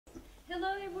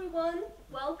Hello everyone,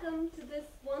 welcome to this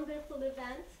wonderful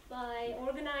event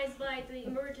organized by the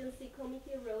Emergency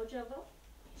Committee Rojava.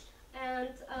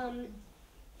 And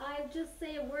I'll just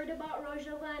say a word about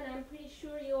Rojava, and I'm pretty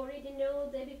sure you already know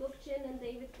Debbie Bookchin and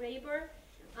David Graeber,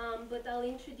 but I'll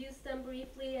introduce them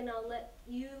briefly and I'll let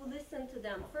you listen to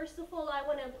them. First of all, I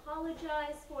want to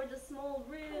apologize for the small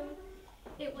room.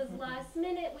 It was last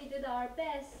minute, we did our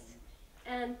best.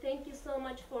 And thank you so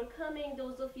much for coming,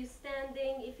 those of you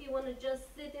standing. If you want to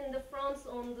just sit in the front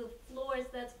on the floors,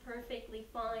 that's perfectly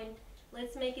fine.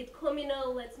 Let's make it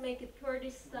communal, let's make it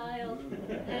Kurdish style,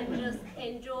 and just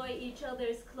enjoy each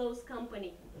other's close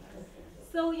company.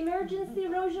 So Emergency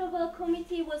Rojava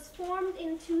Committee was formed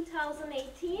in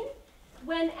 2018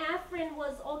 when Afrin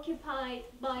was occupied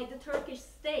by the Turkish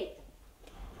state.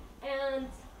 And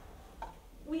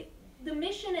the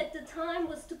mission at the time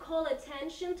was to call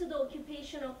attention to the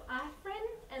occupation of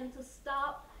Afrin and to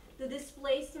stop the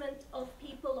displacement of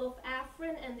people of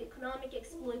Afrin and the economic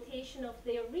exploitation of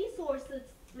their resources,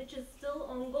 which is still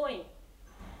ongoing.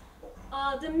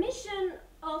 The mission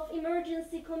of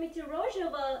Emergency Committee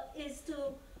Rojava is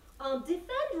to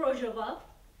defend Rojava,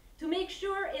 to make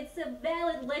sure it's a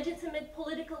valid, legitimate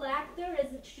political actor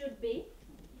as it should be,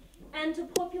 and to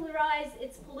popularize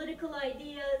its political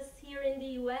ideas here in the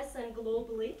US and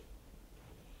globally,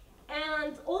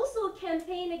 and also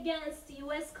campaign against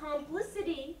US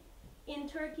complicity in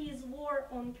Turkey's war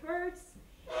on Kurds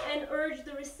and urge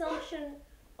the resumption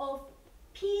of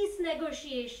peace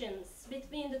negotiations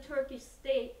between the Turkish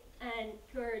state and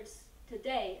Kurds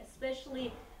today,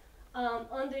 especially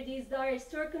under these dire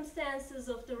circumstances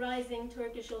of the rising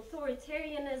Turkish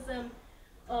authoritarianism.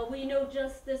 We know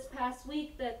just this past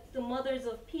week that the mothers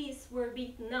of peace were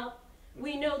beaten up.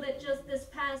 We know that just this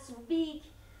past week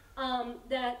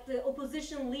that the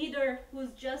opposition leader,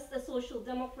 who's just a social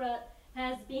democrat,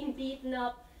 has been beaten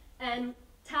up, and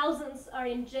thousands are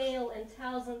in jail, and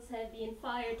thousands have been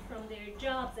fired from their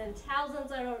jobs, and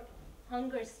thousands are on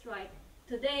hunger strike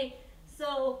today.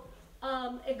 So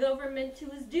a government who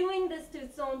is doing this to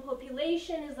its own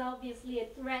population is obviously a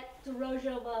threat to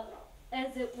Rojava,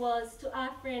 as it was to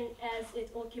Afrin as it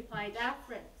occupied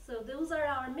Afrin. So those are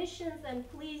our missions, and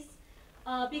please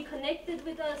be connected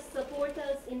with us, support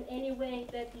us in any way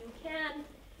that you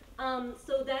can.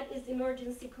 So that is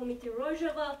Emergency Committee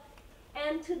Rojava.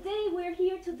 And today we're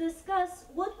here to discuss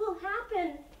what will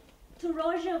happen to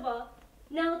Rojava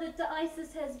now that the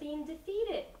ISIS has been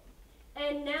defeated,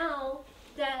 and now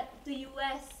that the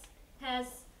US has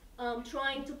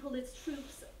trying to pull its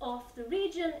troops off the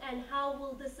region, and how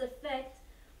will this affect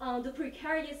the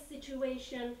precarious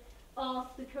situation of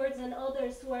the Kurds and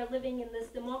others who are living in this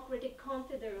democratic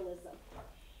confederalism.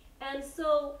 And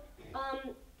so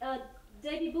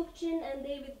Debbie Bookchin and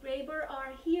David Graeber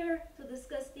are here to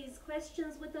discuss these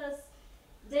questions with us.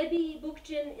 Debbie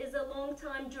Bookchin is a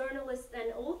longtime journalist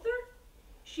and author.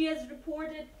 She has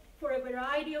reported for a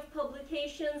variety of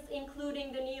publications,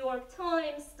 including the New York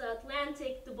Times, the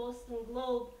Atlantic, the Boston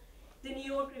Globe, the New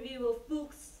York Review of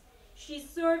Books. She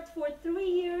served for 3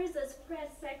 years as press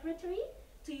secretary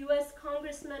to US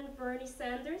Congressman Bernie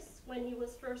Sanders when he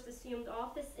was first assumed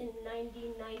office in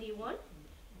 1991.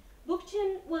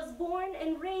 Bookchin was born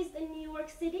and raised in New York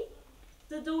City,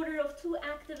 the daughter of 2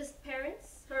 activist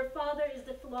parents. Her father is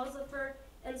the philosopher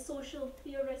and social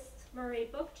theorist Murray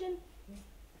Bookchin,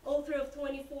 author of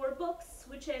 24 books,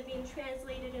 which have been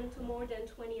translated into more than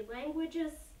 20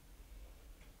 languages.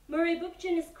 Murray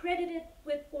Bookchin is credited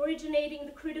with originating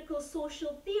the critical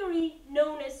social theory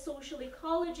known as social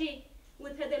ecology,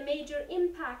 which had a major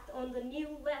impact on the new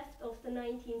left of the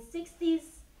 1960s,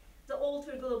 the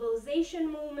alter globalization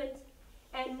movement,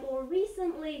 and more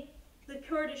recently, the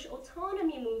Kurdish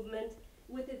autonomy movement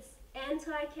with its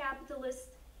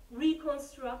anti-capitalist,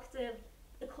 reconstructive,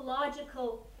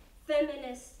 ecological,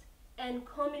 feminist, and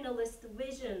communalist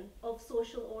vision of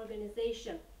social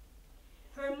organization.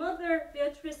 Her mother,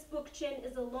 Beatrice Bookchin,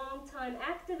 is a longtime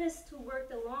activist who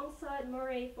worked alongside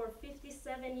Murray for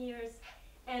 57 years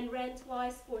and ran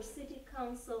twice for city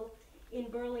council in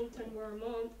Burlington,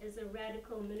 Vermont as a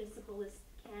radical municipalist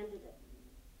candidate.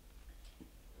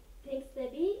 Thanks,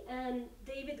 Debbie. And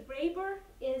David Graeber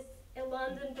is a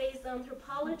London-based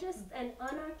anthropologist and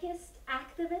anarchist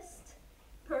activist,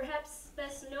 perhaps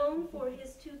best known for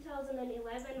his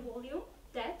 2011 volume,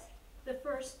 Debt, the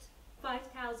First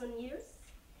 5,000 Years,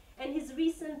 and his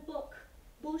recent book,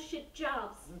 Bullshit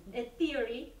Jobs, A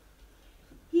Theory.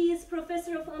 He is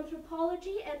professor of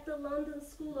anthropology at the London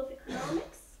School of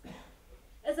Economics.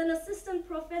 As an assistant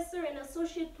professor and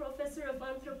associate professor of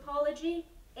anthropology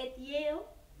at Yale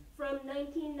from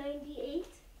 1998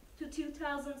 to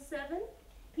 2007,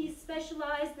 He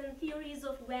specialized in theories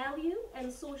of value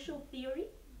and social theory.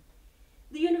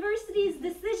 The university's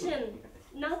decision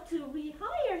not to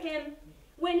rehire him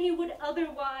when he would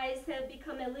otherwise have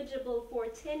become eligible for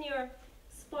tenure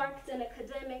sparked an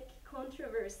academic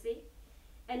controversy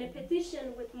and a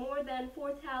petition with more than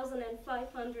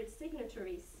 4,500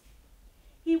 signatories.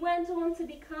 He went on to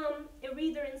become a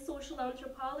reader in social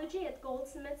anthropology at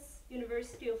Goldsmiths,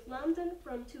 University of London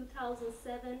from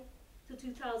 2007 to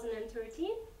 2013.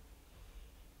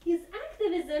 His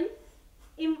activism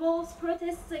involves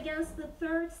protests against the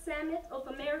Third Summit of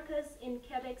Americas in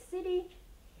Quebec City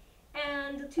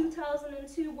and the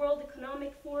 2002 World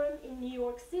Economic Forum in New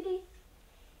York City.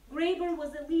 Graeber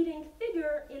was a leading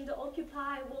figure in the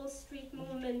Occupy Wall Street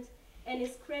movement and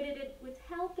is credited with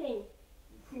helping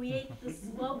create the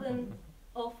slogan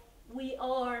of "We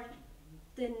are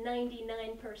the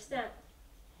 99%.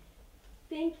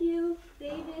 Thank you,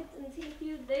 David, and thank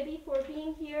you, Debbie, for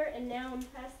being here. And now I'm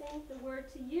passing the word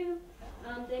to you.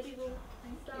 Debbie will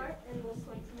start, and we'll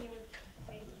continue with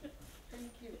David.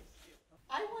 Thank you.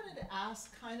 I wanted to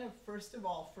ask, kind of, first of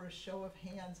all, for a show of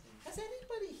hands, has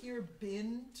anybody here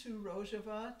been to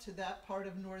Rojava, to that part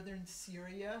of northern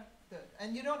Syria?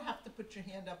 And you don't have to put your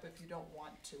hand up if you don't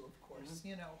want to, of course,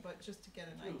 you know, but just to get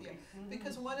an idea.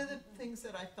 Because one of the things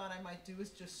that I thought I might do is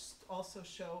just also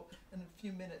show in a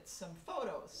few minutes some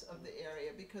photos of the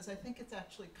area, because I think it's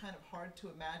actually kind of hard to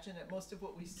imagine it. Most of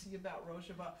what we see about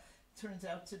Rojava turns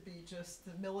out to be just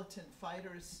the militant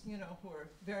fighters, you know, who are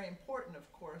very important,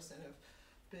 of course, and have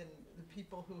been the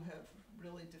people who have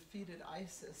really defeated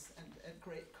ISIS and at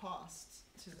great cost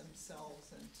to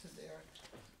themselves and to their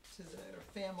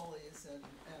families and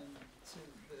to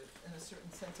in a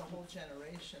certain sense, a whole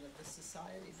generation of the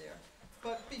society there.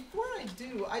 But before I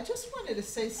do, I just wanted to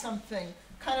say something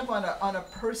kind of on a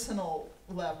personal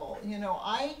level. You know,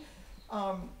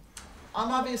 I'm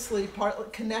obviously partly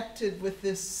connected with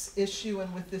this issue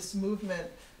and with this movement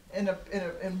in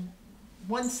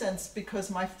one sense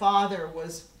because my father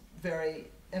was very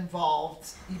involved,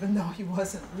 even though he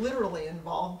wasn't literally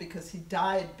involved because he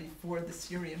died before the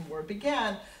Syrian war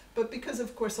began, but because,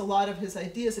 of course, a lot of his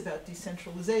ideas about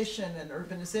decentralization and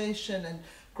urbanization and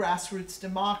grassroots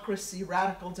democracy,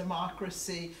 radical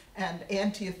democracy, and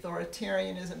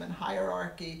anti-authoritarianism and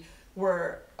hierarchy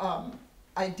were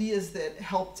ideas that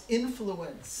helped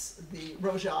influence the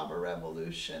Rojava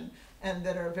revolution and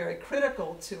that are very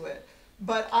critical to it.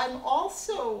 But I'm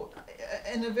also,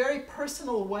 in a very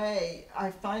personal way, I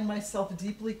find myself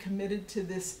deeply committed to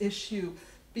this issue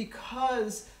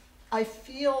because I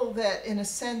feel that, in a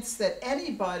sense, that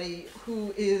anybody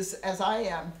who is, as I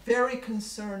am, very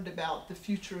concerned about the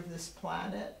future of this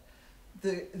planet,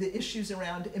 the issues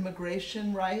around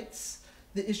immigration rights,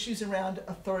 the issues around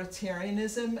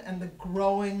authoritarianism and the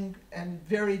growing and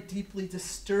very deeply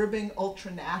disturbing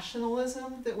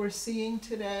ultranationalism that we're seeing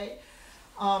today,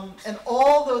 and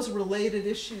all those related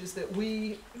issues that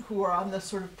we who are on the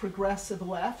sort of progressive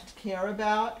left care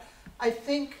about, I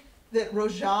think that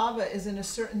Rojava is in a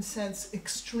certain sense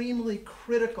extremely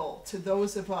critical to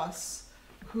those of us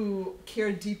who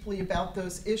care deeply about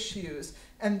those issues,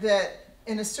 and that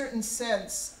in a certain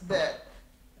sense that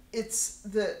it's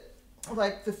the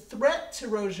threat to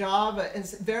Rojava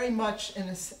is very much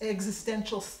an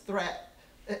existential threat,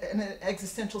 in an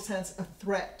existential sense, a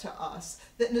threat to us.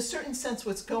 That in a certain sense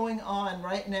what's going on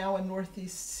right now in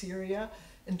northeast Syria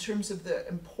in terms of the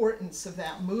importance of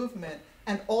that movement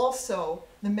and also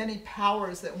the many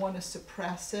powers that want to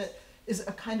suppress it is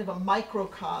a kind of a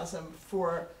microcosm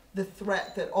for the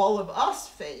threat that all of us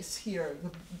face here,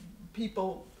 the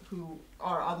people who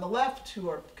are on the left, who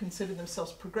are consider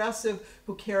themselves progressive,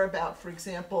 who care about, for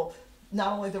example,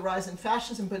 not only the rise in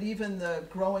fascism, but even the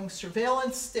growing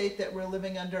surveillance state that we're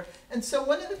living under. And so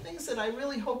one of the things that I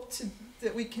really hope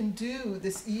that we can do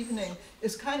this evening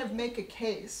is kind of make a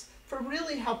case for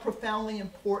really how profoundly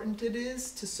important it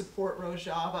is to support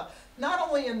Rojava, not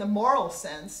only in the moral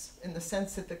sense, in the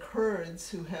sense that the Kurds,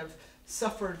 who have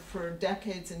suffered for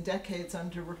decades and decades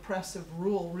under repressive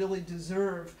rule, really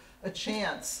deserve a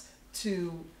chance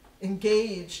to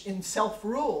engage in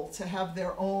self-rule, to have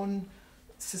their own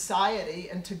society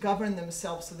and to govern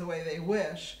themselves the way they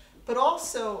wish. But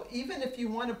also, even if you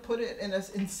want to put it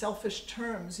in selfish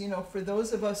terms, you know, for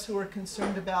those of us who are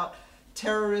concerned about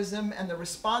terrorism and the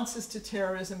responses to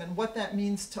terrorism and what that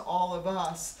means to all of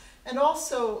us, and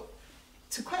also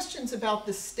to questions about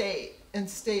the state and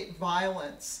state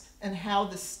violence and how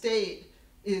the state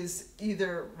is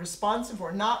either responsive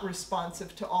or not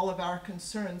responsive to all of our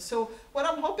concerns. So what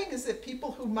I'm hoping is that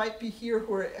people who might be here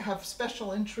who have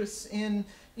special interests in,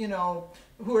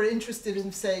 who are interested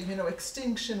in, say,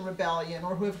 Extinction Rebellion,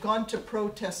 or who have gone to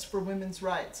protests for women's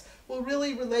rights, will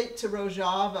really relate to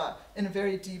Rojava in a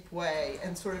very deep way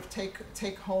and sort of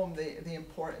take home the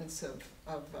importance of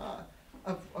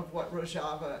what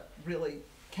Rojava really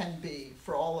can be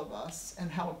for all of us, and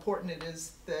how important it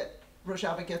is that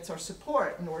Rojava gets our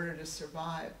support in order to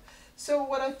survive. So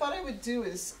what I thought I would do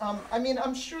is,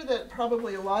 I'm sure that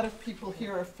probably a lot of people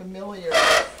here are familiar.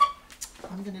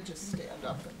 I'm going to just stand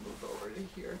up and move over to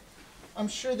here. I'm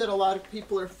sure that a lot of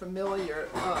people are familiar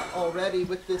already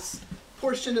with this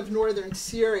portion of northern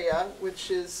Syria, which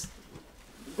is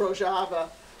Rojava,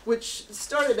 which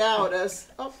started out as,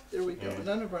 oh, there we go,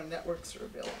 none of our networks are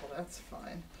available, that's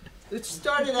fine. It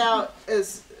started out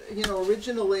as,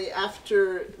 originally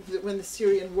after when the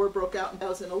Syrian war broke out in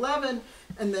 2011,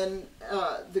 and then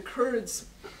the Kurds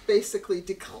basically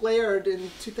declared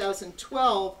in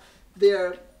 2012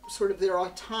 their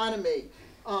autonomy.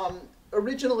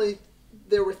 Originally,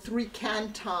 there were 3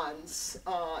 cantons,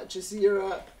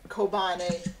 Jazeera,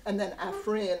 Kobane, and then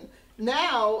Afrin.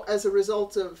 Now, as a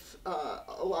result of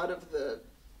a lot of the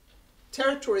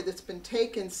territory that's been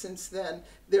taken since then,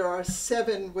 there are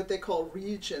 7 what they call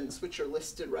regions, which are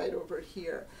listed right over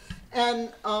here.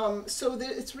 And so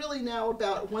it's really now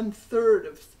about 1/3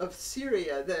 of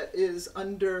Syria that is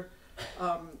under,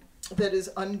 I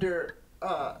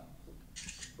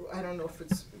don't know if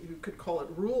you could call it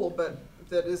rule, but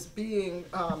that is being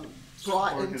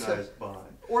brought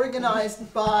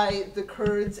organized by the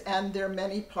Kurds and their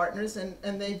many partners,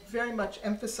 and they very much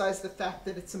emphasize the fact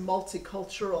that it's a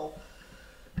multicultural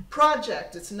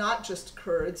project. It's not just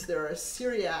Kurds. There are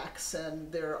Syriacs, and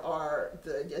there are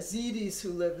the Yazidis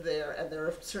who live there, and there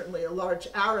are certainly a large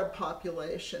Arab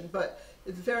population, but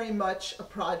it's very much a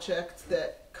project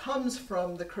that comes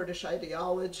from the Kurdish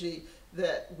ideology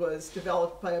that was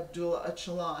developed by Abdullah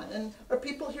Öcalan. And are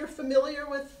people here familiar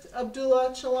with Abdullah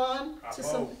Öcalan?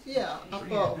 Yeah,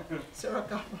 Abo, Sarah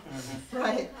Abo.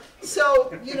 Right.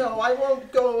 So, I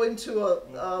won't go into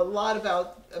a lot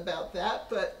about that,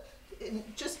 but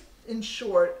just in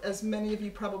short, as many of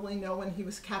you probably know, when he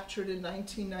was captured in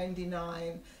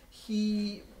 1999,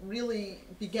 he really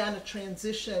began a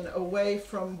transition away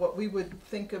from what we would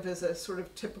think of as a sort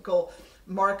of typical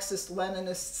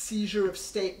Marxist-Leninist seizure of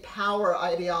state power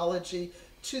ideology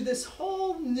to this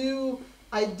whole new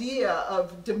idea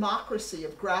of democracy,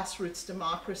 of grassroots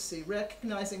democracy,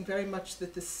 recognizing very much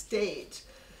that the state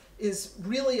is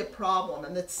really a problem,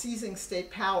 and that seizing state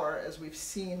power, as we've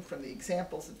seen from the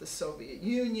examples of the Soviet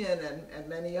Union and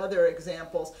many other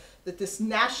examples, that this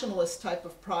nationalist type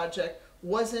of project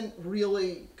wasn't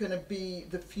really going to be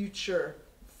the future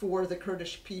for the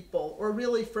Kurdish people, or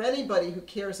really for anybody who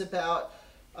cares about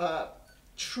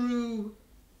true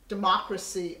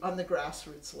democracy on the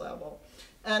grassroots level.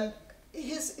 And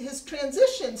his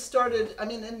transition started,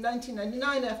 in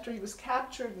 1999, after he was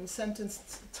captured and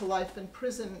sentenced to life in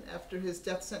prison after his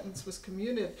death sentence was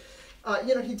commuted.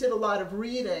 He did a lot of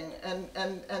reading,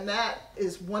 and that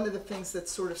is one of the things that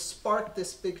sort of sparked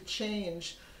this big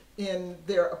change in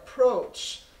their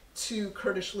approach to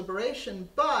Kurdish liberation.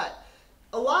 But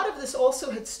a lot of this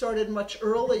also had started much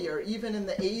earlier, even in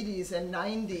the 80s and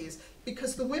 90s,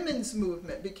 because the women's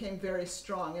movement became very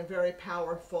strong and very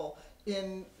powerful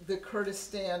in the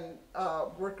Kurdistan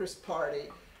Workers' Party,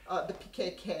 the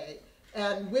PKK.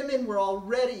 And women were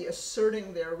already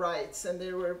asserting their rights, and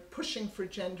they were pushing for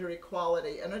gender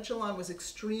equality. And Öcalan was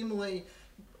extremely,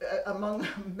 among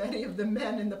many of the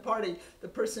men in the party, the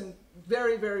person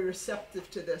very, very receptive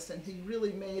to this. And he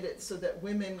really made it so that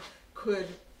women could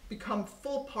become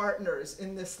full partners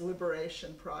in this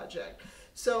liberation project.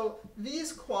 So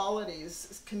these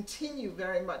qualities continue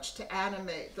very much to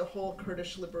animate the whole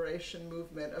Kurdish liberation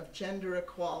movement of gender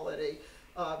equality.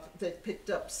 They've picked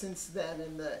up since then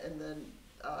in the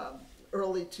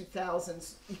early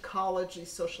 2000s, ecology,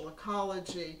 social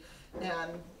ecology,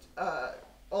 and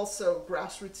also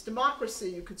grassroots democracy.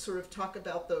 You could sort of talk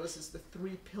about those as the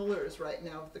 3 pillars right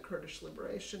now of the Kurdish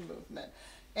liberation movement.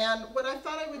 And what I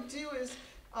thought I would do is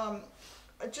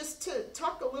just to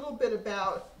talk a little bit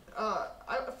about,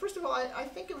 first of all, I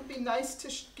think it would be nice to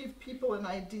give people an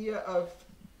idea of,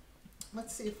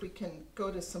 let's see if we can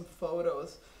go to some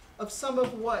photos of some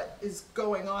of what is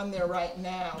going on there right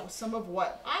now, some of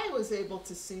what I was able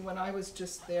to see when I was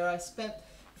just there. I spent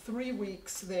 3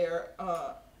 weeks there,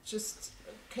 just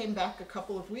came back a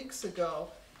couple of weeks ago,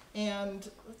 and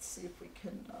let's see if we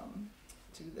can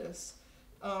do this.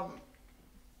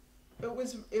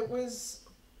 It was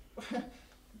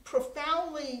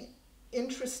profoundly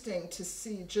interesting to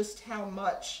see just how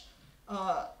much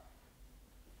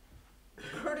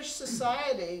Kurdish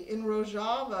society in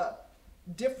Rojava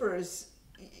differs,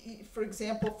 for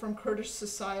example, from Kurdish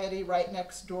society right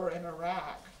next door in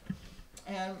Iraq.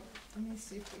 And let me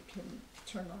see if we can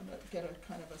turn on get a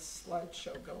kind of a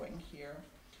slideshow going here.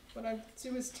 What I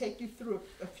do is take you through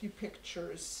a few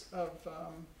pictures of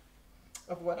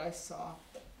what I saw.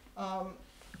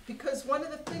 Because one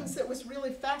of the things that was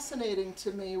really fascinating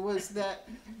to me was that,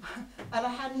 and I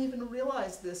hadn't even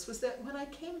realized this, was that when I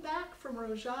came back from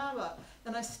Rojava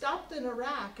and I stopped in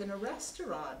Iraq in a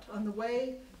restaurant on the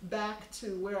way back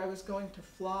to where I was going to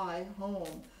fly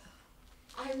home,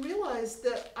 I realized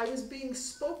that I was being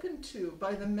spoken to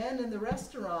by the men in the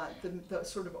restaurant, the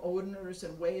sort of owners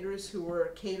and waiters who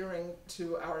were catering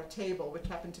to our table, which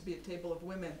happened to be a table of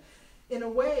women, in a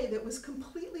way that was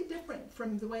completely different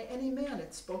from the way any man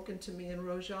had spoken to me in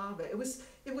Rojava. It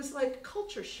was like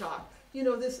culture shock. You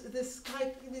know, these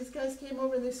guys came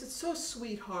over and they said, "So,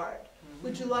 sweetheart,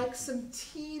 would you like some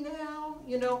tea now?"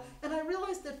 You know, and I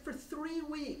realized that for 3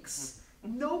 weeks,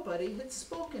 nobody had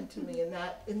spoken to me in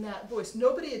that voice.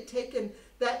 Nobody had taken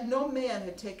that. No man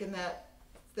had taken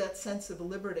that sense of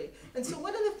liberty. And so,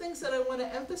 one of the things that I want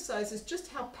to emphasize is just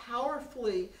how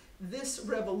powerfully this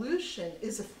revolution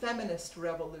is a feminist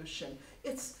revolution.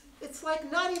 It's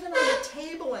like not even on the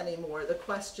table anymore, the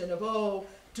question of, oh,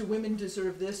 do women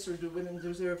deserve this or do women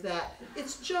deserve that?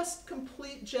 It's just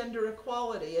complete gender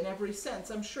equality in every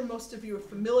sense. I'm sure most of you are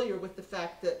familiar with the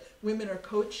fact that women are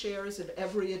co-chairs of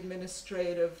every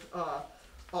administrative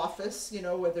office, you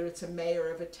know, whether it's a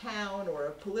mayor of a town or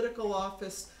a political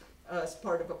office, as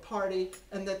part of a party,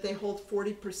 and that they hold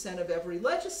 40% of every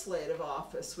legislative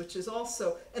office, which is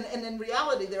also, and in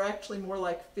reality, they're actually more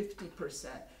like 50%.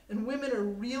 And women are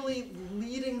really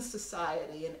leading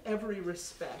society in every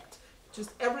respect.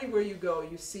 Just everywhere you go,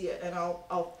 you see it, and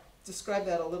I'll describe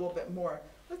that a little bit more.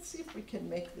 Let's see if we can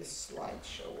make this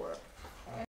slideshow work.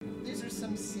 Right. These are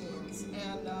some scenes,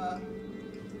 and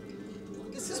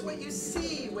this is what you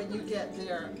see when you get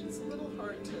there. It's a little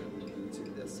hard to do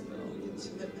this,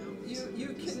 but you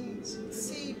can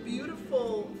see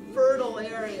beautiful, fertile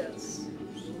areas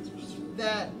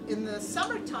that in the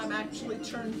summertime actually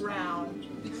turn brown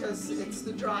because it's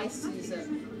the dry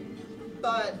season.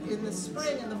 But in the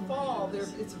spring and the fall,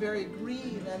 it's very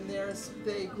green, and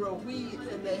they grow wheat,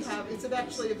 and it's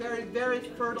actually a very, very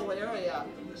fertile area.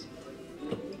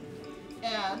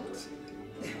 And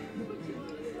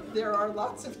there are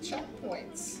lots of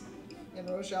checkpoints in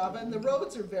Rojava, and the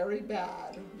roads are very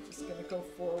bad. I'm just going to go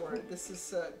forward. This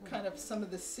is kind of some of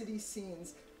the city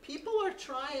scenes. People are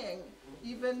trying,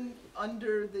 even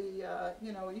under the,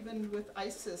 even with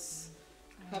ISIS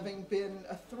having been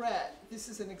a threat. This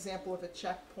is an example of a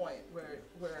checkpoint where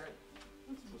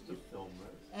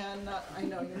and I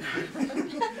know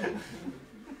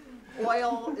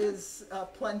oil is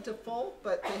plentiful,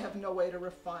 but they have no way to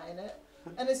refine it.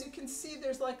 And as you can see,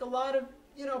 there's like a lot of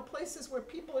places where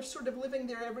people are sort of living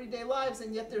their everyday lives,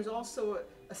 and yet there's also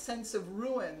a sense of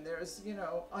ruin. There's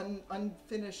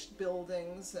unfinished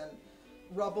buildings and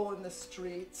rubble in the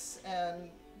streets, and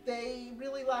they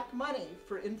really lack money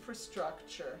for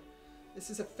infrastructure. This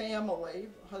is a family,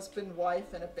 husband,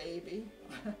 wife, and a baby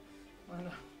on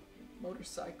a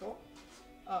motorcycle.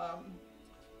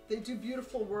 They do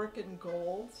beautiful work in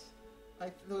gold.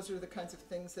 Those are the kinds of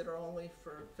things that are only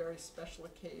for very special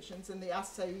occasions. And the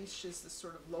Asayish is the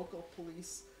sort of local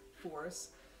police force.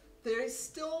 There is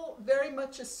still very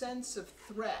much a sense of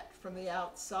threat from the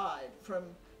outside.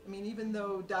 Even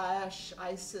though Daesh,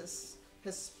 ISIS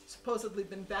has supposedly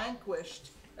been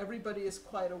vanquished, everybody is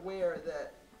quite aware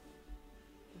that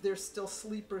there's still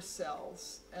sleeper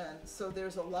cells. And so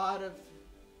there's a lot of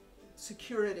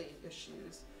security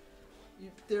issues.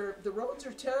 The roads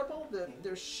are terrible.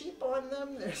 There's sheep on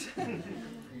them.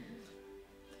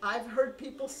 I've heard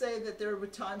people say that there were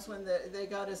times when they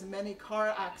got as many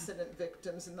car accident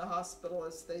victims in the hospital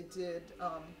as they did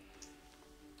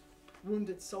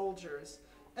wounded soldiers.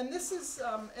 And this is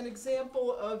an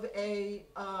example of a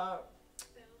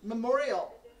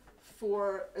memorial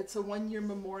it's a one-year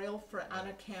memorial for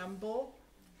Anna Campbell,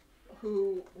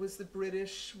 who was the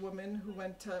British woman who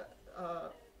went to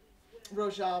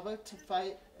Rojava to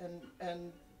fight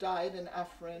and died in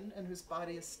Afrin, and whose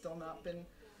body has still not been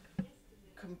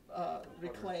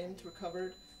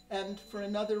recovered. And for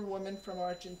another woman from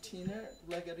Argentina,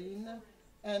 Legarina.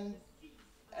 And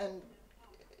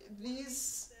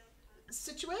these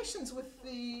situations with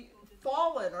the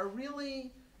fallen are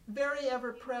really very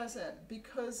ever present,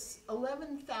 because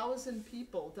 11,000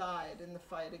 people died in the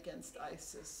fight against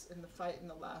ISIS, in the fight in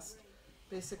the last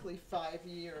basically 5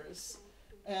 years.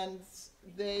 And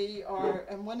they are,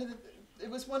 and it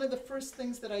was one of the first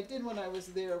things that I did when I was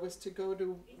there, was to go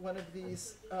to one of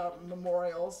these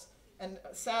memorials. And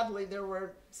sadly, there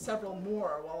were several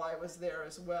more while I was there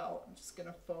as well. I'm just going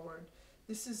to forward.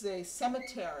 This is a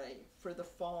cemetery for the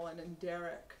fallen in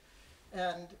Derek.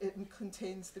 And it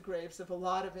contains the graves of a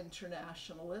lot of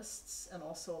internationalists and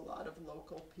also a lot of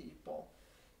local people.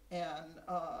 And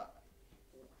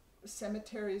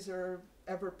cemeteries are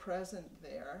ever present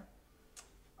there.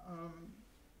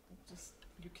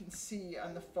 You can see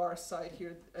on the far side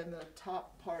here, and the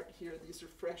top part here, these are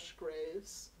fresh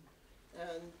graves.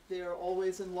 And they're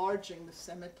always enlarging the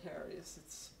cemeteries.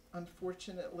 It's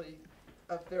unfortunately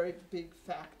a very big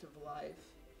fact of life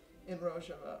in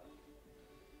Rojava.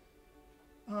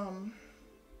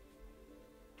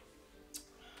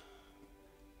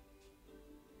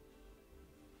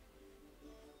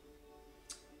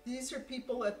 These are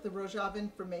people at the Rojava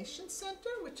Information Center,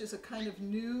 which is a kind of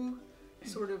new,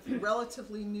 sort of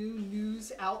relatively new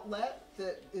news outlet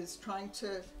that is trying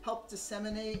to help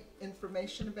disseminate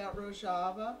information about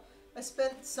Rojava. I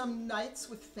spent some nights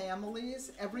with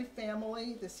families, every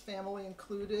family, this family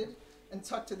included, and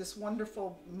talked to this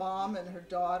wonderful mom and her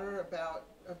daughter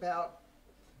about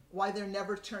why they're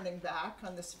never turning back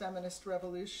on this feminist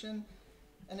revolution.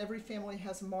 And every family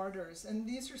has martyrs. And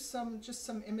these are just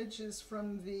some images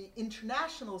from the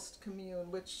internationalist commune,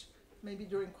 which maybe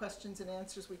during questions and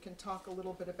answers we can talk a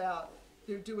little bit about.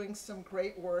 They're doing some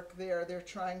great work there. They're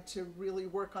trying to really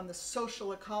work on the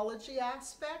social ecology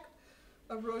aspect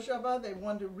of Rojava. They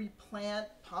want to replant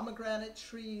pomegranate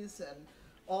trees and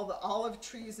all the olive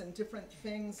trees and different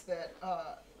things that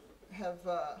have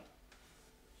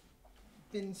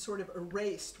been sort of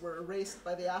were erased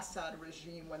by the Assad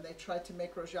regime when they tried to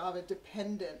make Rojava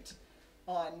dependent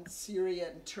on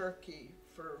Syria and Turkey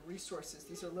for resources.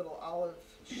 These are little olive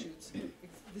shoots.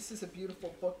 This is a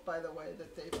beautiful book, by the way,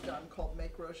 that they've done called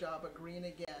Make Rojava Green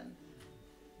Again,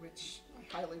 which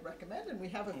I highly recommend, and we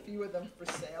have a few of them for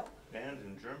sale. Banned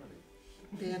in Germany.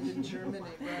 Banned in Germany,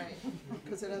 right,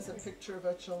 because it has a picture of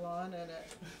Öcalan in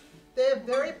it. They have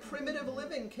very primitive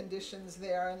living conditions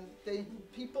there, and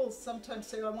people sometimes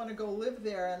say, I want to go live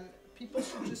there, and people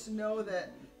should just know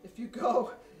that if you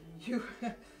go,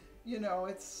 you know,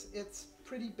 it's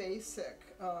pretty basic.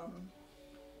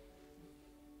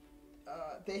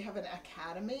 They have an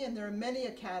academy, and there are many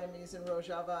academies in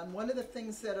Rojava, and one of the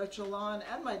things that Öcalan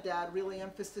and my dad really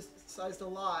emphasized a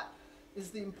lot is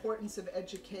the importance of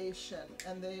education,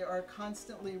 and they are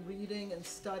constantly reading and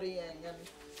studying and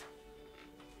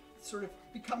sort of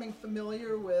becoming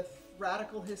familiar with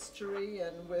radical history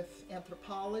and with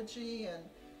anthropology,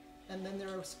 and then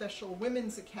there are special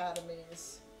women's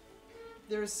academies.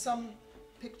 There's some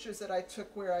pictures that I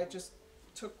took where I just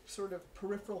took sort of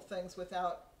peripheral things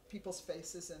without people's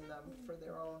faces in them for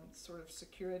their own sort of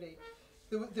security.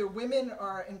 The women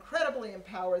are incredibly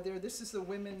empowered there. This is the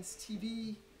women's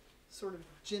TV, sort of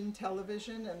Jinn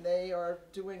television, and they are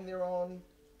doing their own,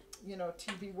 you know,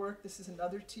 TV work. This is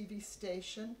another TV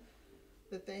station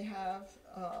that they have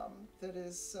that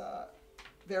is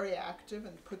very active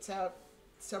and puts out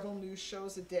several news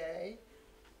shows a day.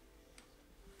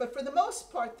 But for the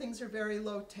most part, things are very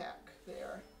low tech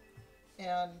there.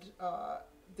 And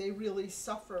they really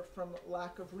suffer from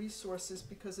lack of resources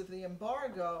because of the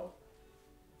embargo,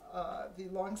 the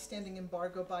long-standing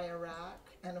embargo by Iraq,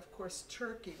 and of course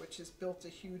Turkey, which has built a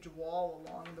huge wall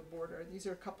along the border. These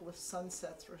are a couple of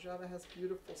sunsets. Rojava has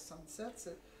beautiful sunsets.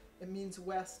 It means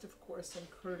west, of course, in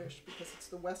Kurdish, because it's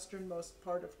the westernmost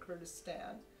part of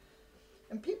Kurdistan.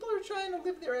 And people are trying to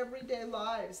live their everyday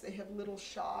lives. They have little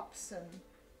shops, and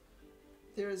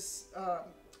there's a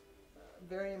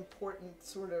very important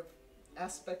sort of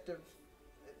aspect of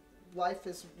life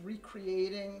is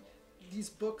recreating. These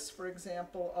books, for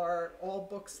example, are all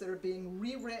books that are being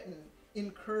rewritten in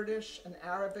Kurdish and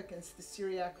Arabic and the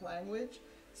Syriac language,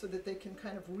 so that they can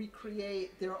kind of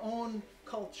recreate their own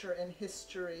culture and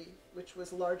history, which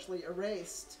was largely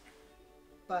erased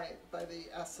by the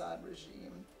Assad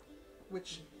regime,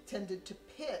 which tended to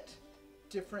pit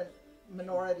different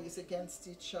minorities against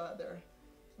each other.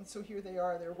 And so here they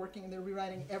are, they're working and they're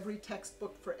rewriting every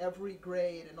textbook for every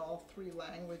grade in all 3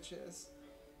 languages.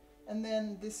 And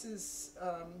then this is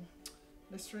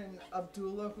Nisrin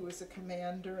Abdullah, who is a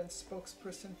commander and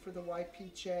spokesperson for the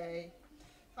YPJ.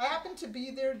 I happened to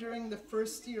be there during the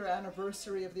first year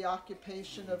anniversary of the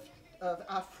occupation of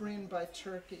Afrin by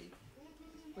Turkey,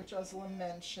 which Ozlem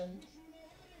mentioned.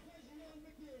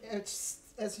 It's,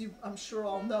 as you I'm sure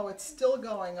all know, it's still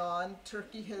going on.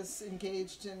 Turkey has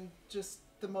engaged in just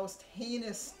the most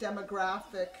heinous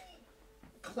demographic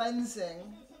cleansing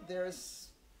there's,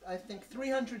 I think,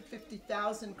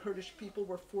 350,000 Kurdish people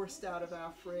were forced out of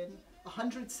Afrin.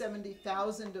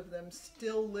 170,000 of them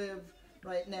still live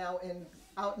right now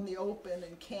out in the open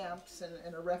in camps and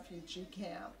in a refugee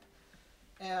camp.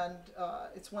 And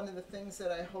it's one of the things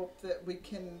that I hope that we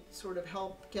can sort of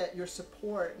help get your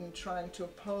support in trying to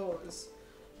oppose.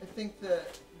 I think the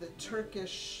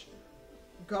Turkish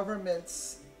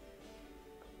government's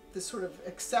the sort of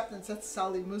acceptance, that's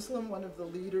Salih Muslim, one of the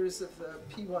leaders of the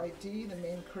PYD, the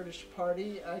main Kurdish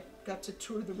party. I got to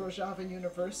tour the Rojava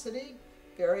University,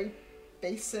 very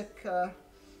basic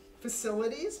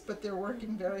facilities, but they're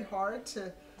working very hard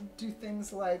to do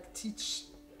things like teach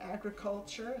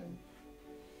agriculture,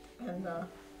 and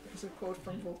there's a quote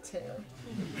from Voltaire,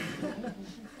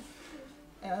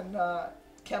 and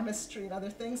chemistry and other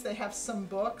things. They have some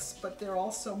books, but they're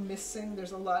also missing.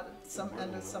 There's a lot, some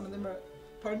of them are,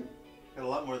 pardon? And a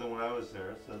lot more than when I was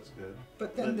there, so that's good.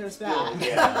 But then there's still, that.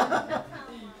 Yeah.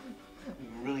 You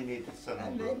really need to send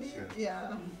them books.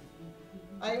 Yeah.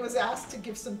 I was asked to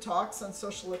give some talks on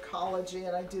social ecology,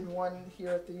 and I did one here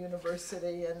at the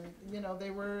university, and they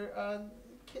were,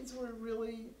 kids were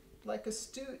really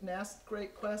astute and asked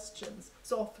great questions.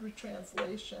 It's all through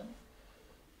translation.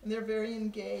 And they're very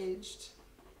engaged.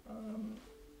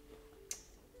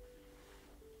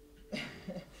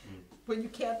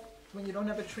 When you don't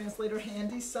have a translator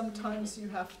handy, sometimes you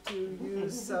have to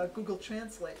use Google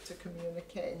Translate to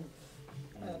communicate.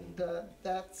 And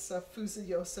that's Fuza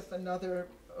Yosef, another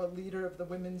leader of the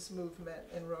women's movement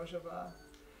in Rojava.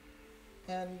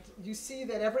 And you see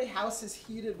that every house is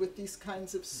heated with these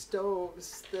kinds of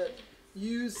stoves that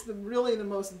use really the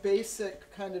most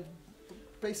basic kind of,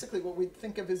 basically what we'd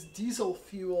think of as diesel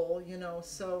fuel,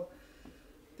 so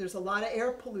there's a lot of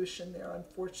air pollution there,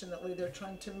 unfortunately. They're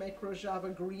trying to make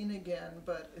Rojava green again,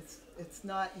 but it's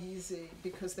not easy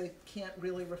because they can't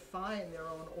really refine their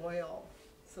own oil.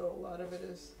 So a lot of it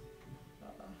is,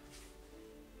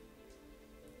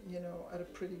 at a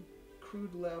pretty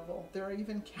crude level. There are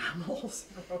even camels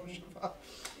in Rojava.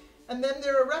 And then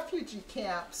there are refugee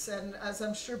camps, and as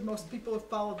I'm sure most people who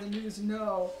follow the news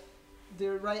know,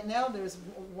 right now there's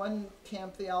one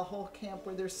camp, the Al-Hol camp,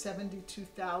 where there's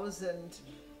 72,000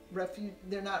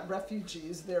 they're not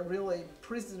refugees, they're really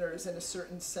prisoners in a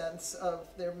certain sense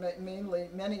they're mainly,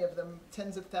 many of them,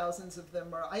 tens of thousands of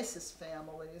them are ISIS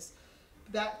families.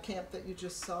 That camp that you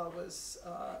just saw was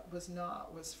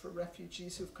for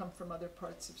refugees who've come from other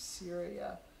parts of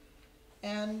Syria.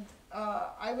 And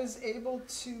I was able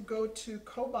to go to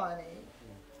Kobani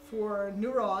for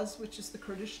Nowruz, which is the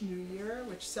Kurdish New Year,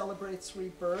 which celebrates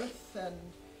rebirth and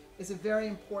is a very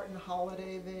important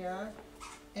holiday there.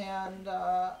 And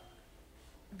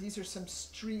these are some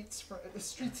street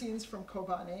scenes from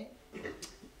Kobani.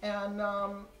 And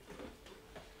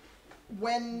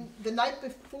when the night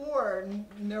before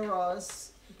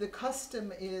Nowruz, the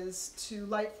custom is to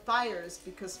light fires,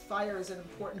 because fire is an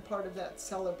important part of that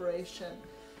celebration,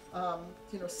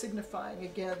 signifying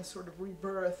again sort of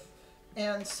rebirth.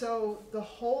 And so the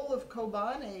whole of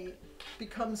Kobani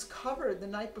becomes covered the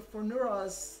night before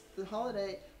Nowruz, the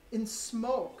holiday, in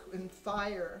smoke, in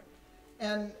fire.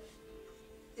 And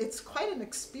it's quite an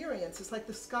experience. It's like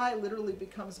the sky literally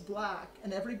becomes black,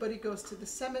 and everybody goes to the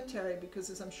cemetery because,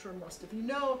 as I'm sure most of you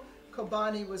know,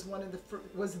 Kobani was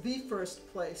was the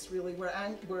first place really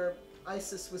where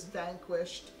ISIS was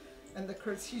vanquished, and the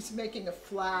Kurds. He's making a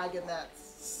flag in that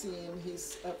scene.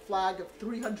 He's a flag of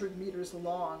 300 meters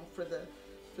long for the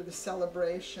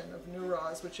celebration of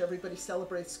Nowruz, which everybody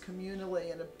celebrates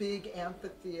communally in a big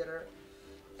amphitheater.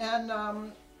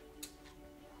 And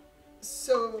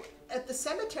so at the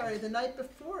cemetery the night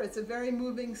before, it's a very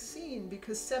moving scene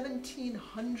because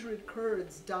 1,700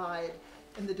 Kurds died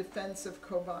in the defense of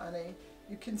Kobani.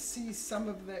 You can see some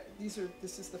of this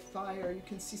is the fire. You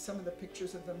can see some of the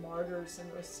pictures of the martyrs in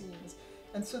those scenes.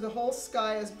 And so the whole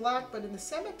sky is black, but in the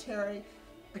cemetery,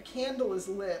 a candle is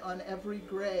lit on every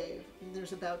grave. And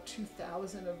there's about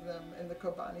 2,000 of them in the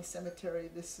Kobani cemetery.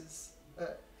 This is an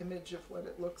image of what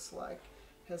it looks like.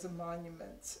 It has a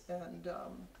monument.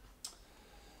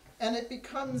 And it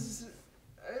becomes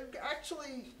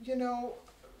actually,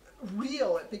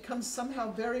 real. It becomes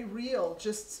somehow very real,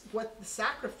 just what the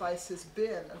sacrifice has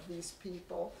been of these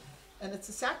people. And it's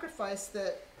a sacrifice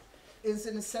that is,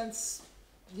 in a sense,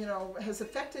 has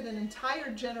affected an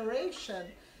entire generation.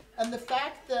 And the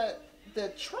fact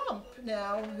that Trump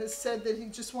now has said that he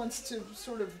just wants to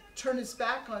sort of turn his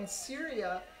back on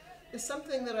Syria is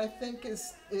something that I think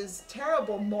is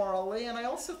terrible morally. And I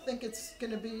also think it's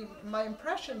going to be, my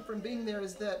impression from being there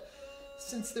is that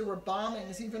since there were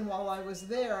bombings even while I was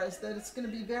there, is that it's going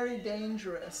to be very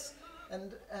dangerous.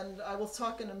 And I will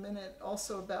talk in a minute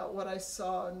also about what I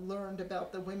saw and learned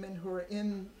about the women who are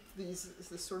in these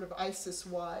sort of ISIS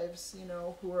wives, you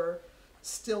know, who are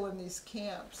still in these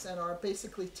camps and are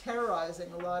basically terrorizing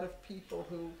a lot of people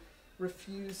who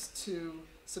refuse to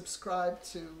subscribe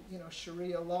to, you know,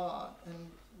 Sharia law and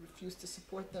refuse to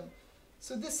support them.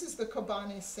 So this is the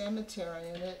Kobani cemetery,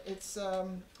 and it's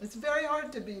very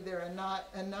hard to be there and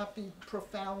not be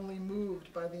profoundly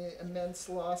moved by the immense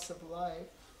loss of life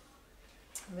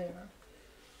there.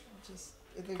 Just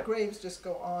the graves just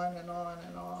go on and on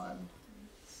and on.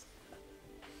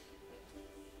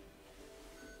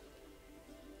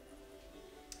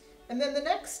 And then the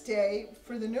next day,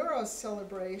 for the Nowruz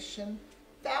celebration,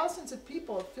 thousands of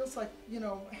people, it feels like, you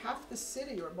know, half the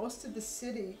city or most of the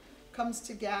city comes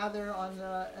to gather on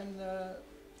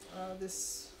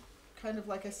this kind of,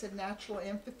 like I said, natural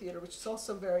amphitheater, which is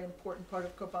also a very important part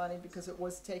of Kobani because it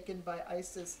was taken by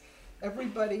ISIS.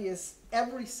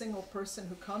 Every single person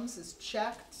who comes is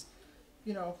checked,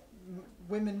 you know,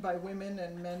 women by women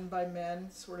and men by men,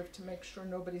 sort of to make sure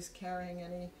nobody's carrying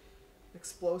any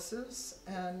explosives.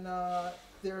 And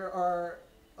there are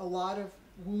a lot of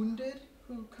wounded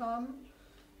who come,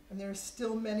 and there are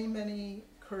still many, many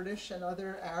Kurdish and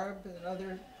other Arab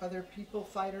and other people,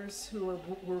 fighters who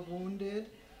were wounded.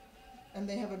 And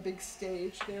they have a big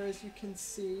stage there, as you can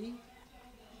see.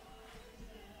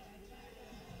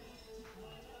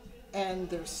 And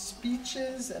there's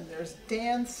speeches, and there's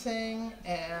dancing,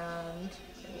 and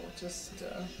we'll just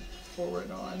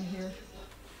forward on here.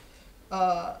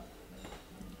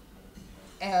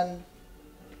 And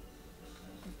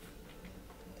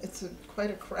it's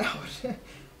quite a crowd.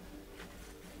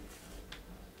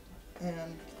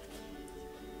 And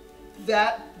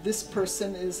this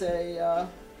person is a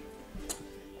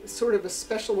sort of a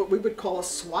special, what we would call a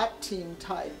SWAT team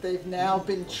type. They've now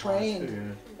been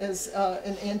trained as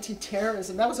an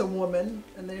anti-terrorism. That was a woman,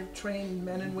 and they've trained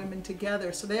men and women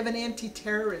together. So they have an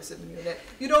anti-terrorism unit.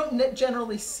 You don't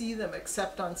generally see them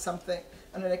except on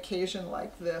an occasion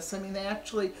like this. I mean, they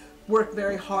actually work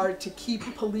very hard to keep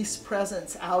police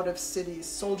presence out of cities.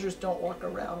 Soldiers don't walk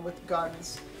around with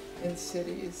guns in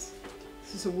cities.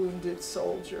 This is a wounded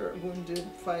soldier, a wounded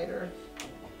fighter.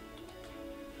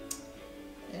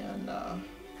 And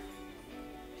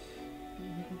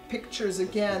pictures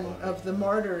again of the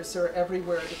martyrs are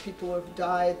everywhere, the people who have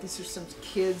died. These are some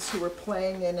kids who were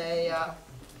playing in a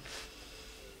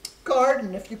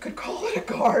garden, if you could call it a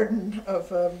garden,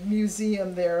 of a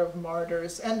museum there of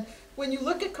martyrs. And when you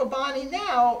look at Kobani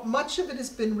now, much of it has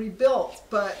been rebuilt,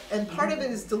 and part of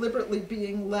it is deliberately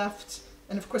being left.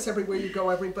 And of course, everywhere you go,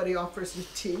 everybody offers you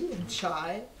tea and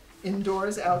chai,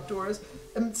 indoors, outdoors.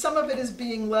 And some of it is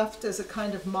being left as a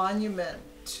kind of monument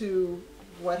to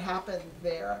what happened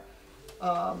there.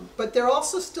 But there are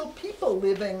also still people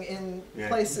living in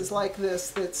places like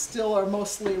this that still are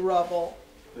mostly rubble.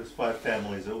 There's 5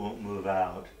 families that won't move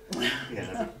out.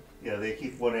 Yeah, they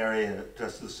keep one area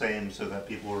just the same so that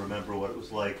people remember what it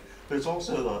was like. There's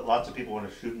also lots of people want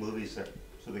to shoot movies there,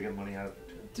 so they get money out of it.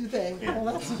 Do they? Yeah.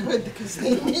 Well, that's good because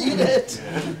they need it.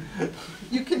 Yeah.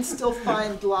 You can still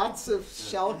find lots of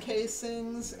shell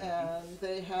casings, and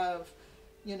they have,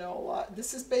 you know,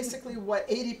 this is basically what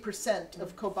 80%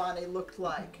 of Kobani looked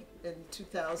like in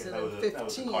 2015. That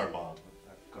was a car bomb.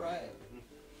 Right,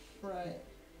 right.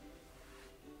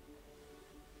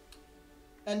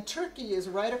 And Turkey is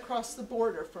right across the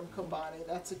border from Kobani.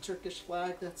 That's a Turkish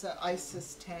flag. That's an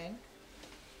ISIS tank.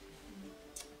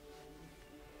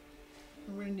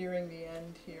 We're nearing the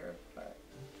end here, but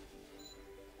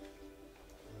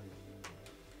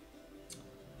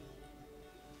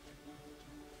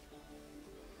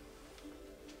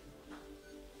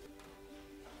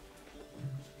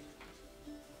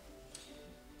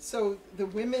so the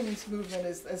women's movement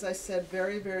is, as I said,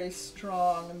 very, very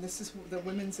strong, and this is the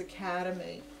Women's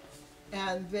Academy,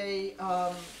 and they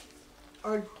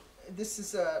this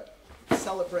is a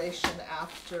celebration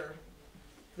after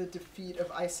the defeat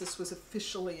of ISIS was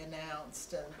officially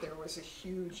announced, and there was a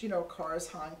huge, you know, cars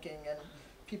honking and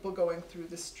people going through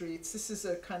the streets. This is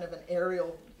a kind of an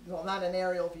aerial, well, not an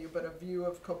aerial view, but a view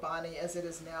of Kobani as it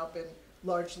has now been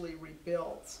largely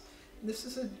rebuilt. And this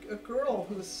is a girl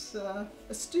who's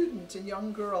a student, a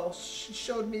young girl. She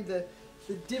showed me the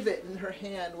divot in her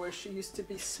hand where she used to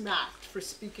be smacked for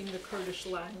speaking the Kurdish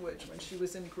language when she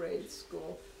was in grade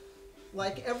school.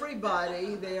 Like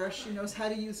everybody there, she knows how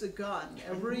to use a gun.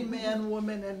 Every man,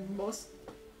 woman, and most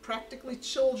practically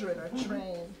children are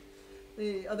trained.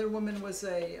 The other woman was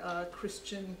a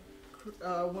Christian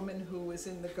woman who was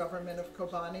in the government of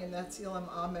Kobani, and that's Ilham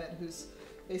Ahmed, who's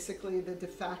basically the de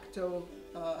facto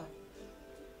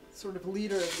sort of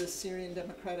leader of the Syrian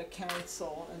Democratic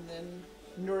Council, and then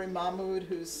Nouri Mahmoud,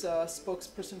 who's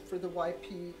spokesperson for the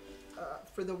YPG.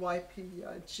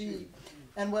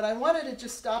 And what I wanted to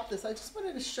just stop this, I just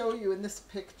wanted to show you in this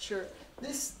picture,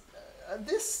 this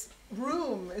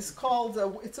room is called,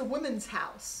 it's a women's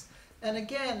house. And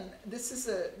again, this is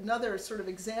another sort of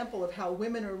example of how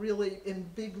women are really in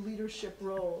big leadership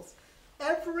roles.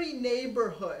 Every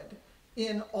neighborhood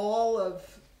in all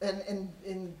of, and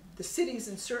in the cities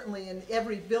and certainly in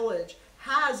every village,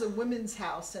 has a women's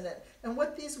house in it. And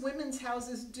what these women's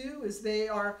houses do is they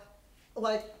are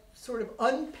like sort of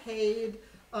unpaid,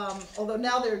 although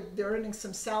now they're earning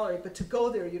some salary, but to go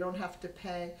there you don't have to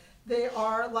pay. They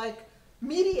are like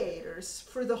mediators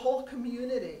for the whole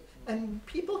community. And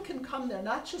people can come there,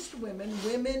 not just women,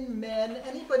 men,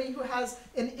 anybody who has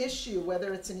an issue,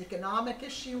 whether it's an economic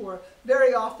issue or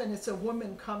very often it's a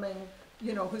woman coming,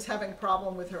 you know, who's having a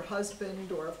problem with her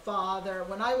husband or a father.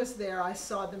 When I was there, I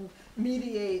saw them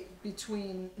mediate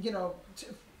between, you know,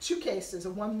 two cases,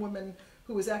 one woman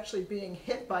who was actually being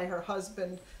hit by her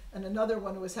husband and another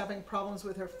one who was having problems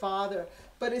with her father.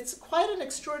 But it's quite an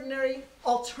extraordinary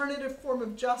alternative form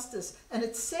of justice, and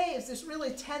it saves, there's really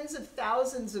tens of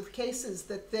thousands of cases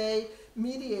that they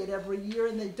mediate every year,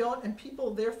 and they don't, and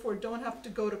people therefore don't have to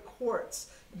go to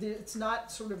courts. It's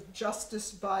not sort of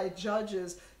justice by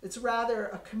judges, it's rather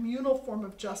a communal form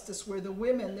of justice where the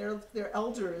women, they're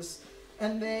elders,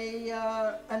 and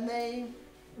they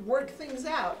work things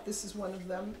out. This is one of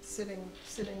them sitting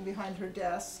behind her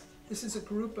desk. This is a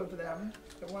group of them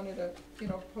that wanted to, you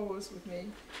know, pose with me.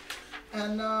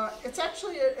 And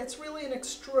it's really an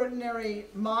extraordinary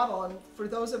model. And for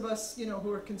those of us, you know,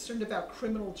 who are concerned about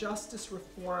criminal justice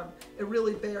reform, it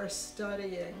really bears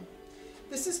studying.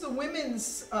 This is the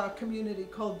women's community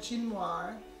called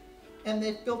Jinwar. And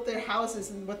they've built their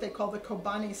houses in what they call the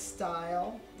Kobani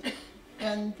style.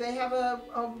 And they have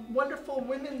a wonderful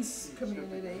women's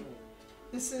community.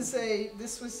 This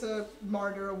was a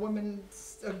martyr,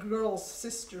 a girl's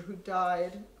sister who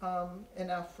died in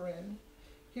Afrin.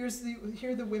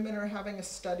 Here the women are having a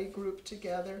study group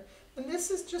together. And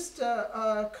this is just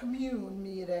a commune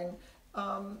meeting.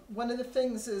 One of the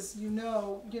things is, you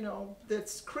know,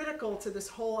 that's critical to this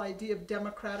whole idea of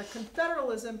democratic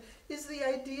confederalism is the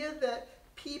idea that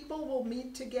people will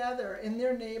meet together in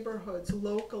their neighborhoods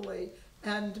locally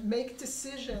and make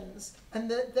decisions, and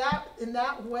that in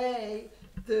that way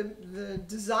the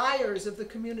desires of the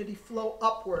community flow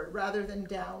upward rather than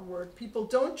downward. People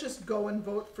don't just go and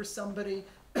vote for somebody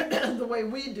the way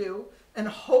we do and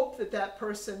hope that that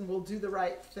person will do the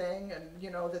right thing and,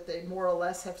 you know, that they more or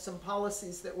less have some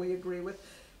policies that we agree with.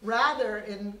 Rather,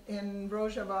 in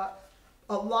Rojava,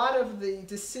 a lot of the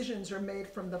decisions are made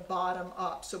from the bottom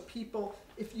up. So people,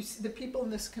 if you see the people in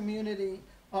this community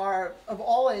are of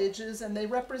all ages, and they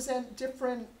represent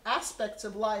different aspects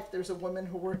of life. There's a woman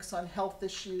who works on health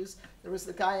issues. There was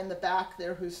the guy in the back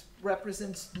there who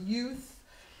represents youth.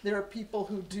 There are people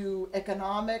who do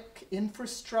economic,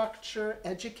 infrastructure,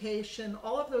 education,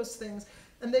 all of those things.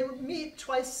 And they meet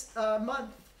twice a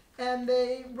month, and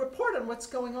they report on what's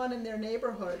going on in their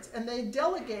neighborhoods. And they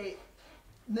delegate,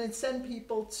 and they send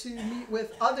people to meet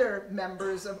with other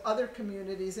members of other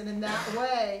communities. And in that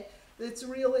way, it's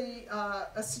really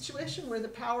a situation where the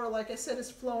power, like I said, is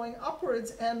flowing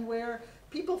upwards and where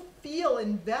people feel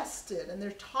invested and they're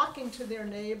talking to their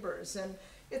neighbors. And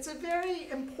it's a very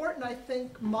important, I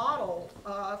think, model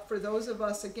for those of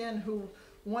us, again, who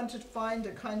want to find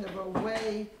a kind of a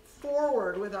way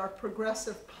forward with our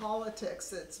progressive politics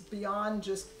that's beyond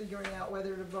just figuring out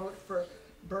whether to vote for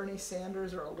Bernie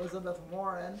Sanders or Elizabeth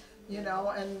Warren, you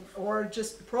know, or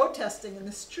just protesting in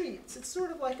the streets. It's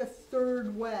sort of like a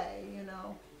third way, you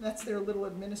know. That's their little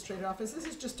administrative office. This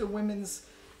is just a women's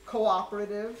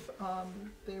cooperative.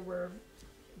 They were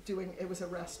doing, it was a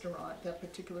restaurant, that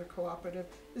particular cooperative.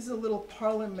 This is a little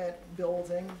parliament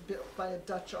building built by a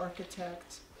Dutch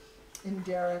architect in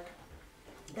Derek.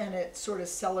 And it sort of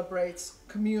celebrates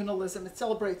communalism. It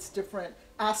celebrates different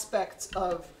aspects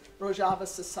of Rojava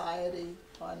society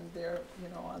on their, you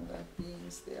know, on the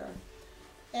beams there.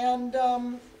 And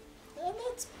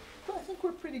that's, I think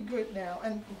we're pretty good now.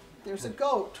 And there's a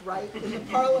goat, right, in the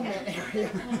parliament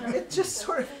area. It just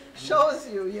sort of shows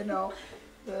you, you know,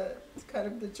 it's kind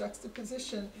of the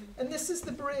juxtaposition. And this is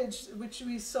the bridge, which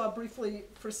we saw briefly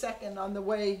for a second on the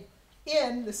way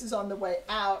in. This is on the way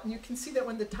out. And you can see that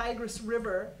when the Tigris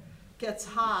River gets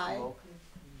high,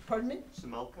 pardon me?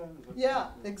 Samalka? Yeah,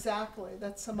 exactly.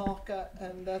 That's Samalka,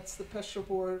 and that's the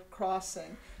Peshawar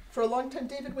crossing. For a long time,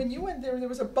 David, when you went there, there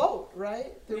was a boat,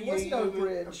 right? There was no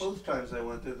bridge. Both times I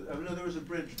went there, no, there was a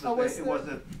bridge, but Oh, it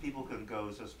wasn't, people couldn't go, it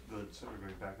was just goods that were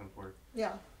going back and forth.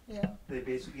 Yeah, Yeah. They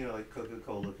basically, like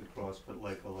Coca-Cola could cross, but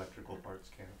like electrical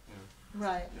parts can't.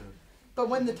 Right. Yeah. But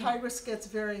when the Tigris gets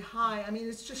very high, I mean,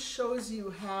 it just shows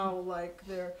you how, like,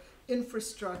 their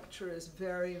infrastructure is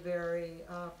very, very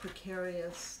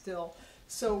precarious still.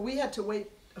 So we had to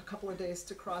wait a couple of days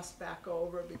to cross back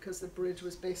over because the bridge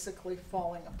was basically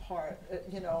falling apart,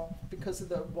 because of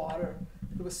the water.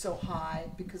 It was so high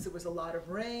because there was a lot of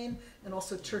rain, and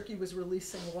also Turkey was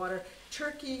releasing water.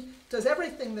 Turkey does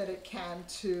everything that it can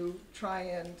to try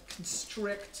and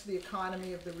constrict the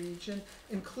economy of the region,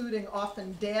 including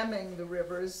often damming the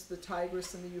rivers, the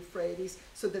Tigris and the Euphrates,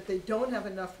 so that they don't have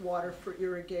enough water for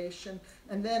irrigation.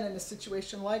 And then in a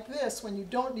situation like this, when you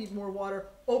don't need more water,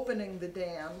 opening the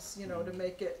dams,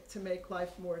 to make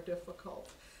life more difficult.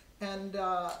 And,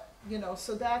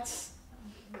 so that's,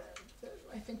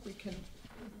 I think we can,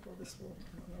 well, this will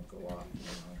go off,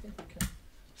 I think we can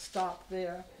stop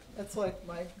there. That's like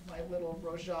my little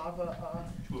Rojava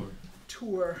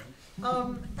tour.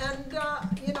 I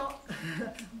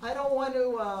don't want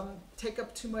to take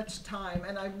up too much time,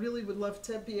 and I really would love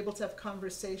to be able to have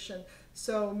conversation.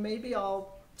 So maybe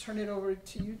I'll turn it over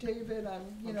to you, David.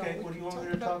 Okay, what do you want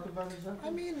me to talk about exactly?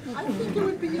 I mean, I think it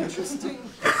would be interesting.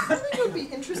 I think it would be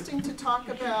interesting to talk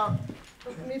about.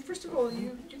 I mean, first of all,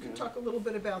 you can talk a little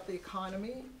bit about the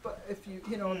economy, but if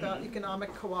about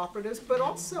economic cooperatives, but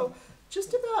also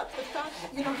just about the fact,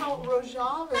 how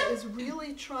Rojava is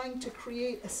really trying to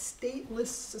create a stateless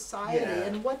society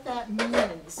and what that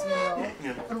means,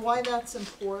 and why that's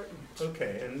important.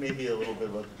 Okay, and maybe a little bit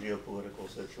about the geopolitical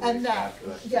situation. And that, after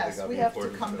that, yes, we have to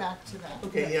come back to that.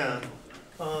 Okay, yeah.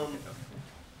 I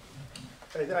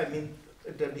mean,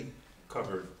 Debbie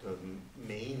covered the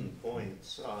main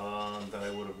points that I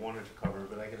would have wanted to cover,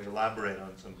 but I can elaborate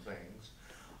on some things.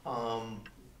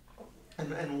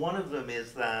 And one of them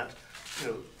is that,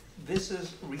 this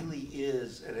really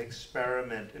is an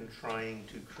experiment in trying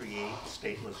to create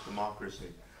stateless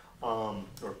democracy, or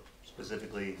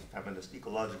specifically feminist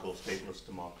ecological stateless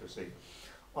democracy.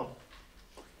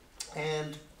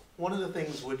 And one of the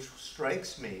things which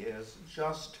strikes me is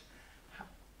just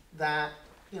that,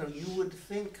 you would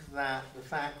think that the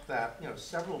fact that,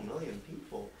 several million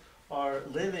people are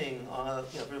living,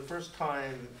 for the first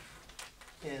time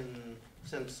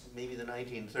since maybe the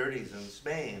 1930s in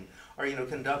Spain, are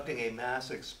conducting a mass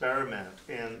experiment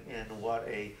in what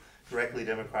a directly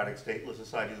democratic stateless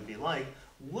society would be like,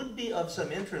 would be of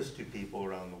some interest to people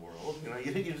around the world.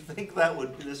 You'd think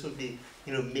this would be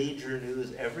major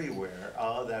news everywhere,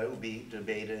 that it would be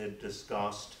debated,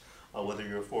 discussed, whether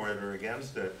you're for it or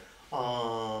against it.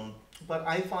 But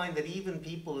I find that even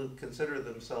people who consider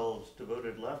themselves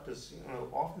devoted leftists,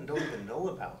 often don't even know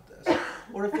about this.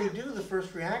 Or if they do, the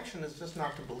first reaction is just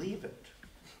not to believe it.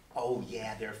 Oh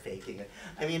yeah, they're faking it.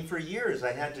 I mean, for years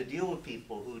I had to deal with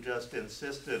people who just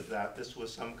insisted that this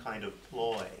was some kind of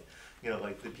ploy.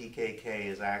 Like the PKK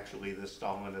is actually this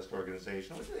Stalinist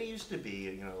organization, which they used to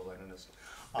be, Leninist,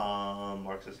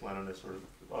 Marxist-Leninist sort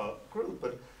of group,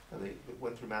 but they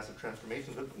went through massive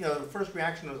transformations. But the first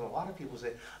reaction was a lot of people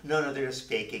say, no, they're just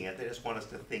faking it. They just want us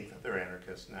to think that they're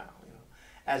anarchists now.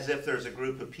 As if there's a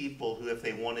group of people who, if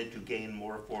they wanted to gain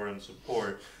more foreign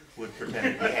support, would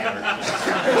pretend to be anarchists.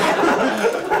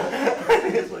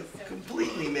 It's like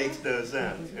completely makes no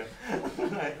sense.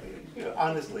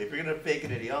 Honestly, if you're going to fake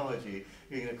an ideology,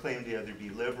 you're going to claim to either be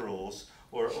liberals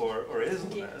or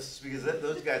Islamists, because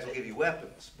those guys will give you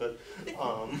weapons. But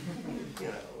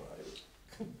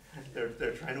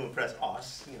they're trying to impress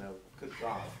us. Good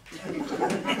God.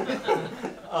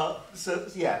 So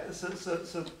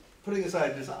putting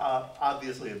aside just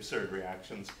obviously absurd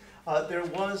reactions, there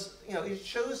was, it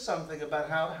shows something about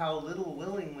how little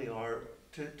willing we are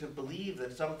to believe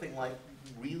that something like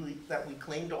really, that we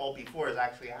claimed all before is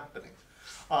actually happening.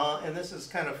 And this is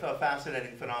kind of a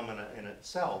fascinating phenomena in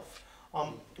itself.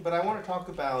 But I want to talk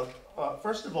about,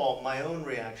 first of all, my own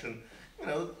reaction.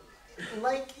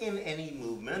 Like in any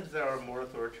movement, there are more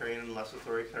authoritarian and less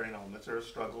authoritarian elements. There are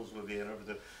struggles within over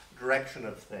the direction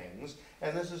of things.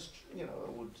 And this is,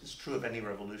 is true of any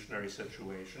revolutionary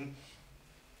situation.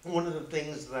 One of the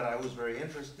things that I was very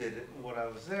interested in when I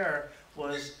was there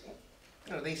was,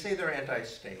 they say they're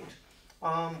anti-state.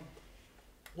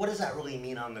 What does that really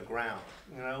mean on the ground?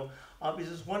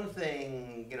 Because it's one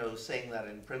thing, saying that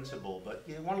in principle, but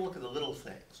you want to look at the little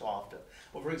things often.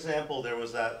 Well, for example, there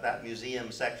was that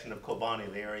museum section of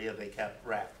Kobani, the area they kept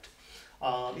wrecked.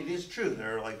 It is true,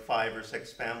 there are like 5 or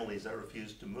 6 families that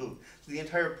refused to move. So the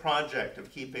entire project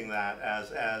of keeping that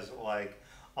as like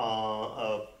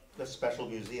a special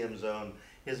museum zone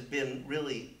has been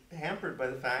really hampered by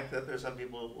the fact that there's some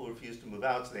people who refuse to move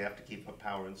out, so they have to keep up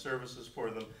power and services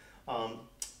for them.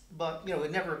 but you know,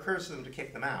 it never occurs to them to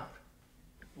kick them out.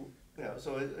 You know,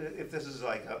 so if this is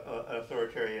like an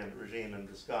authoritarian regime in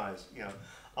disguise, you know,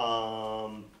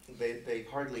 they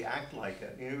hardly act like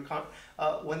it. You know,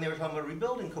 when they were talking about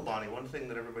rebuilding Kobani, one thing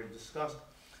that everybody discussed,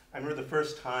 I remember the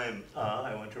first time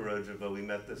I went to Rojava, we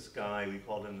met this guy, we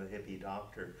called him the hippie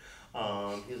doctor.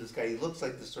 He's this guy, he looks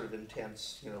like this sort of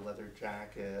intense, you know, leather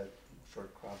jacket,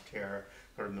 short cropped hair,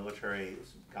 sort of military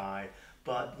guy.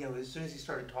 But, you know, as soon as he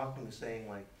started talking, he was saying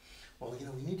like, well, you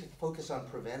know, we need to focus on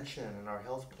prevention in our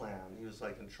health plan. He was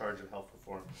like in charge of health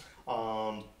reform.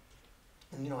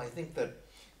 And, you know, I think that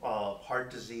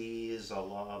heart disease,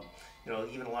 you know,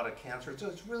 even a lot of cancer, so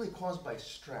it's really caused by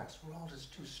stress. We're all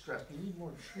just too stressed. We need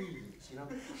more trees, you know?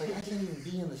 Like, I can't even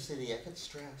be in the city. I get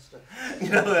stressed. You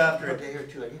know, after a day or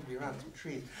two, I need to be around some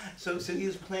trees. So he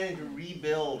was planning to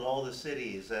rebuild all the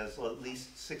cities as at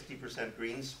least 60%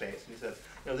 green space. And he said,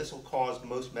 you know, this will cause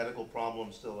most medical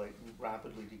problems to, like,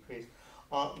 rapidly decrease.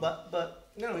 But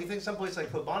you know, you think someplace like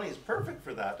Kobani is perfect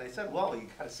for that. They said, well, you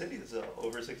got a city that's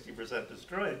over 60%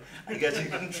 destroyed. I guess you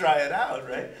can try it out,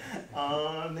 right?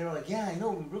 And they were like, yeah, I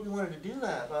know, we really wanted to do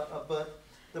that. But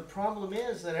the problem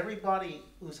is that everybody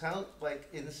who's house, like,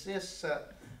 insists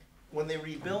that when they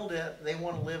rebuild it, they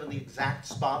want to live in the exact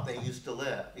spot they used to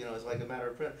live. You know, it's like a matter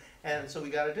of, and so we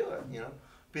got to do it, you know?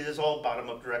 Because it's all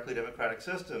bottom-up, directly democratic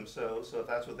system. So if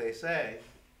that's what they say,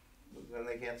 then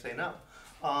they can't say no.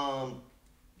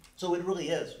 So it really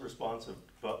is responsive,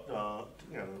 but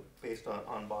you know, based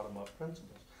on bottom-up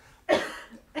principles.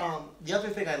 The other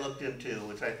thing I looked into,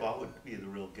 which I thought would be the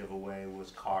real giveaway,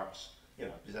 was cars. You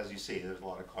know, because as you see, there's a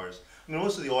lot of cars. I mean,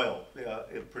 most of the oil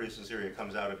produced in Syria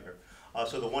comes out of here.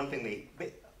 So the one thing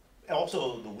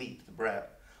also the wheat, the bread.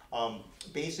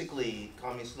 Basically,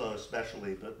 Komislo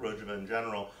especially, but Rojava in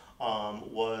general,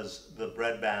 was the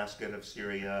breadbasket of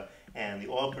Syria and the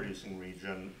oil-producing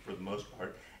region for the most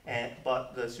part.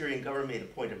 But the Syrian government made a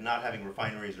point of not having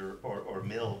refineries or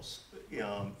mills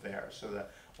there, so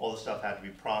that all the stuff had to be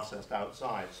processed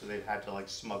outside. So they had to like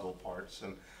smuggle parts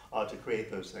and to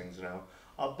create those things, you know.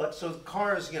 But so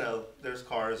cars, you know, there's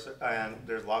cars and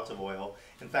there's lots of oil.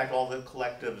 In fact, all the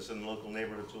collectives in local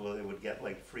neighborhoods, they would get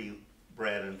like free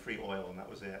bread and free oil, and that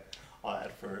was it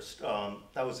at first.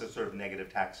 That was a sort of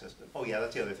negative tax system. Oh yeah,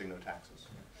 that's the other thing, no taxes.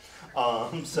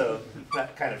 So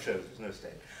that kind of shows there's no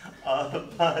state.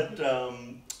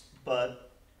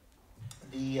 But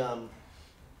the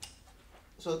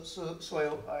so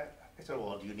I said,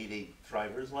 well, do you need a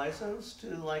driver's license to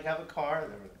like have a car?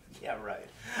 And they were like, yeah, right.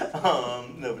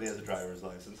 Nobody has a driver's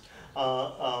license.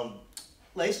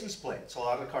 License plates. A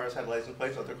lot of cars had license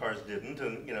plates, other cars didn't,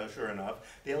 and you know, sure enough,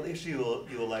 they'll issue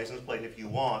you a license plate if you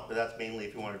want, but that's mainly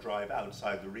if you want to drive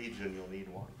outside the region, you'll need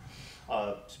one.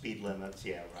 Speed limits,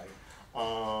 yeah, right.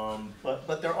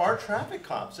 But there are traffic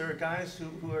cops. There are guys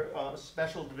who are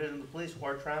special division of the police who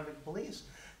are traffic police.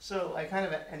 So I kind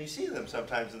of, and you see them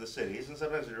sometimes in the cities, and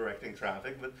sometimes they're directing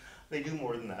traffic, but they do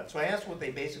more than that. So I asked what they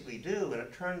basically do, and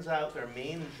it turns out their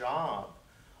main job,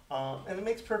 and it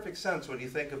makes perfect sense when you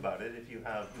think about it, if you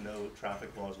have no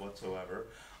traffic laws whatsoever,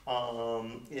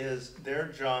 is their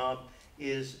job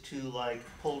is to like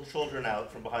pull children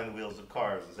out from behind the wheels of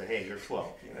cars and say, hey, you're 12,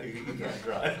 you know, you can't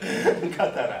drive,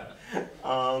 cut that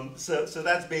out. So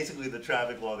that's basically the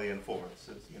traffic law they enforce.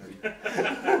 It's, you know,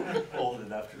 you're old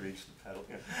enough to reach the pedal.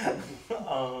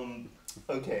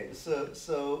 Okay,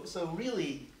 so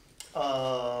really,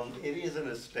 it isn't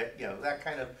a you know, that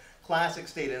kind of classic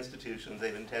state institutions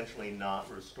they've intentionally not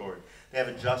restored. They have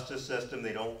a justice system.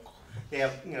 They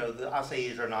have, you know, the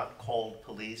Asayis are not called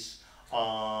police.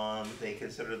 They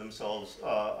consider themselves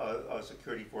a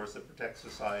security force that protects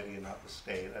society and not the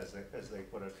state, as they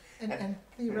put it. And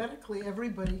theoretically,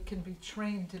 everybody can be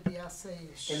trained to be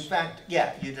essayists. In fact,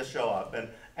 yeah, you just show up, and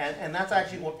that's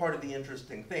actually what part of the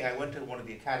interesting thing. I went to one of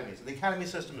the academies. The academy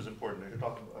system is important. I should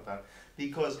talk about that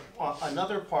because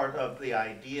another part of the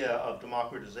idea of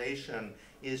democratization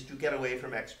is to get away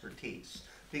from expertise.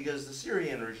 Because the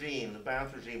Syrian regime, the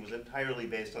Ba'ath regime, was entirely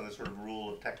based on this sort of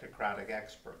rule of technocratic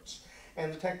experts.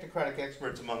 And the technocratic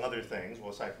experts, among other things,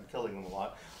 well, aside from killing them a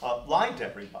lot, lied to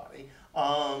everybody.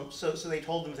 So they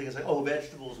told them things like, oh,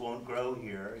 vegetables won't grow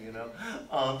here, you know,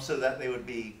 so that they would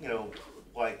be, you know,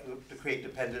 like to create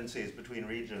dependencies between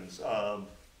regions.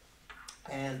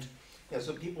 And you know,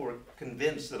 so people were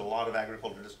convinced that a lot of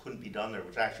agriculture just couldn't be done there,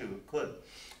 which actually it could.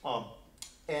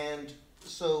 And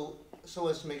so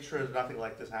as to make sure that nothing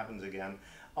like this happens again,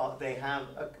 they have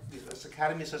this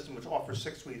academy system which offers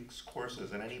 6 weeks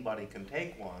courses, and anybody can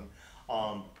take one.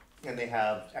 And they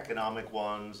have economic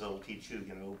ones. They'll teach you,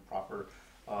 you know, proper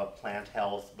plant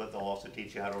health, but they'll also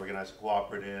teach you how to organize a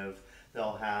cooperative.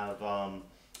 They'll have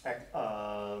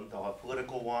they'll have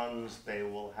political ones, they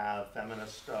will have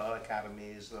feminist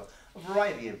academies, a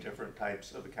variety of different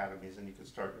types of academies, and you can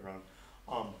start your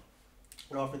own.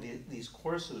 And offer these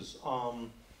courses,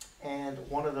 and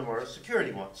one of them are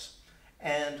security ones.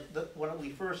 And when we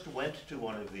first went to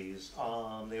one of these,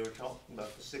 they were talking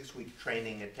about the 6-week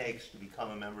training it takes to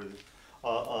become a member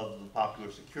of the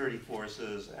popular security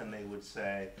forces, and they would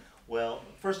say, well,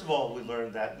 first of all, we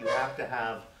learned that you have to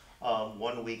have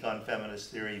 1 week on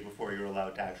feminist theory before you're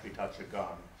allowed to actually touch a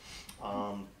gun.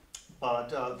 But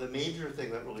the major thing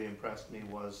that really impressed me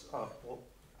was, well,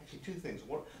 actually 2 things.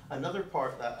 Another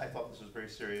part that I thought this was very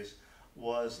serious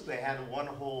was they had one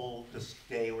whole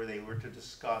day where they were to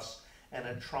discuss an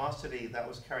atrocity that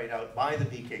was carried out by the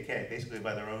PKK, basically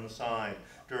by their own side,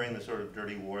 during the sort of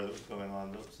dirty war that was going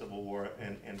on, the civil war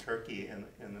in Turkey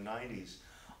in the 90s.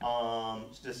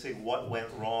 To say what went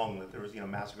wrong, that there was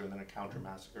massacre and then a counter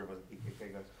massacre by the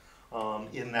PKK guys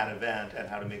in that event, and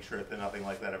how to make sure that nothing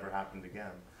like that ever happened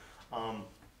again.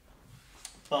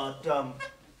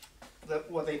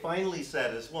 What they finally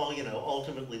said is, well,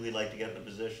 ultimately we'd like to get in a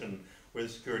position where the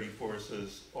security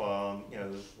forces,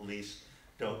 the police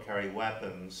don't carry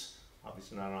weapons.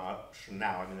 Obviously not an option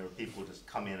now. I mean, there were people who just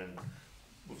come in and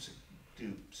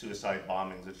do suicide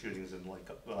bombings and shootings in like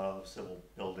civil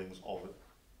buildings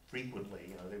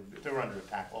frequently. They were under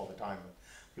attack all the time with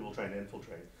people trying to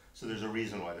infiltrate. So there's a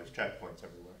reason why there's checkpoints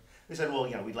everywhere. They said, well,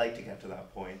 we'd like to get to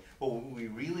that point. But what we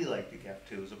really like to get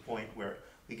to is a point where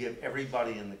we give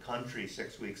everybody in the country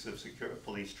 6 weeks of secure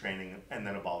police training and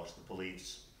then abolish the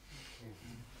police.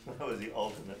 That was the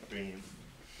ultimate dream.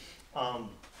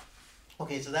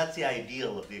 Okay, so that's the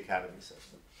ideal of the academy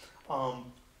system. How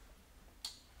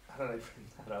did I bring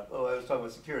that up? Oh, I was talking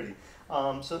about security.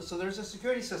 So there's a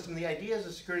security system. The idea is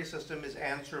a security system is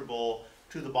answerable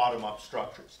to the bottom-up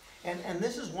structures. And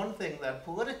this is one thing that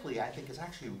politically I think is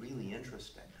actually really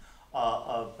interesting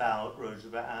about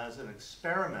Rojava as an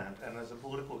experiment, and as a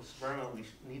political experiment we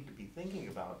need to be thinking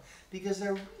about, because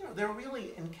they're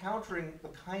really encountering the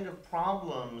kind of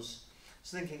problems,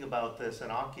 thinking about this in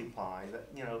Occupy, that,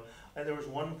 and there was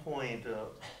one point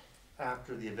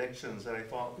after the evictions that I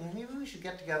thought, maybe we should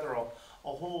get together a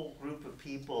whole group of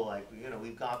people, like,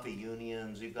 we've got the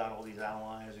unions, we've got all these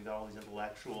allies, we've got all these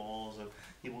intellectuals, and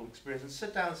people with experience, and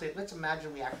sit down and say, let's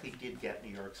imagine we actually did get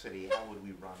New York City, how would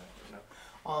we run it,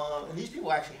 And these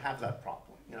people actually have that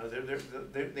problem,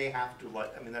 they have to,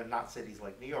 they're not cities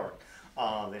like New York.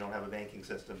 They don't have a banking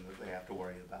system that they have to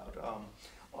worry about.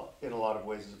 In a lot of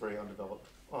ways, it's a very undeveloped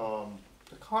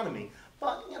economy,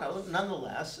 but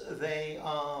nonetheless, they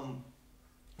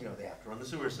have to run the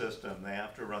sewer system, they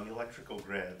have to run the electrical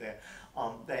grid, they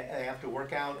have to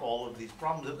work out all of these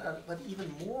problems, but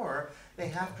even more, they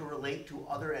have to relate to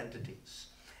other entities.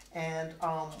 And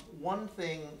one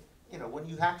thing, when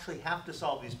you actually have to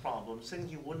solve these problems, things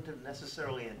you wouldn't have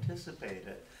necessarily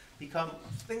anticipated become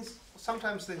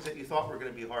sometimes things that you thought were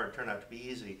going to be hard turn out to be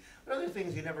easy, but other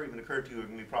things you never even occurred to you were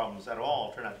going to be problems at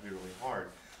all turn out to be really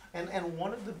hard. And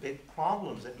one of the big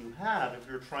problems that you have if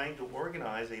you're trying to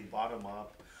organize a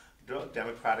bottom-up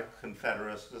democratic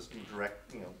confederate system,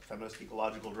 direct, feminist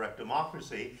ecological direct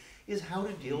democracy, is how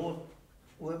to deal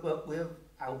with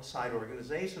outside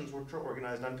organizations which are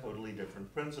organized on totally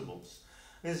different principles.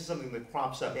 This is something that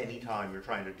crops up anytime you're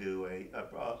trying to do a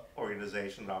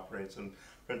organization that operates on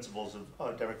principles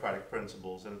of democratic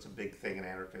principles, and it's a big thing in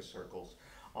anarchist circles.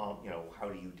 How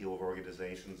do you deal with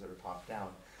organizations that are top down?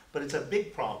 But it's a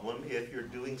big problem if you're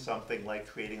doing something like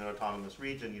creating an autonomous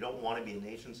region. You don't want to be a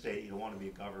nation state, you don't want to be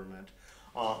a government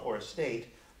or a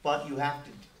state, but you have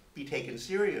to be taken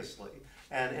seriously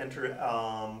and enter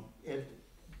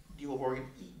deal with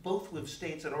both with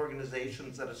states and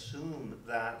organizations that assume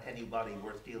that anybody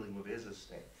worth dealing with is a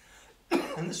state.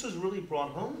 And this was really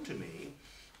brought home to me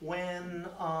when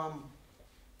I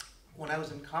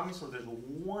was in Komislo. There's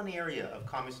one area of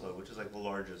Komislo, which is like the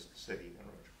largest city in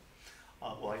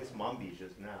Rojava. Well, I guess Manbij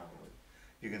is now,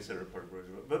 if you consider it part of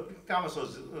Rojava. But Komislo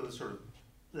is sort of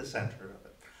the center of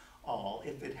it.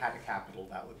 If it had a capital,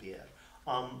 that would be it.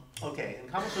 Okay, in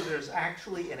Komislo there's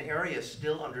actually an area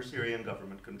still under Syrian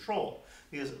government control,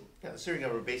 because the Syrian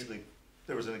government basically,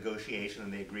 there was a negotiation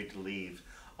and they agreed to leave.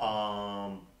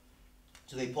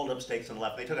 So they pulled up stakes and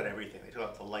left. They took out everything. They took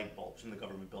out the light bulbs in the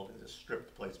government buildings, just stripped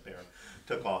the place bare,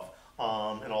 took off.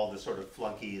 And all the sort of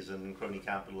flunkies and crony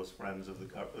capitalist friends of the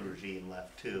regime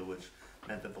left too, which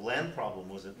meant that the land problem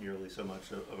wasn't nearly so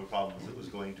much of a problem as it was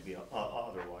going to be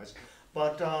otherwise.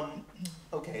 But,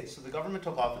 okay, so the government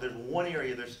took off, but there's one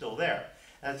area that's still there.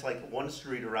 And it's like one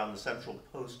street around the central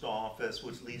post office,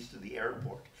 which leads to the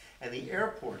airport. and the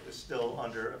airport is still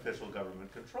under official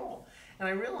government control. And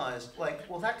I realized, like,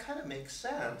 well, that kind of makes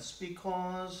sense,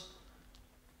 because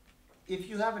if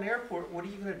you have an airport, what are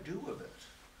you going to do with it?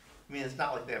 I mean, it's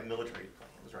not like they have military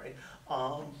planes, right?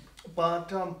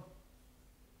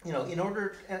 You know, in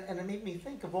order, and it made me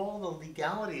think of all the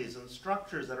legalities and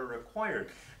structures that are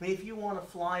required. I mean, if you want to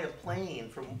fly a plane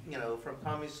from, you know, from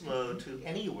Komislo to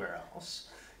anywhere else,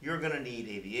 you're going to need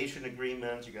aviation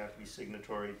agreements. You're going to have to be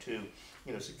signatory to,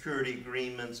 you know, security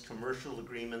agreements, commercial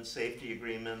agreements, safety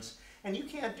agreements, and you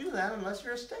can't do that unless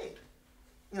you're a state.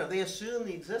 You know, they assume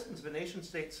the existence of a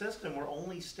nation-state system where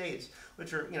only states,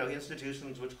 which are, you know,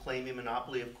 institutions which claim a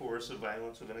monopoly of coercive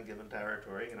violence within a given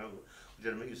territory, you know,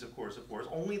 legitimate use of coercive force,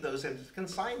 only those entities can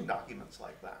sign documents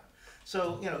like that.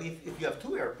 So, you know, if you have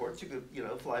two airports, you could, you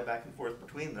know, fly back and forth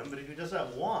between them, but if you just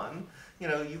have one, you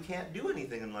know, you can't do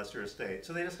anything unless you're a state.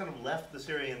 So they just kind of left the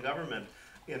Syrian government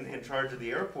in charge of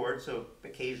the airport, so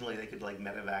occasionally they could like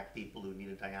medevac people who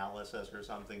needed dialysis or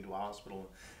something to a hospital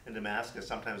in Damascus.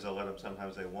 Sometimes they'll let them,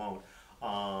 sometimes they won't.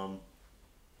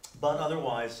 But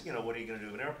otherwise, you know, what are you going to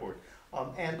do in an airport?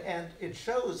 And it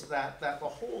shows that the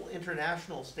whole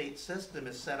international state system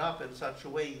is set up in such a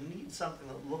way you need something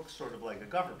that looks sort of like a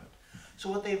government. So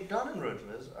what they've done in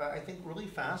Rojava is, I think, really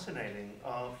fascinating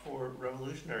for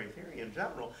revolutionary theory in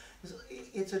general.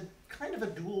 It's a kind of a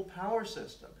dual power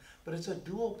system, but it's a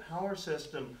dual power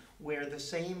system where the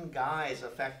same guys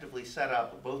effectively set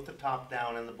up both the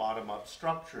top-down and the bottom-up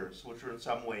structures, which are in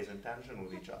some ways in tension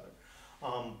with each other.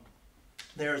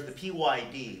 There's the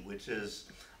PYD, which is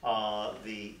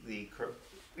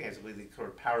basically the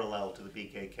parallel to the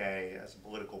PKK as a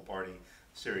political party,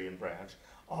 Syrian branch.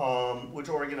 Which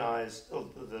organized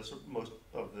most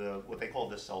of the what they call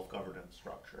the self-governance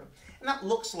structure, and that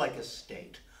looks like a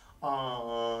state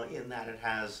in that it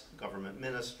has government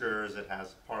ministers, it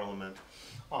has parliament,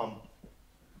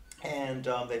 and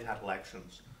they've had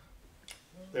elections.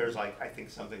 There's like I think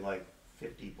something like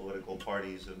 50 political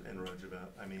parties in Rojava.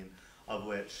 I mean, of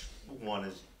which one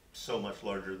is so much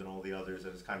larger than all the others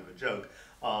that it's kind of a joke.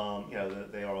 You know,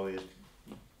 they are always.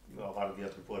 A lot of the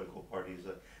other political parties,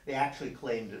 they actually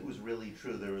claimed it was really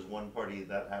true. There was one party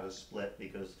that had a split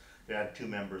because they had two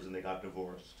members and they got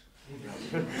divorced.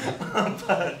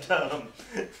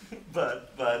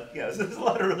 but yeah, so there's a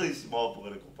lot of really small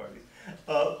political parties.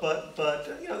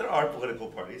 But you know, there are political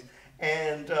parties,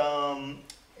 and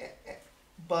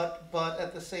but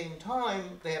at the same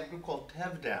time, they have a group called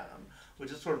Tevdam,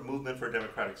 which is sort of movement for a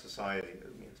democratic society.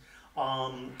 It means,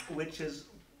 which is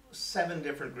 7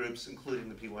 different groups, including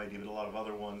the PYD, but a lot of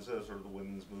other ones, sort of the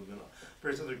women's movement,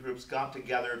 various other groups got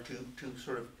together to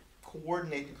sort of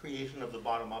coordinate the creation of the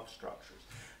bottom-up structures.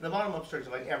 And the bottom-up structure,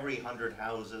 like every 100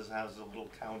 houses has a little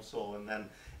council, and then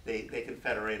they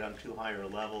confederate on 2 higher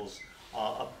levels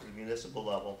up to the municipal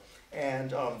level.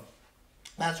 And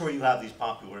that's where you have these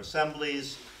popular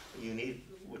assemblies,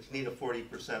 which need a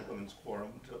 40% women's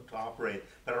quorum to operate,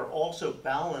 but are also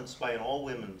balanced by an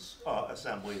all-women's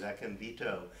assembly that can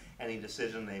veto any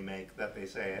decision they make that they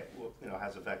say you know,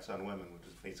 has effects on women, which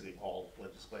is basically all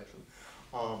legislation.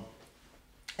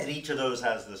 And each of those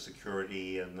has the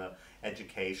security and the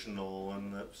educational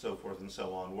and the so forth and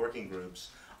so on working groups,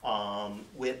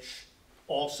 which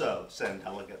also send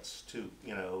delegates to,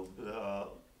 you know,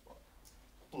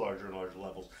 larger and larger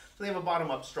levels. So they have a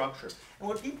bottom-up structure. And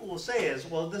what people will say is,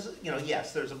 well, this is, you know,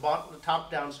 yes, there's a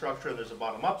top-down structure and there's a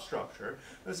bottom-up structure.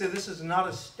 And they say this is not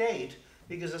a state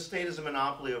because a state is a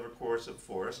monopoly over coercive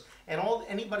force, and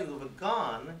anybody with a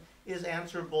gun is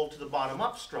answerable to the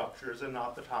bottom-up structures and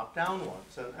not the top-down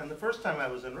ones. And the first time I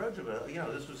was in Rojava, you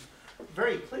know, this was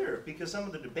very clear because some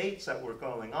of the debates that were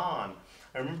going on,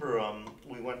 I remember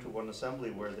we went to one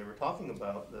assembly where they were talking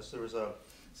about this. There was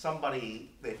somebody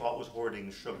they thought was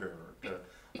hoarding sugar to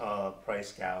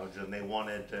price gouge, and they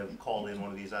wanted to call in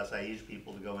one of these Asaish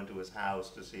people to go into his house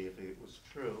to see if it was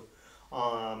true.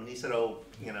 And he said, oh,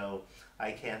 you know,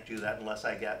 I can't do that unless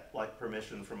I get like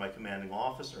permission from my commanding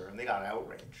officer. And they got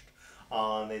outraged.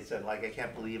 They said, like, I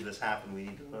can't believe this happened. We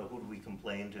need to know, who do we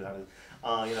complain to?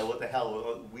 You know, what the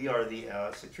hell? We are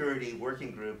the security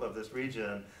working group of this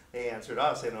region. They answered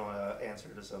us. They don't answer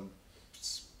to some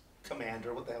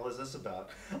commander. What the hell is this about?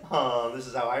 This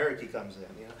is how hierarchy comes in.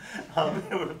 You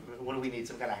know? What do we need?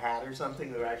 Some kind of hat or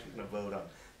something? They're actually going to vote on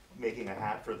making a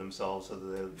hat for themselves so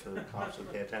that the cops would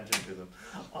pay attention to them.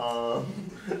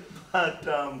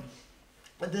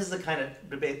 But this is the kind of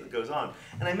debate that goes on.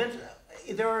 And I mentioned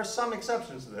there are some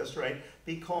exceptions to this, right?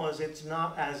 Because it's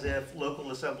not as if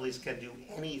local assemblies can do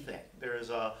anything. There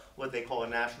is what they call a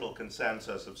national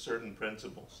consensus of certain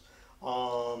principles.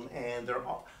 And there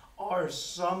are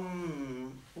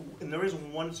some, and there is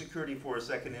one security force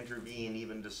that can intervene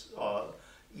even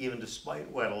despite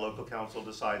what a local council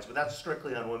decides, but that's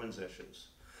strictly on women's issues.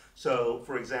 So,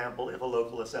 for example, if a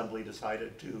local assembly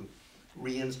decided to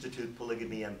reinstitute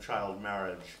polygamy and child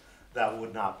marriage, that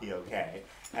would not be okay.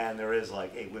 And there is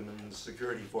like a women's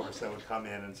security force that would come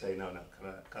in and say, no,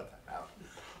 cut that out.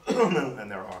 And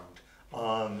they're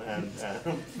armed. And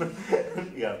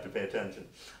you have to pay attention.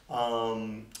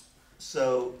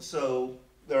 So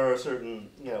there are certain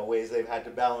ways they've had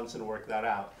to balance and work that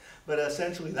out. But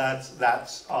essentially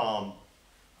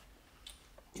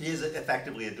it is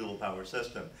effectively a dual power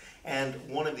system. And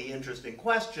one of the interesting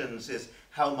questions is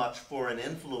how much foreign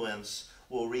influence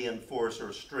will reinforce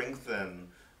or strengthen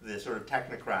the sort of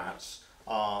technocrats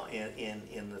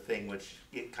in the thing which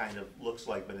it kind of looks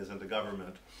like but isn't a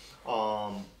government.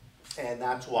 And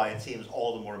that's why it seems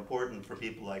all the more important for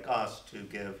people like us to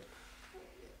give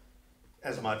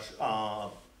as much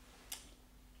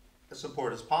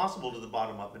support as possible to the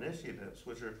bottom-up initiatives,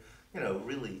 which are,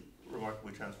 really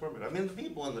remarkably transformative. I mean, the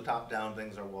people in the top-down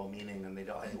things are well-meaning, and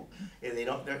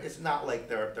it's not like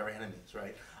they're enemies,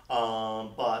 right?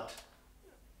 But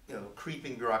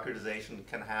creeping bureaucratization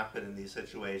can happen in these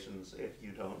situations if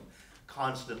you don't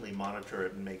constantly monitor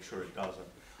it and make sure it doesn't.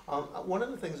 One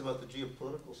of the things about the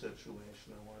geopolitical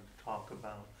situation I wanted to talk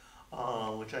about,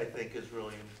 which I think is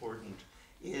really important,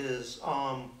 is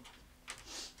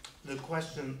the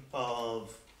question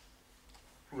of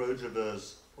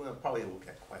Rojava's, well, probably we'll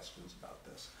get questions about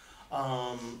this.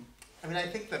 I mean, I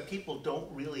think that people don't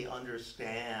really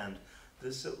understand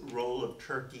this role of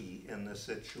Turkey in this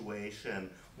situation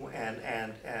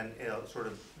and sort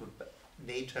of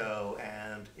NATO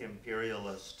and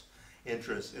imperialist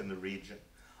interests in the region.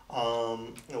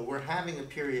 We're having a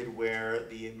period where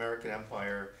the American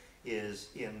empire is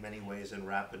in many ways in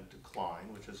rapid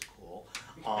decline, which is cool.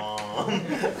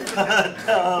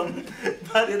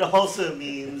 But it also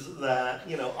means that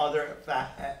other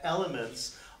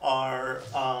elements are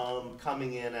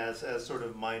coming in as sort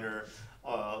of minor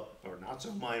or not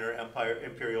so minor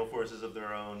imperial forces of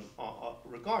their own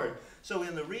regard. So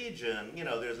in the region,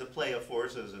 there's the play of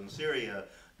forces in Syria.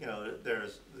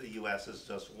 There's the U.S. is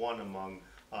just one among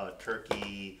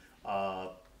Turkey.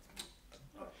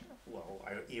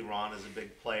 Iran is a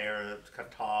big player,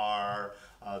 Qatar,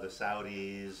 the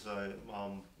Saudis.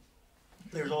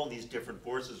 There's all these different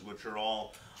forces which are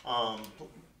all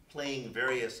playing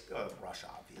various, Russia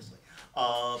obviously,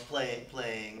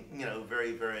 playing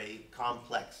very, very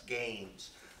complex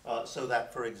games. So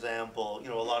that, for example,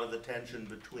 a lot of the tension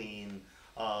between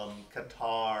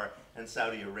Qatar and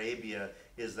Saudi Arabia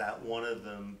is that one of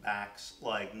them backs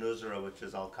like Nusra, which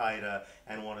is Al-Qaeda,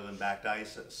 and one of them backed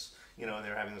ISIS. And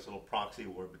they're having this little proxy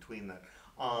war between them.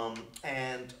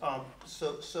 And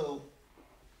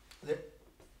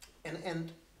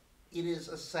it is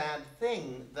a sad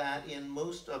thing that in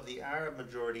most of the Arab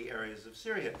majority areas of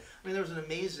Syria, I mean, there was an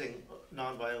amazing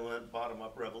nonviolent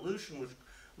bottom-up revolution which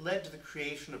led to the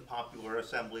creation of popular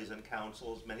assemblies and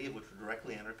councils, many of which were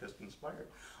directly anarchist-inspired,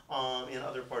 in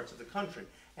other parts of the country.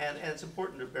 And it's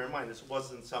important to bear in mind, this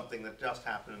wasn't something that just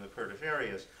happened in the Kurdish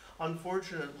areas.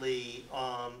 Unfortunately,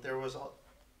 there was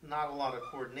not a lot of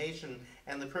coordination,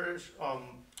 and the Kurdish,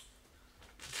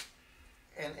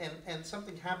 and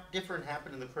something different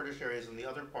happened in the Kurdish areas and the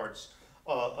other parts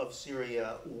of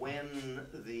Syria when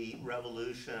the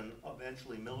revolution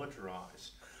eventually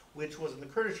militarized, which was in the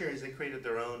Kurdish areas they created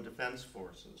their own defense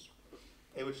forces,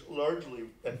 which largely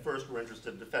at first were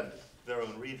interested in defending their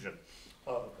own region,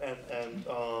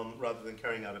 rather than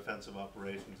carrying out offensive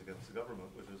operations against the government,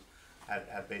 which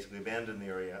had basically abandoned the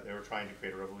area. They were trying to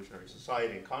create a revolutionary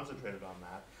society and concentrated on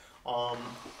that.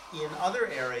 In other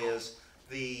areas,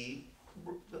 the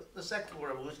secular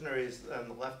revolutionaries and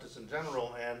the leftists in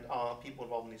general and people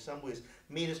involved in the assemblies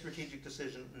made a strategic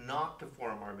decision not to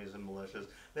form armies and militias,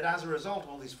 but as a result,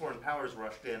 all these foreign powers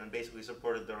rushed in and basically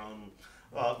supported their own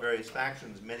various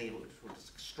factions, many of which were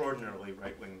just extraordinarily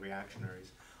right-wing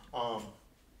reactionaries. So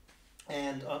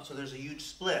there's a huge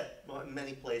split. In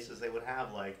many places they would have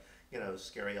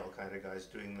scary Al-Qaeda guys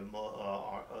doing the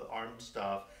armed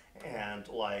stuff, and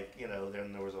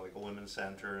then there was a women's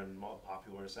center and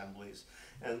popular assemblies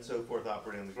and so forth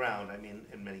operating on the ground. I mean,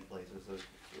 in many places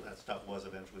that stuff was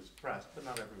eventually suppressed, but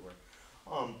not everywhere.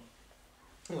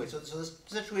 Anyway, so this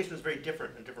situation is very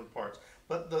different in different parts.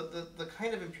 But the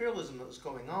kind of imperialism that was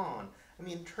going on, I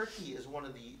mean, Turkey is one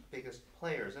of the biggest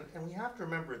players, and we have to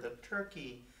remember that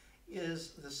Turkey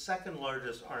is the second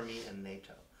largest army in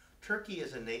NATO. Turkey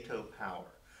is a NATO power.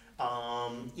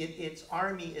 Its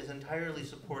army is entirely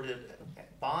supported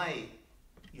by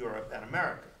Europe and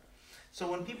America. So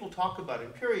when people talk about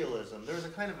imperialism, there's a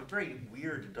kind of a very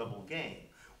weird double game,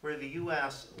 where the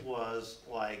US was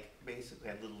like, basically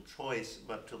had little choice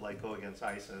but to like go against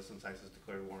ISIS, since ISIS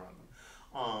declared war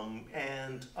on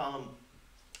them.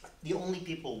 The only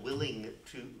people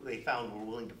they found were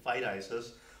willing to fight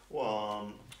ISIS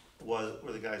were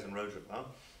the guys in Rojava.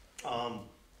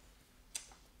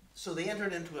 So they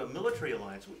entered into a military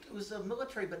alliance. It was a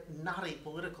military but not a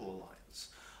political alliance.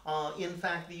 In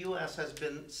fact, the US has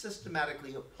been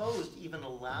systematically opposed even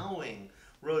allowing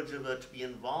Rojava to be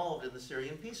involved in the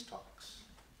Syrian peace talks.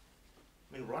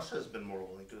 I mean, Russia has been more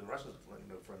willing to, and Russia's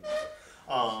no friend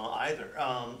either.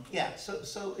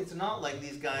 So it's not like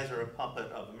these guys are a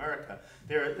puppet of America.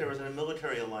 There was a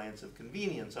military alliance of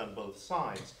convenience on both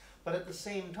sides. But at the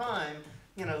same time,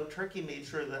 you know, Turkey made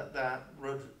sure that the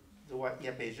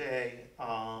YPG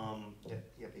and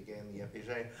the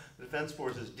YPG, the defense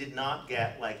forces did not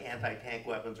get like anti-tank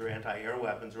weapons or anti-air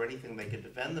weapons or anything they could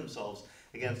defend themselves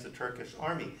against the Turkish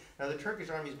army. Now the Turkish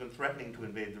army has been threatening to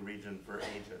invade the region for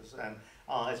ages and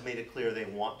has made it clear they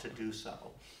want to do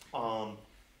so.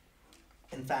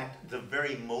 In fact, the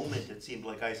very moment it seemed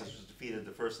like ISIS was defeated,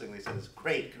 the first thing they said is,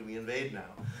 "Great, can we invade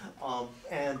now?"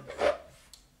 And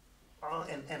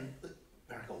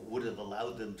America would have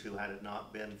allowed them to had it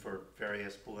not been for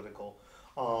various political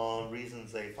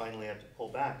reasons they finally had to pull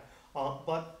back.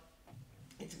 But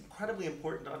it's incredibly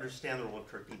important to understand the role of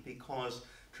Turkey because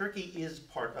Turkey is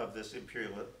part of this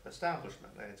imperial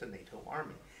establishment. It's a NATO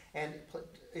army. And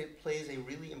it plays a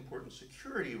really important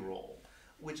security role,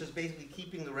 which is basically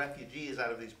keeping the refugees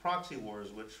out of these proxy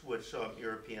wars, which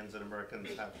Europeans and Americans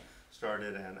have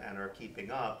started and are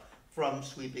keeping up, from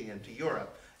sweeping into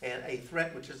Europe. And a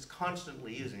threat which is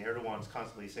constantly using. Erdogan's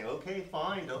constantly saying, okay,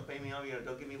 fine, don't pay me off,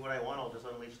 don't give me what I want, I'll just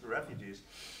unleash the refugees.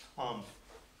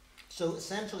 So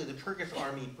essentially the Turkish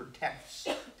army protects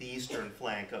the eastern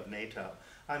flank of NATO.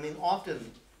 I mean,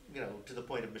 often, you know, to the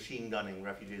point of machine gunning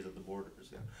refugees at the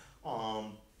borders. Yeah.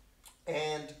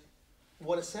 And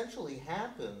what essentially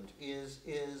happened is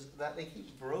that they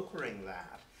keep brokering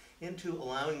that into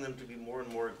allowing them to be more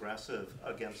and more aggressive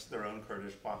against their own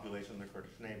Kurdish population, their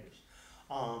Kurdish neighbors.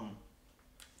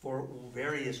 For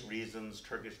various reasons,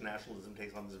 Turkish nationalism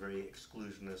takes on this very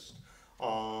exclusionist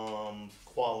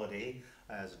quality,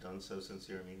 has done so since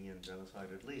the Armenian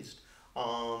genocide at least.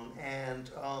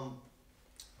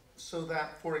 So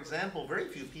that, for example, very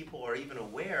few people are even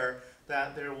aware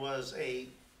that there was a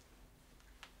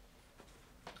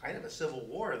kind of a civil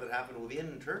war that happened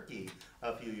within Turkey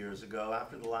a few years ago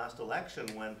after the last election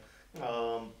when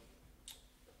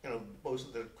you know, most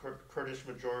of the Kurdish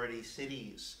majority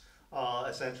cities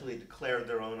essentially declared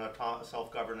their own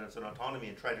self-governance and autonomy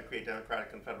and tried to create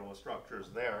democratic and federal structures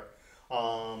there, you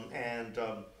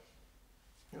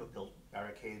know, built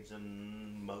barricades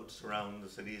and moats around the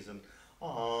cities, and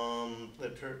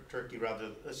Turkey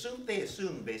rather assumed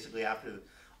basically after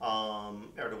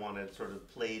Erdogan had sort of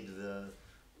played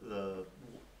the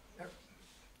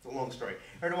long story.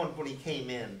 Erdogan, when he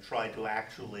came in, tried to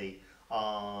actually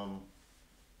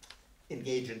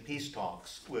engage in peace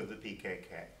talks with the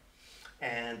PKK.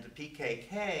 And the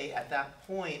PKK at that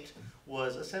point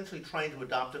was essentially trying to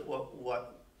adopt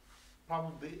what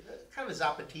probably kind of a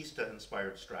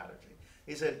Zapatista-inspired strategy.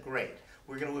 He said, great,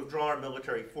 we're going to withdraw our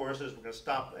military forces, we're going to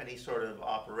stop any sort of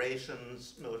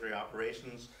operations, military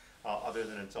operations, other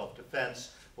than in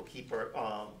self-defense. We'll keep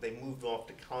our, they moved off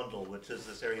to Kandil, which is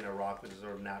this area in Iraq, which is a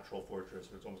sort of natural fortress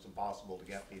where it's almost impossible to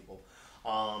get people.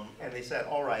 And they said,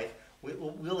 all right,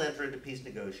 we'll enter into peace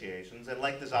negotiations. And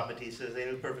like the Zapatistas, they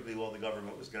knew perfectly well the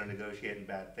government was going to negotiate in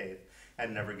bad faith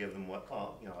and never give them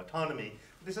autonomy.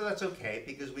 But they said that's okay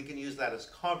because we can use that as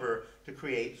cover to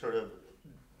create sort of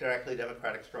directly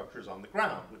democratic structures on the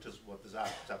ground, which is what the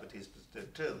Zapatistas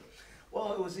did too.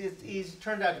 Well, it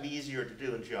turned out to be easier to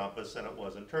do in Chiapas than it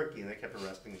was in Turkey, and they kept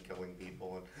arresting and killing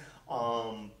people.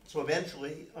 And so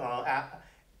eventually,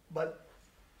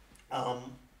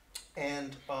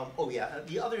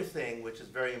 the other thing which is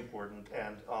very important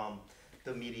and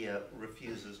the media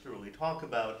refuses to really talk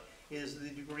about is the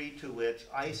degree to which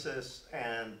ISIS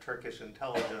and Turkish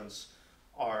intelligence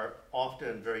are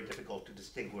often very difficult to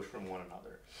distinguish from one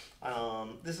another.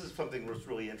 This is something that's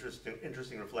really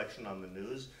interesting reflection on the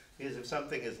news, because if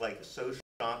something is like so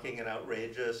shocking and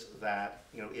outrageous that,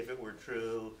 you know, if it were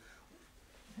true,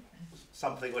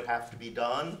 something would have to be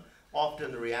done,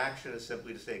 often the reaction is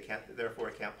simply to say, therefore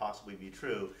it can't possibly be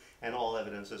true, and all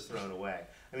evidence is thrown away.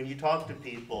 I mean, you talk to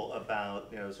people about,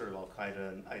 you know, sort of Al-Qaeda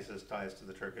and ISIS ties to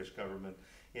the Turkish government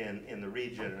in the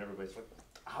region, and everybody's like,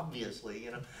 obviously,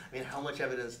 I mean, how much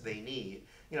evidence do they need?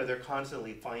 They're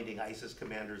constantly finding ISIS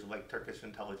commanders with like Turkish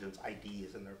intelligence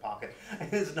IDs in their pocket.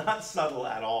 It's not subtle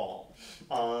at all.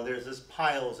 There's just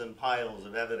piles and piles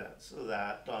of evidence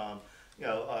that,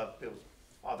 there was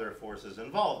other forces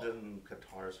involved in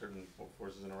Qatar, certain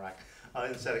forces in Iraq,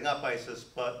 in setting up ISIS,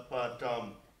 but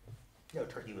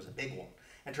Turkey was a big one.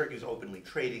 And Turkey was openly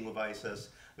trading with ISIS.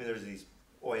 I mean, there's these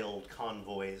oil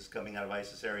convoys coming out of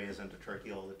ISIS areas into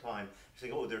Turkey all the time. You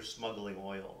think, oh, they're smuggling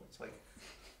oil. It's like,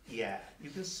 yeah,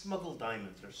 you can smuggle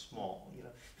diamonds, they're small, You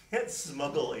can't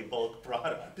smuggle a bulk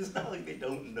product. It's not like they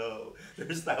don't know.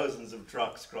 There's thousands of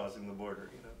trucks crossing the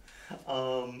border,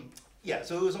 Yeah,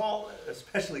 so it was all,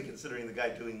 especially considering the guy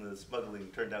doing the smuggling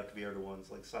turned out to be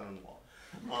Erdogan's like son-in-law.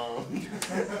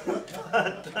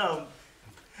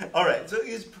 All right, so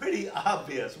it's pretty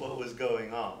obvious what was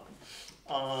going on.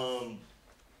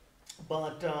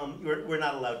 But we're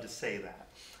not allowed to say that.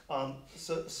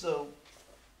 So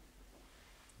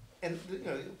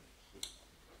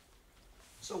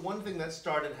one thing that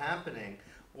started happening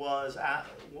was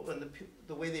when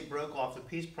the way they broke off the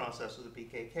peace process with the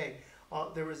PKK,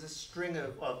 there was this string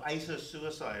of ISIS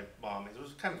suicide bombings. It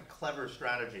was kind of a clever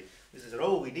strategy. They said,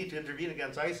 oh, we need to intervene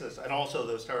against ISIS, and also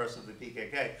those terrorists of the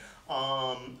PKK.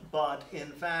 But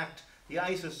in fact, the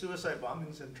ISIS suicide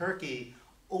bombings in Turkey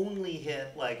only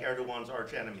hit like Erdogan's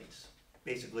arch enemies,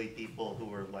 basically people who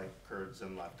were like Kurds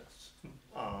and leftists.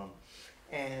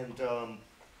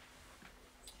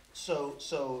 So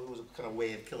it was a kind of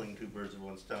way of killing two birds with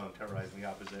one stone, terrorizing the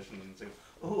opposition and saying,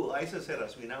 oh, ISIS hit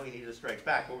us, now we need to strike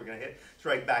back, but we're going to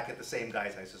strike back at the same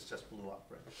guys ISIS just blew up,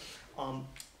 right?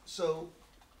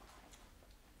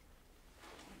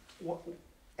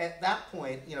 At that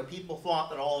point, people thought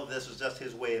that all of this was just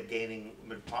his way of gaining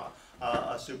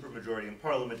a supermajority in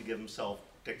parliament to give himself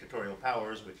dictatorial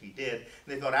powers, which he did. And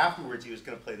they thought afterwards he was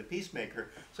going to play the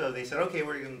peacemaker. So they said, okay,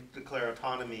 we're going to declare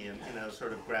autonomy and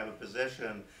sort of grab a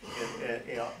position,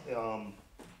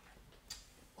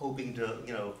 hoping to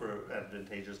for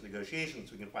advantageous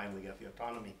negotiations we can finally get the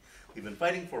autonomy we've been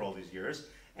fighting for all these years.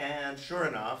 And sure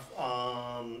enough,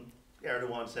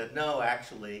 Erdogan said, no,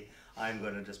 actually, I'm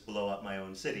going to just blow up my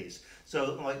own cities.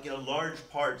 So, large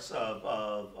parts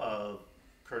of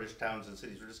Kurdish towns and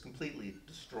cities were just completely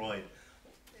destroyed.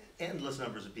 Endless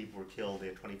numbers of people were killed. They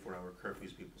had 24-hour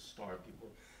curfews. People starved. People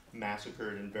were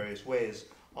massacred in various ways.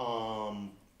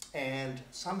 And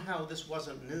somehow this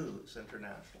wasn't news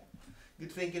international.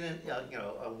 You'd think in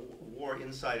a war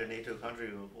inside a NATO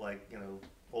country, like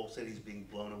whole cities being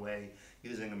blown away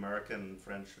using American,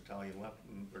 French, Italian,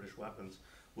 British weapons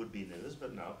would be news,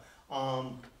 but no.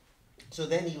 So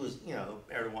then he was,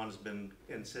 Erdogan's been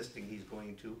insisting he's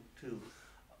going to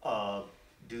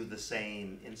do the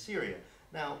same in Syria.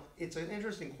 Now, it's an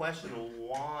interesting question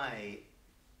why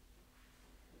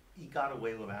he got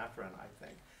away with Afrin, I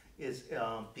think, is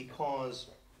because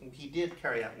he did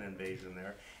carry out an invasion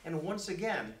there, and once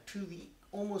again, to the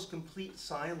almost complete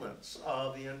silence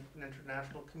of the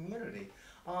international community.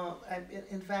 And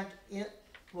in fact,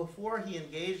 before he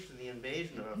engaged in the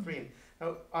invasion of Afrin,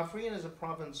 now Afrin is a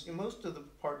province, most of the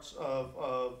parts of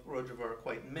Rojava are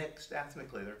quite mixed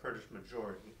ethnically, they're Kurdish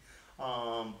majority,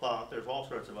 but there's all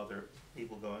sorts of other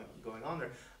people going on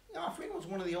there. Afrin was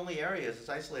one of the only areas that's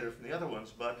isolated from the other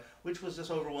ones, but which was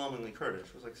just overwhelmingly Kurdish.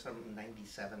 It was like some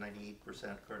 97–98%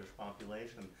 Kurdish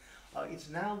population. It's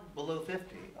now below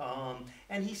 50.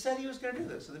 And he said he was going to do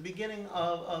this. At the beginning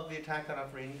of the attack on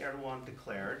Afrin, Erdogan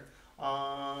declared,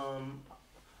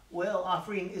 well,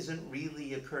 Afrin isn't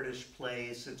really a Kurdish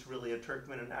place. It's really a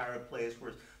Turkmen and Arab place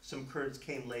where some Kurds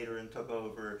came later and took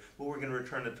over, but we're going to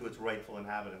return it to its rightful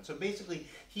inhabitants. So basically,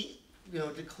 he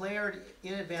declared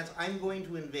in advance, I'm going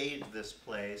to invade this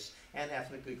place and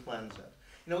ethnically cleanse it.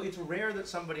 It's rare that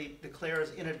somebody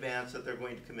declares in advance that they're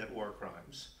going to commit war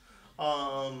crimes,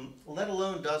 let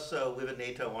alone does so with a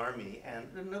NATO army, and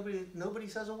nobody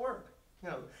says a word.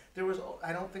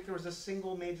 I don't think there was a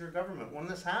single major government. When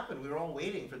this happened, we were all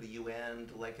waiting for the UN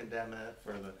to condemn it,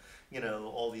 for the,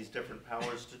 all these different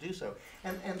powers to do so.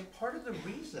 And part of the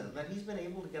reason that he's been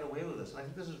able to get away with this, and I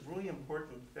think this is a really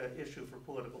important issue for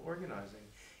political organizing,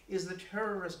 is the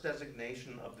terrorist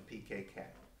designation of the PKK.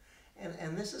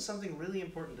 And this is something really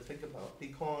important to think about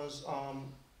because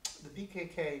the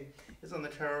PKK is on the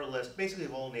terror list basically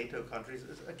of all NATO countries.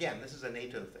 Again, this is a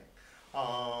NATO thing.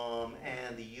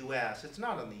 And the U.S., it's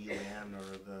not on the UN or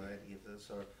any of this,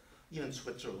 or even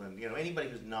Switzerland. Anybody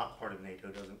who's not part of NATO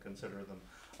doesn't consider them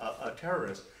a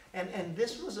terrorist. And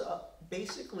this was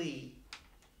basically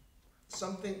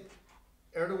something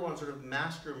Erdogan's sort of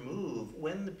master move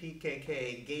when the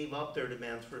PKK gave up their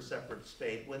demands for a separate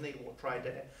state, when they tried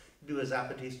to do a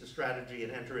Zapatista strategy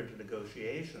and enter into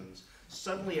negotiations,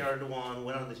 suddenly Erdogan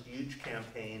went on this huge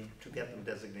campaign to get them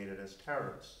designated as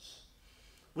terrorists,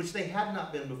 which they had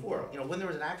not been before. You know, when there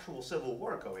was an actual civil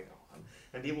war going on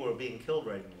and people were being killed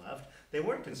right and left, they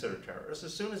weren't considered terrorists.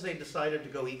 As soon as they decided to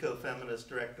go eco-feminist,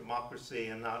 direct democracy,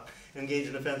 and not engage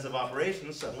in offensive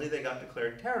operations, suddenly they got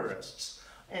declared terrorists.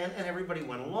 And everybody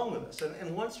went along with this.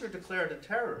 And once you're declared a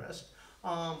terrorist,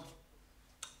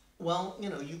 well, you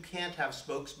know, you can't have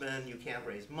spokesmen, you can't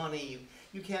raise money,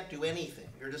 you can't do anything.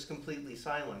 You're just completely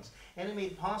silenced. And it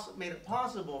made it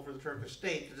possible for the Turkish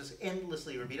state to just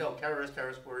endlessly repeat, oh, terrorist,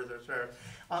 terrorist, terrorist, terrorist.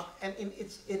 And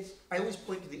I always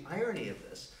point to the irony of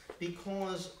this,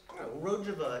 because you know,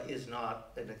 Rojava is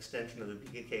not an extension of the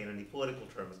PKK in any political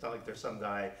term. It's not like there's some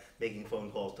guy making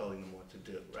phone calls telling them what to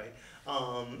do, right?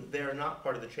 They're not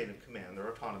part of the chain of command. They're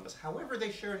autonomous. However,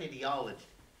 they share an ideology.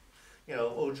 You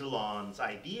know, Öcalan's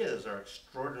ideas are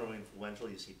extraordinarily influential.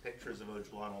 You see pictures of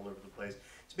Öcalan all over the place.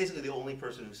 It's basically the only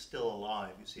person who's still alive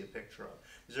you see a picture of.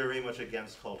 He's very much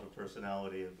against cult of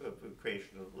personality, of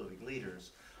creation of living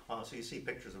leaders. So you see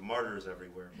pictures of martyrs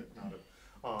everywhere, but not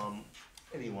of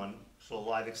anyone still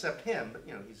alive except him. But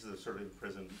you know, he's the sort of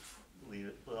imprisoned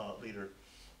leader.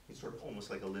 He's sort of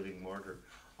almost like a living martyr.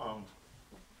 You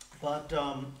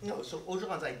know, so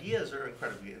Öcalan's ideas are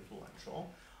incredibly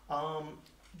influential.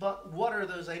 But what are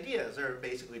those ideas? They're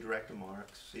basically direct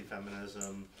democracy,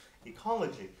 feminism,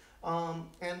 ecology.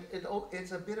 And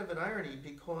it's a bit of an irony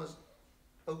because,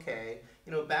 okay,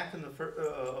 you know, back in the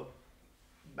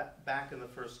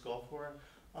first Gulf War,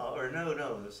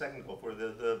 the second Gulf War,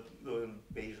 the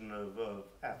invasion of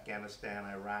Afghanistan,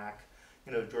 Iraq,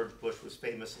 you know, George Bush was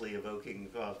famously evoking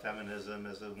feminism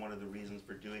as one of the reasons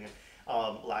for doing it,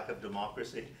 lack of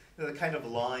democracy. You know, the kind of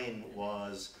line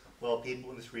was, well, people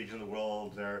in this region of the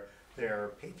world, they're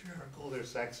patriarchal, they're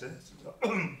sexist,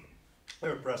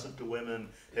 they're oppressive to women,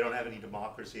 they don't have any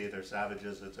democracy, they're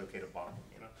savages, it's okay to bomb them,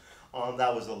 you know.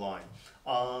 That was the line.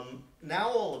 Now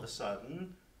all of a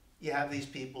sudden, you have these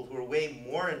people who are way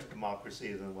more into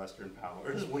democracy than Western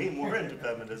powers, way more into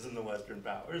feminism than Western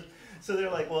powers. So they're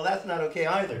like, well, that's not okay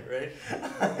either, right?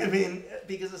 I mean,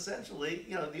 because essentially,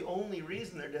 you know, the only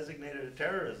reason they're designated a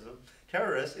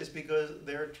terrorist is because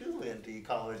they're too into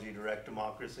ecology, direct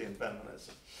democracy, and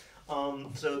feminism.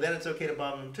 So then it's okay to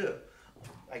bomb them too.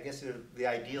 I guess the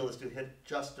ideal is to hit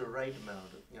just the right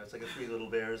amount of, you know, it's like a Three Little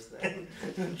Bears thing.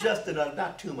 Just enough,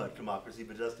 not too much democracy,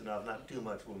 but just enough, not too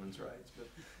much women's rights, but,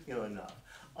 you know, enough.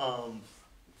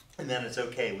 And then it's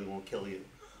okay, we won't kill you.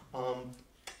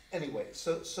 Anyway,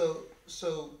 so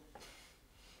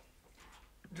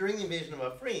during the invasion of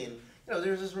Afrin, you know,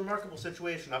 there's this remarkable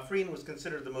situation. Afrin was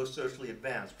considered the most socially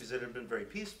advanced because it had been very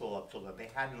peaceful up till then. They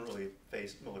hadn't really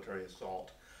faced military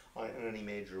assault in any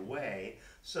major way.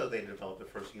 So they developed the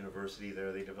first university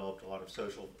there. They developed a lot of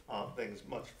social things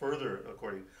much further,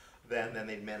 according than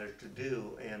they'd managed to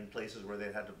do in places where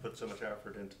they had to put so much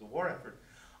effort into the war effort.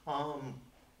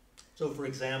 So, for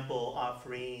example,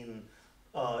 Afrin,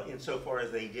 insofar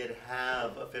as they did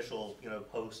have official, you know,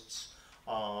 posts,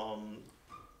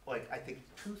 like I think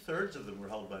 2/3 of them were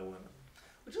held by women,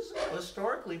 which is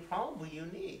historically probably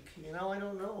unique. You know, I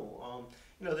don't know.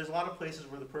 You know, there's a lot of places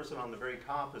where the person on the very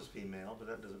top is female, but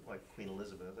that doesn't, like Queen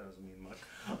Elizabeth, that doesn't mean much.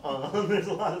 There's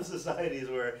a lot of societies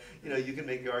where, you know, you can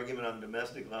make the argument on the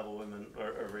domestic level women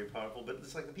are very powerful, but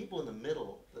it's like the people in the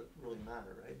middle that really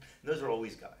matter, right? And those are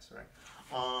always guys, right?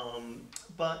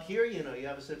 But here, you know, you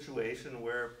have a situation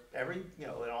where you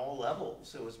know, at all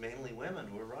levels, it was mainly women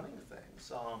who were running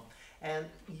things. And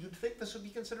you'd think this would be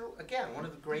considered, again, one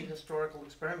of the great historical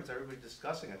experiments, everybody's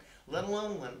discussing it, let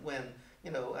alone when you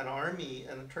know, an army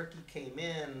and Turkey came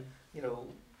in, you know,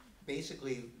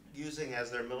 basically using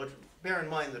as their military, bear in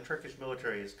mind the Turkish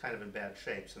military is kind of in bad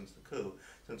shape since the coup,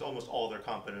 since almost all their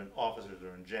competent officers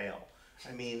are in jail.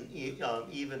 I mean,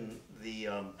 even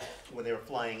when they were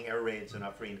flying air raids in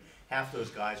Afrin, half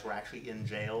those guys were actually in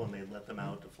jail and they let them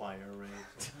out to fly air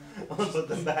raids, put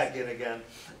them back in again.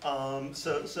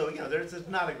 So you know, there's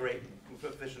not a great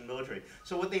efficient military.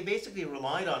 So what they basically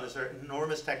relied on is their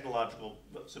enormous technological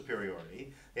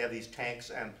superiority. They have these tanks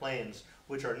and planes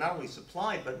which are not only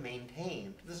supplied but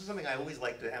maintained. This is something I always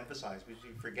like to emphasize because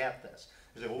you forget this.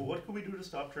 You say, well, what can we do to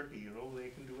stop Turkey? You know, they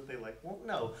can do what they like. Well,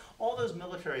 no. All those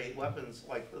military weapons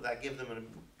like that give them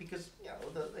because, you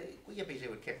know, the YPG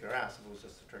would kick their ass if it was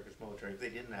just the Turkish military. If they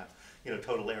didn't have, you know,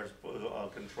 total air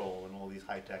control and all these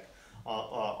high-tech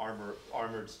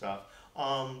armored stuff.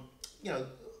 You know,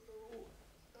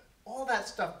 all that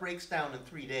stuff breaks down in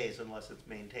 3 days unless it's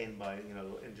maintained by, you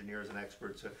know, engineers and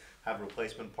experts who have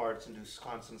replacement parts and do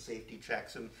constant safety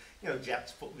checks, and, you know,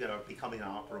 jets, you know, becoming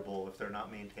inoperable if they're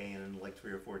not maintained in like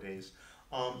 3 or 4 days.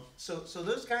 So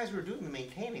those guys who are doing the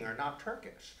maintaining are not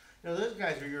Turkish. You know, those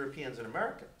guys are Europeans and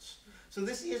Americans. So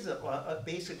this is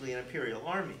basically an imperial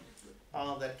army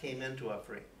that came into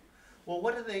Afrin. Well,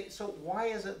 what do they, so why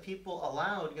is it people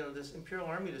allowed, you know, this imperial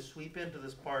army to sweep into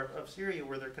this part of Syria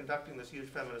where they're conducting this huge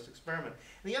feminist experiment?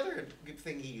 And the other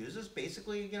thing he uses,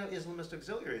 basically, you know, Islamist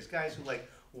auxiliaries, guys who like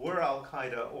were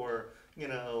Al-Qaeda or, you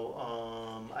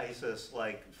know, ISIS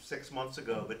like 6 months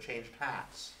ago, but changed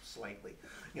hats slightly,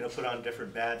 you know, put on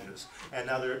different badges, and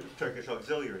now they're Turkish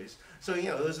auxiliaries. So, you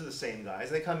know, those are the same guys.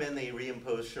 They come in, they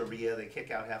reimpose Sharia, they kick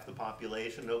out half the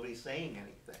population, nobody's saying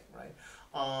anything, right?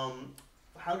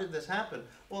 How did this happen?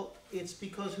 Well, it's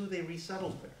because who they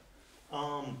resettled there.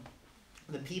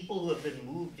 The people who have been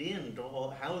moved in to all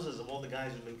houses of all the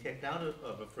guys who've been kicked out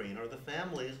of Afrin are the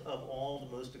families of all the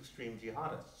most extreme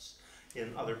jihadists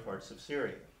in other parts of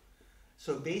Syria.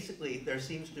 So basically, there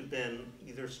seems to have been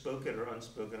either spoken or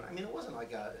unspoken. I mean, it wasn't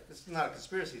like it's not a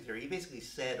conspiracy theory. He basically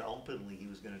said openly he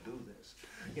was going to do this.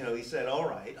 You know, he said, all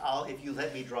right, if you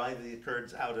let me drive the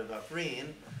Kurds out of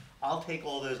Afrin, I'll take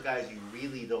all those guys you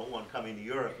really don't want coming to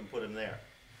Europe and put them there.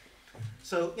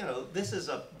 So, you know, this is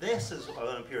an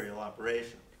imperial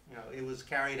operation. You know, it was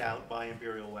carried out by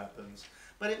imperial weapons.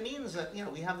 But it means that, you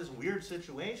know, we have this weird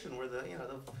situation where the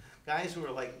guys who were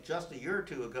like just a year or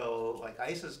two ago, like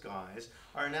ISIS guys,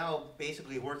 are now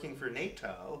basically working for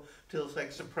NATO to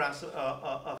like suppress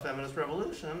a feminist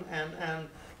revolution. And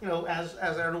you know, as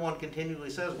Erdogan continually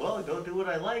says, well, I don't do what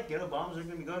I like. You know, bombs are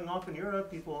going to be going off in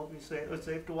Europe. People won't be it's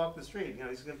safe to walk the street. You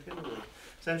know, he's continually,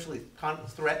 essentially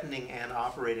threatening and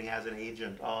operating as an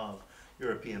agent of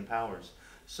European powers.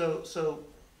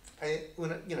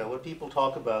 When people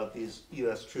talk about these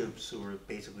U.S. troops who are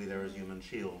basically there as human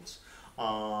shields,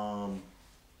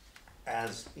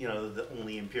 as you know, the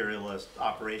only imperialist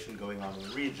operation going on in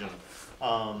the region,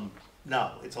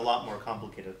 no, it's a lot more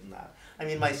complicated than that. I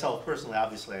mean, myself personally,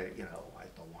 obviously, you know, I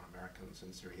don't want Americans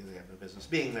in Syria. They have no business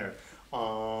being there.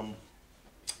 I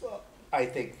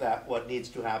think that what needs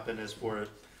to happen is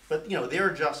but you know,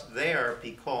 they're just there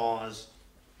because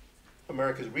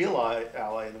America's real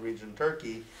ally in the region,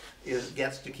 Turkey,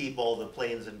 gets to keep all the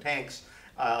planes and tanks,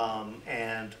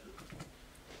 and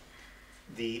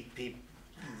the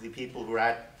people who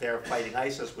are there fighting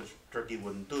ISIS, which Turkey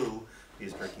wouldn't do,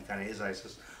 because Turkey kind of is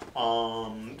ISIS,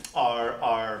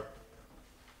 are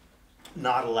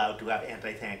not allowed to have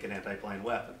anti-tank and anti-plane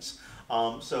weapons.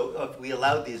 So if we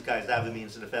allowed these guys to have the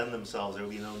means to defend themselves, there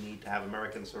would be no need to have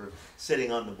Americans sort of sitting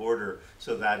on the border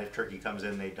so that if Turkey comes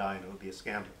in, they die and it would be a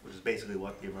scandal, which is basically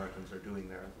what the Americans are doing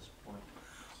there at this point.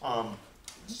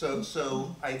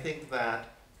 So I think that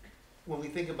when we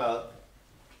think about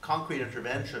concrete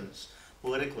interventions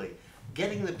politically,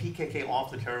 getting the PKK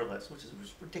off the terror list, which is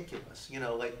ridiculous, you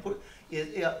know, like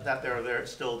that they're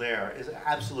still there, is an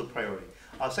absolute priority.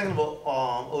 Second of all,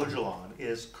 Öcalan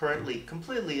is currently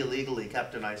completely illegally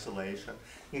kept in isolation.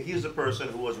 You know, he's the person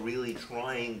who was really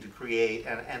trying to create,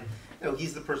 and you know,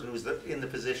 he's the person who's in the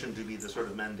position to be the sort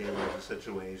of Mandela of the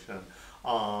situation.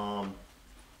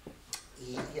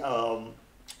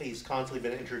 He's constantly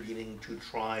been intervening to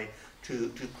try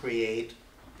to create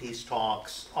peace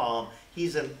talks.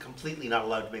 He's completely not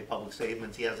allowed to make public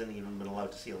statements. He hasn't even been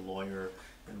allowed to see a lawyer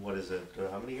in, what is it,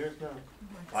 how many years now?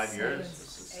 5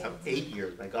 years? 8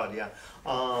 years, my God, yeah.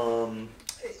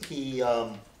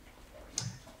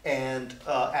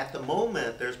 At the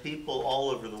moment, there's people all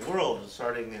over the world,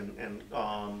 starting in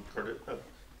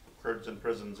Kurds in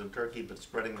prisons in Turkey, but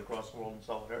spreading across the world in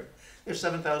solidarity. There's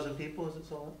 7,000 people, is it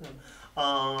so?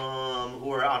 Who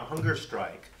are on hunger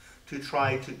strike to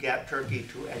try to get Turkey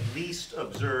to at least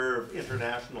observe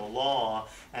international law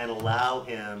and allow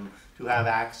him to have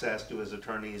access to his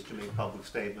attorneys to make public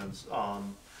statements.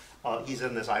 He's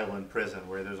in this island prison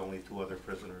where there's only 2 other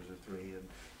prisoners or 3,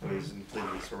 and he's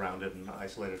completely surrounded and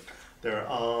isolated there.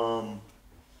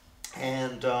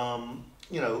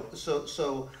 You know,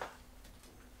 so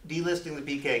delisting the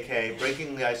PKK,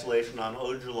 breaking the isolation on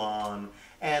Öcalan,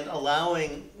 and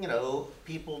allowing, you know,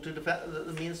 people to defend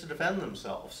the means to defend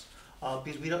themselves.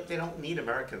 Because they don't need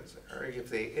Americans there. If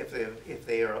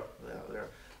they are, they're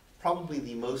probably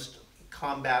the most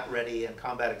combat ready and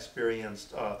combat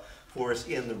experienced force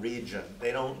in the region.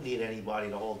 They don't need anybody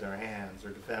to hold their hands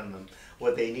or defend them.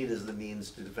 What they need is the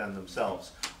means to defend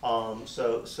themselves.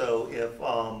 So if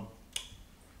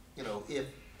you know, if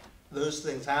those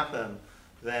things happen,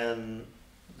 then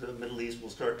the Middle East will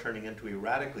start turning into a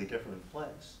radically different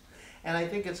place. And I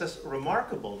think it's just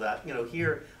remarkable that, you know,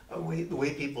 here, the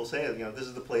way people say it, you know, this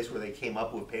is the place where they came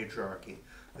up with patriarchy.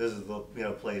 This is the, you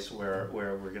know, place where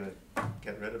we're going to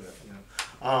get rid of it, you know.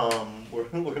 We're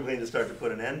going to start to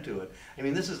put an end to it. I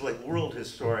mean, this is like world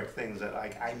historic things that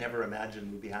I never imagined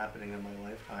would be happening in my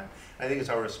lifetime. I think it's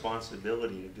our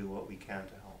responsibility to do what we can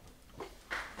to help.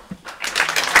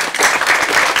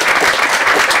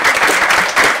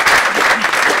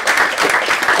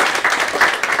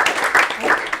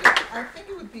 I think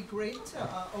it would be great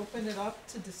to open it up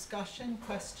to discussion,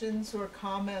 questions, or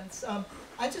comments.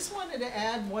 I just wanted to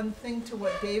add one thing to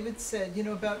what David said, you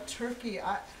know, about Turkey.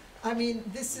 I mean,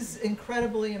 this is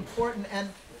incredibly important,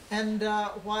 and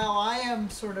while I am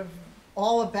sort of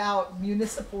all about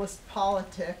municipalist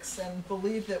politics and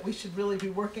believe that we should really be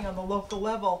working on the local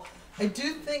level, I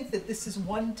do think that this is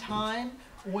one time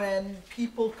when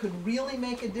people could really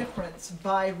make a difference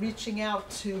by reaching out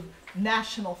to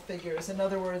national figures. In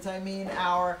other words, I mean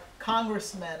our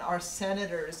congressmen, our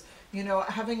senators. You know,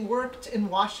 having worked in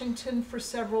Washington for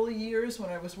several years when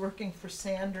I was working for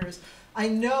Sanders, I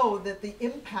know that the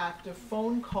impact of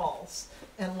phone calls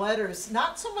and letters,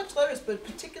 not so much letters, but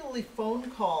particularly phone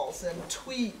calls and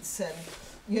tweets and,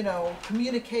 you know,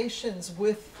 communications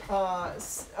with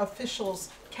officials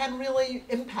can really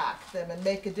impact them and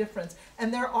make a difference.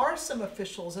 And there are some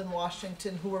officials in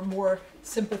Washington who are more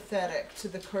sympathetic to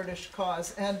the Kurdish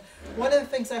cause. And one of the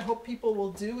things I hope people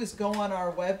will do is go on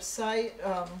our website,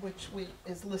 which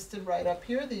is listed right up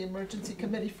here, the Emergency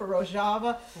Committee for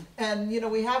Rojava. And, you know,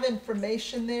 we have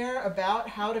information there about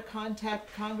how to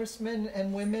contact congressmen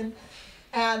and women.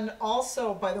 And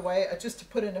also, by the way, just to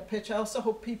put in a pitch, I also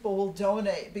hope people will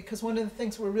donate, because one of the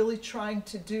things we're really trying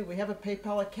to do, we have a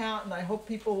PayPal account, and I hope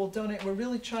people will donate. We're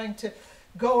really trying to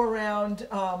go around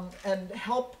and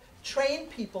help train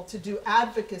people to do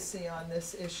advocacy on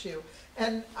this issue.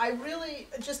 And I really,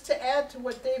 just to add to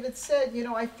what David said, you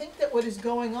know, I think that what is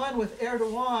going on with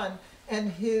Erdogan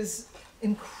and his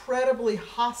incredibly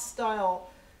hostile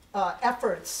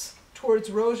efforts towards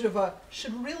Rojava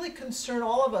should really concern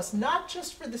all of us, not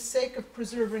just for the sake of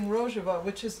preserving Rojava,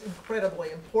 which is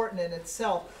incredibly important in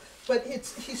itself, but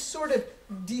he's sort of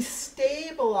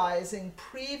destabilizing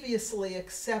previously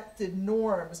accepted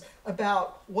norms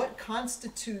about what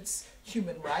constitutes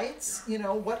human rights, you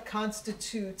know, what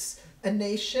constitutes a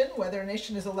nation, whether a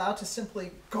nation is allowed to simply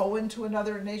go into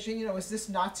another nation, you know, is this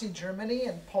Nazi Germany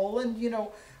and Poland, you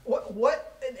know,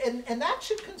 and that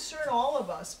should concern all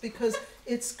of us, because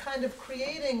it's kind of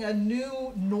creating a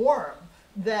new norm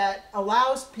that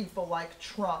allows people like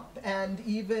Trump, and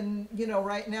even, you know,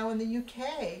 right now in the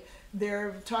UK,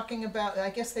 they're talking about, I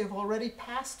guess they've already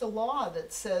passed a law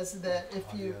that says that if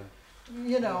you,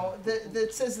 you know,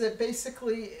 that says that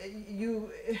basically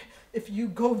if you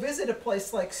go visit a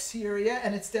place like Syria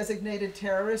and it's designated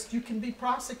terrorist, you can be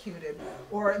prosecuted.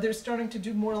 Or they're starting to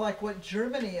do more like what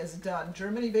Germany has done.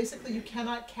 Germany, basically, you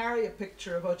cannot carry a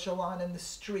picture of Öcalan in the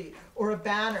street, or a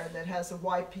banner that has a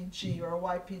YPG or a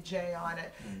YPJ on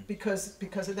it, because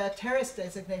of that terrorist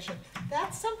designation.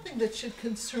 That's something that should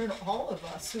concern all of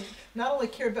us who not only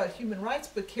care about human rights,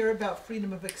 but care about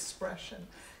freedom of expression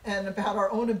and about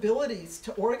our own abilities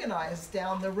to organize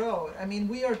down the road. I mean,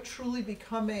 we are truly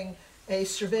becoming a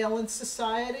surveillance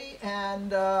society,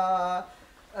 and a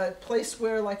place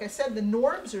where, like I said, the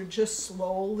norms are just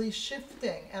slowly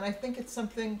shifting. And I think it's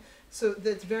something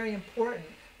that's very important.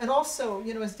 And also,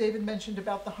 you know, as David mentioned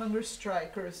about the hunger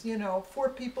strikers, you know, 4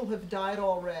 people have died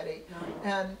already,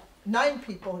 and 9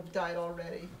 people have died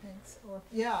already. Thanks.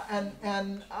 Yeah,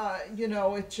 and you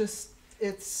know,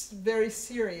 it's very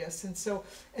serious. And so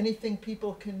anything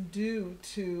people can do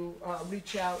to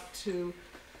reach out to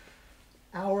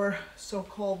our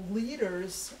so-called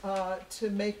leaders to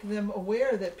make them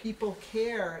aware that people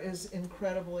care is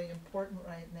incredibly important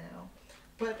right now.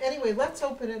 But anyway, let's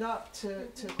open it up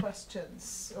to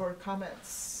questions or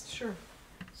comments. Sure.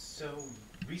 So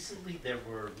recently there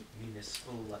were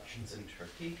municipal elections in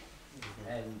Turkey,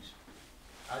 and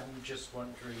I'm just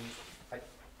wondering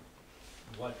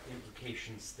what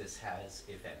implications this has,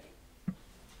 if any.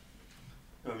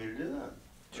 You want me to do that?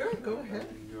 Sure, go ahead.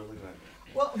 You're looking at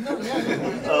me. Well, no, yeah, either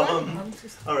way.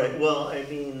 All right, well, I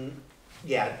mean,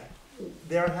 yeah,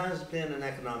 there has been an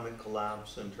economic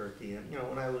collapse in Turkey. And, you know,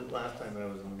 last time I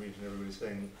was in the region, everybody was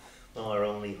saying, well, our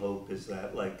only hope is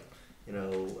that, like, you know,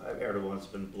 Erdogan's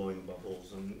been blowing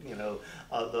bubbles, and, you know,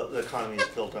 the economy is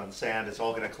built on sand. It's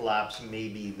all going to collapse.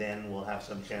 Maybe then we'll have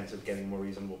some chance of getting a more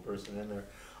reasonable person in there.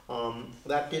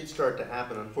 That did start to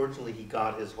happen. Unfortunately, he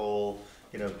got his whole,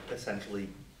 you know, essentially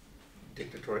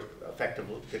effective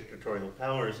dictatorial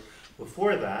powers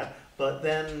before that. But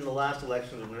then the last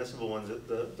elections, the municipal ones,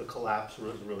 the collapse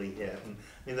was really hit. And,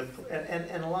 I mean,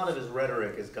 and a lot of his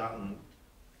rhetoric has gotten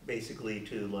basically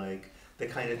to like the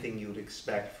kind of thing you would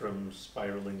expect from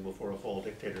spiraling before a fall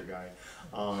dictator guy.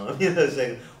 You know,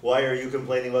 saying, why are you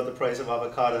complaining about the price of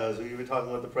avocados? Or you were talking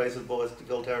about the price of bullets to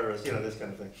kill terrorists, you know, this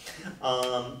kind of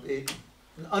thing.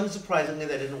 Unsurprisingly,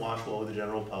 that didn't wash well with the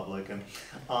general public, and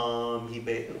he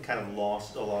kind of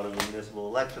lost a lot of the municipal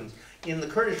elections. In the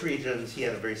Kurdish regions, he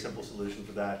had a very simple solution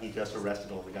for that. He just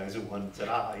arrested all the guys who won and said,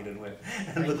 he didn't win,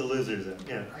 and put the losers in.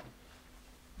 Yeah.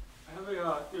 I have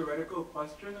a theoretical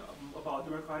question about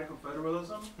democratic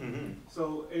confederalism. Mm-hmm.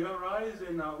 So it arose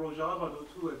in Rojava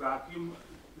due to a vacuum.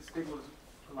 The state was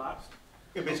collapsed.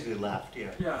 It basically left,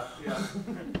 yeah. Yeah.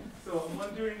 So I'm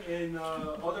wondering, in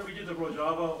other regions of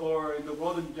Rojava or in the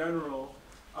world in general,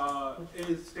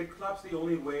 is state collapse the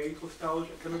only way to establish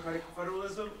democratic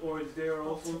confederalism, or is there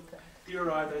also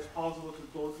theorized that it's possible to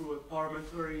go through a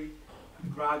parliamentary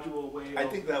gradual way? I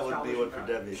think that would be one for that?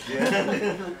 Debbie.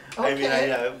 Yeah. I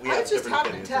mean, we have I just different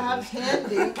happen opinions to on have this.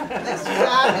 handy this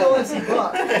fabulous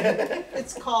book.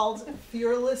 It's called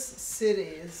Fearless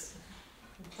Cities,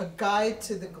 A Guide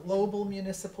to the Global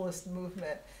Municipalist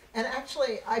Movement. And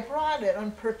actually, I brought it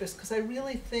on purpose because I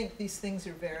really think these things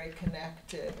are very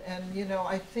connected. And, you know,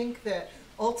 I think that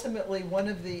ultimately one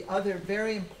of the other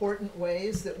very important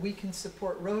ways that we can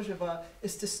support Rojava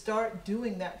is to start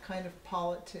doing that kind of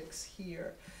politics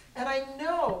here. And I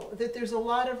know that there's a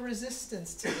lot of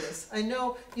resistance to this. I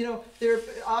know, you know, there are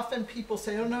often people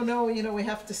say, oh, no, you know, we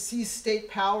have to seize state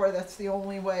power, that's the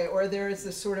only way. Or there is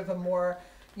this sort of a more,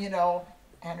 you know,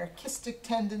 anarchistic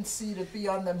tendency to be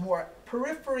on the more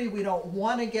periphery. We don't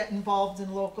want to get involved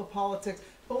in local politics.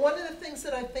 But one of the things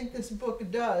that I think this book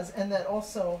does, and that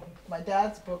also my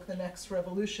dad's book, The Next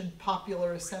Revolution,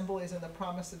 Popular Assemblies and the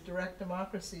Promise of Direct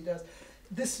Democracy does,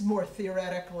 this more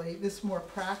theoretically, this more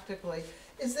practically,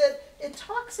 is that it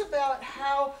talks about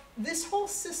how this whole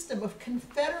system of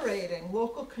confederating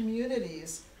local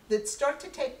communities that start to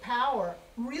take power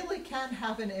really can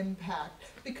have an impact.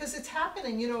 Because it's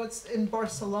happening, you know, it's in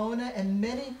Barcelona and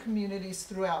many communities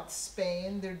throughout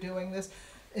Spain, they're doing this.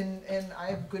 And I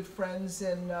have good friends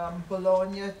in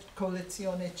Bologna,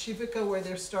 Coalizione Civica, where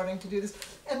they're starting to do this.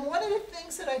 And one of the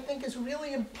things that I think is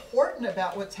really important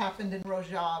about what's happened in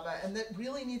Rojava, and that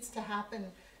really needs to happen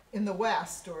in the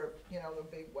West, or, you know, the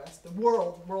big West, the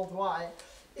worldwide,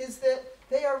 is that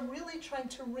they are really trying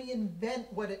to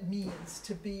reinvent what it means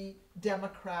to be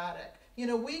democratic. You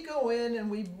know, we go in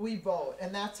and we vote,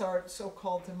 and that's our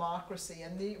so-called democracy,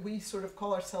 and we sort of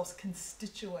call ourselves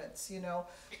constituents, you know,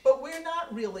 but we're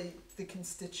not really the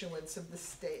constituents of the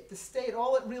state. The state,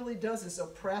 all it really does is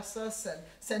oppress us and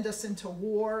send us into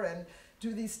war and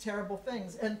do these terrible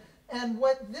things. And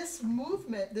what this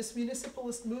movement, this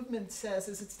municipalist movement says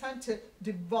is it's time to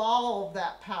devolve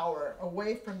that power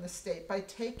away from the state by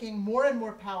taking more and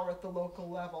more power at the local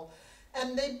level.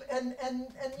 And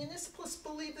municipalists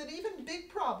believe that even big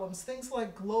problems, things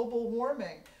like global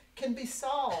warming, can be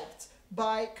solved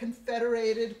by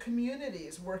confederated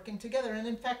communities working together. And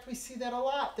in fact, we see that a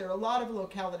lot. There are a lot of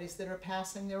localities that are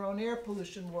passing their own air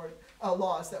pollution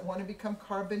laws that want to become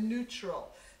carbon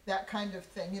neutral, that kind of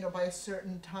thing, you know, by a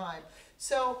certain time.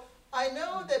 So I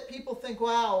know that people think,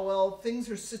 wow, well, things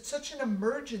are such an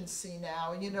emergency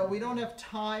now, you know, we don't have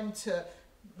time to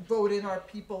vote in our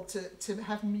people, to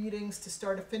have meetings, to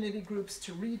start affinity groups,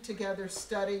 to read together,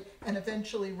 study, and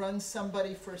eventually run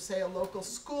somebody for, say, a local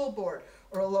school board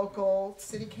or a local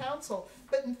city council.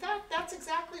 But in fact, that's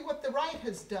exactly what the right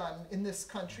has done in this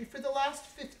country for the last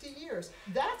 50 years.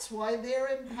 That's why they're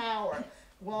in power.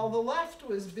 While the left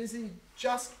was busy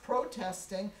just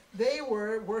protesting, they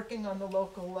were working on the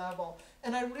local level.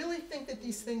 And I really think that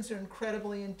these things are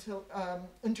incredibly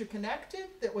interconnected,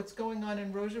 that what's going on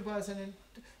in Rojava is an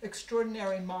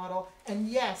extraordinary model. And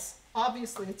yes,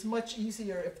 obviously it's much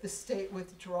easier if the state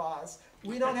withdraws.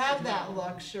 We don't have that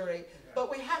luxury, but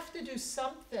we have to do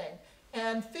something.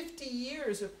 And 50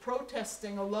 years of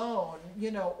protesting alone,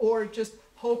 you know, or just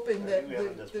hoping that... We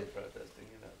haven't just been protesting,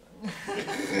 you know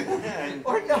that.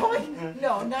 Or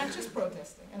no, not just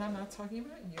protesting, and I'm not talking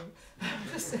about you.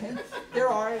 I'm just saying there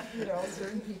are, you know,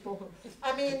 certain people who,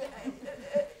 I mean,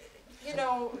 you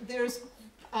know, there's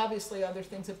obviously other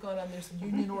things have gone on. There's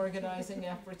union organizing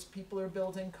efforts, people are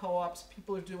building co-ops,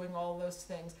 people are doing all those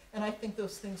things, and I think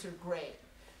those things are great.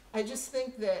 I just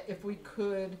think that if we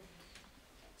could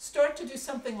start to do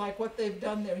something like what they've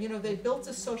done there. You know, they built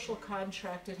a social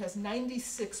contract. It has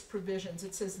 96 provisions.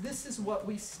 It says, this is what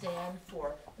we stand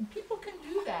for. And people can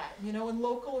do that, you know, in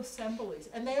local assemblies.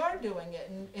 And they are doing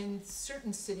it in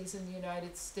certain cities in the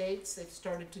United States. They've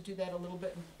started to do that a little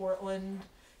bit in Portland,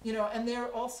 you know, and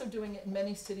they're also doing it in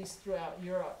many cities throughout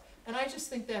Europe. And I just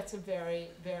think that's a very,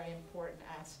 very important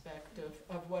aspect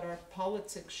of what our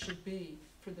politics should be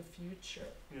for the future.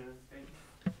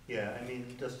 Yeah, I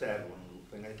mean, just to add one little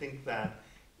thing, I think that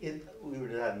we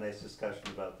had a nice discussion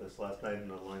about this last night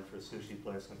in a line for a sushi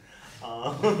place, and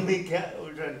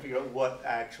we're trying to figure out what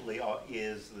actually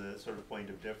is the sort of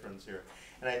point of difference here.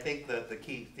 And I think that the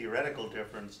key theoretical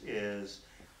difference is,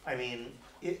 I mean,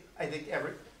 I think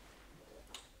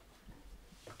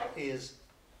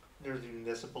there's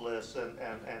municipalists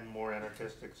and more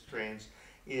anarchistic strains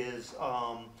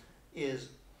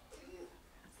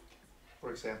for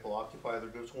example, Occupy other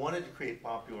groups wanted to create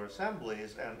popular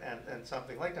assemblies, and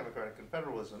something like democratic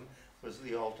confederalism was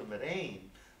the ultimate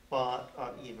aim. But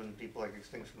even people like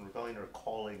Extinction Rebellion are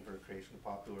calling for the creation of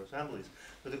popular assemblies.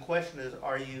 But the question is,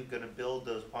 are you going to build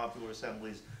those popular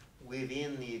assemblies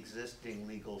within the existing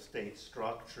legal state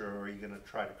structure, or are you going to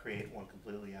try to create one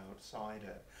completely outside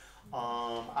it?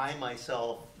 I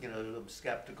myself, am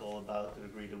skeptical about the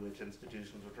degree to which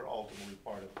institutions which are ultimately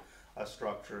part of a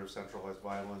structure of centralized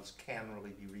violence can really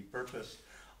be repurposed.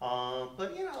 But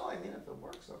I mean, if it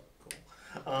works, so cool.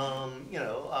 I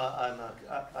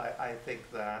think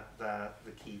that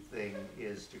the key thing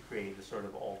is to create a sort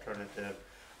of alternative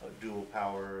dual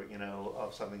power,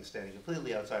 of something standing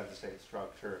completely outside the state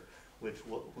structure,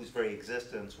 whose very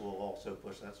existence will also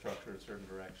push that structure in certain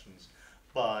directions.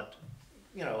 But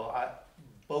it's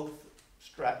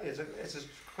a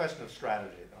question of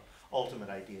strategy, though. Ultimate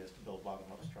idea is to build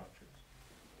bottom-up structures.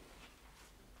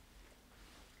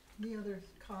 Any other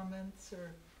comments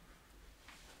or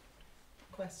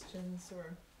questions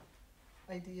or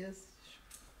ideas?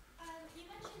 You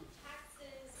mentioned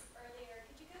taxes earlier.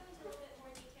 Could you go into a little bit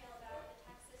more detail about the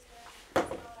tax system, as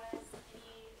well as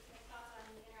any thoughts on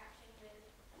the interaction with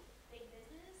big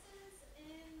businesses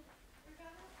in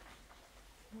Rojava?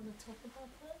 Want to talk about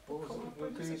that?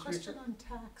 What There's a question on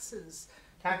taxes.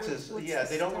 Taxes, What's yeah, the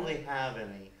they don't start? really have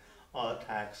any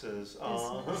taxes.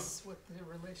 Business, what their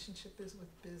relationship is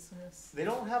with business. They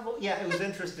don't have, it was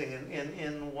interesting,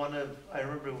 in one of, I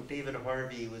remember David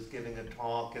Harvey was giving a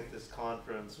talk at this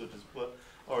conference, which is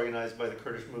organized by the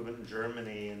Kurdish movement in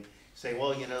Germany, and saying,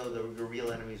 well, the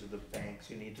real enemies are the banks.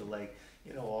 You need to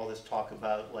all this talk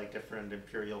about different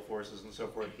imperial forces and so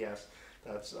forth. Yes,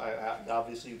 that's,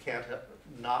 obviously you can't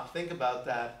not think about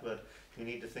that, but you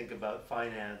need to think about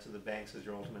finance and the banks as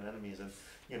your ultimate enemies. And,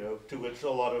 to which a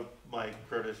lot of my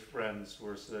Kurdish friends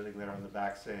were sitting there on the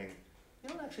back saying, you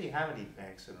don't actually have any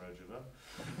banks in Rojava.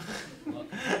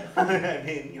 I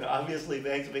mean, obviously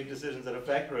banks make decisions that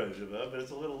affect Rojava, but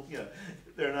it's a little,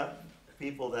 they're not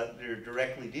people that you're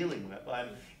directly dealing with.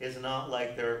 It's not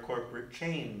like there are corporate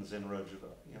chains in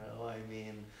Rojava. I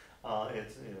mean,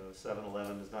 it's,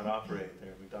 7-Eleven does not operate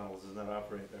there, McDonald's does not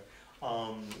operate there.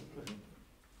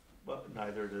 But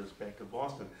neither does Bank of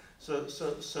Boston. So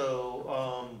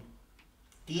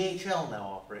DHL now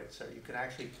operates there. You can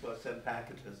actually send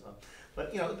packages up.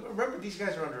 But remember, these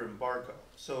guys are under embargo,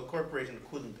 so a corporation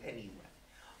couldn't anyway.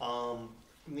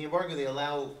 In the embargo, they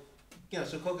allow,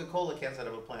 so Coca-Cola can't set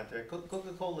up a plant there.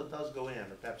 Coca-Cola does go in,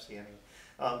 or Pepsi anyway,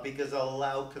 because they'll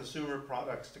allow consumer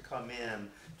products to come in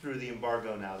through the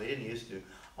embargo now. They didn't used to.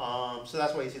 So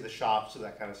that's why you see the shops and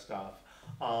that kind of stuff.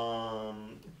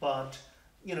 But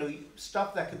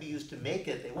stuff that could be used to make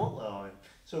it, they won't allow it.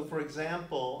 So, for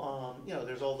example,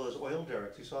 there's all those oil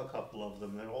derricks. You saw a couple of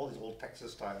them. There are all these old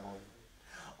Texas-style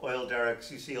oil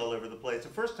derricks you see all over the place. The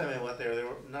first time I went there,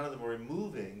 none of them were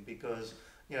moving because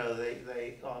they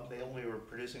only were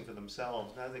producing for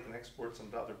themselves. Now they can export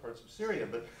some to other parts of Syria.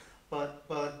 But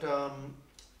the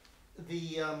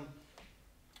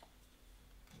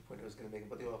point I was going to make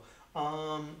about the oil.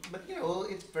 But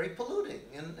it's very polluting,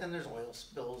 and there's oil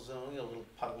spills, little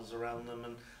puddles around them,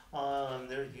 and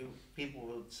people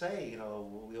would say,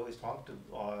 we always talk to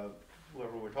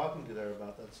whoever we're talking to there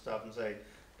about that stuff, and say,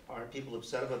 aren't people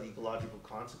upset about the ecological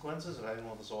consequences of having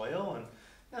all this oil?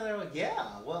 And they're like,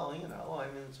 yeah, well, I mean,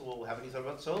 so well, haven't you thought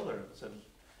about solar? I said,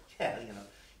 yeah,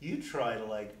 you try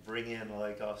to bring in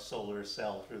a solar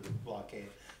cell through the blockade.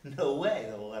 No way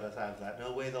they'll let us have that.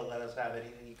 No way they'll let us have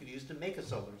anything you could use to make a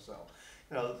solar cell.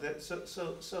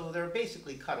 So they're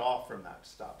basically cut off from that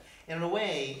stuff. And in a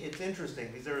way, it's interesting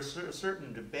because there's a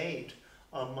certain debate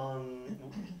among,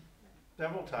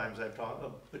 several times I've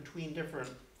talked, between different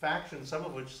factions, some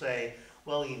of which say,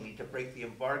 well, you need to break the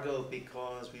embargo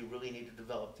because we really need to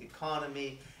develop the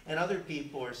economy. And other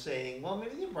people are saying, well,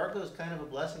 maybe the embargo is kind of a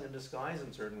blessing in disguise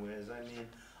in certain ways. I mean,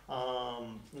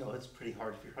 it's pretty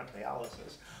hard if you're on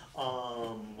dialysis. A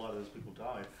lot of those people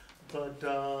died.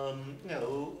 you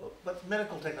know, but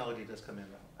medical technology does come in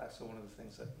though. That's one of the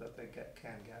things that they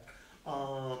can get.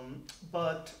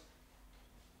 But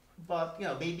you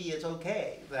know, maybe it's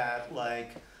okay that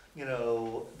like, you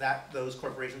know, that those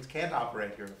corporations can't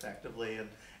operate here effectively,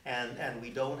 and we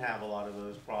don't have a lot of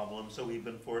those problems, so we've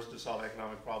been forced to solve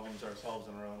economic problems ourselves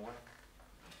in our own way.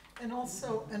 And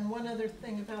also, and one other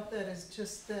thing about that is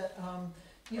just that,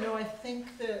 you know, I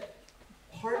think that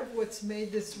part of what's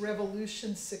made this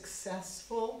revolution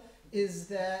successful is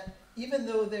that even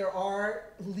though there are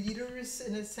leaders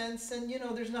in a sense, and you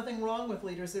know, there's nothing wrong with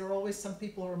leaders, there are always some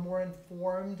people who are more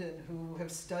informed and who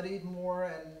have studied more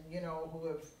and, you know, who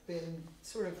have been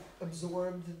sort of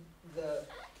absorbed the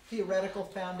theoretical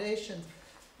foundations.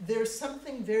 There's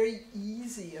something very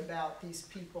easy about these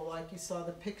people, like you saw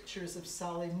the pictures of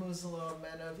Salih Muslim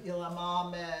and of Ilham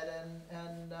Ahmed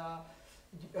and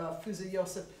Fuza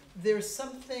Yosef. There's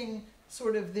something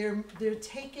sort of, they're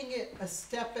taking it a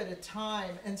step at a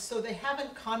time, and so they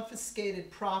haven't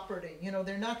confiscated property. You know,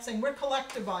 they're not saying we're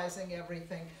collectivizing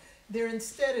everything. They're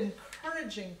instead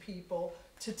encouraging people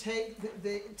to take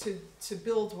to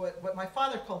build what my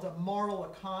father called a moral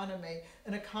economy,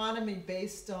 an economy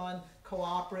based on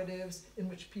cooperatives in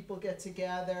which people get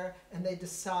together and they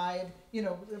decide, you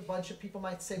know, a bunch of people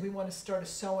might say we want to start a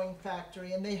sewing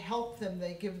factory, and they help them,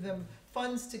 they give them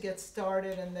funds to get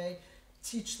started, and they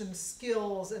teach them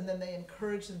skills, and then they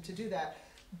encourage them to do that.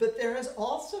 But there has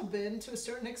also been, to a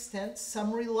certain extent,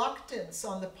 some reluctance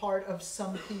on the part of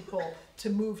some people to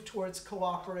move towards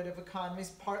cooperative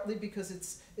economies, partly because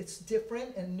it's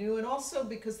different and new, and also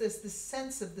because there's this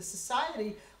sense of the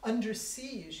society under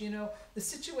siege. You know, the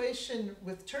situation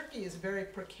with Turkey is very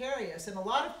precarious, and a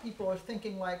lot of people are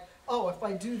thinking like, oh, if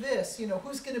I do this, you know,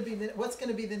 what's going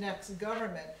to be the next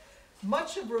government?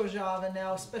 Much of Rojava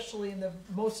now, especially in the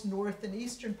most north and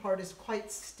eastern part, is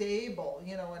quite stable,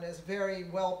 you know, and is very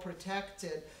well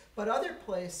protected. But other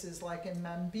places, like in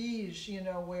Manbij, you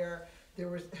know, where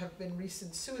have been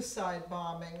recent suicide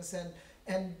bombings,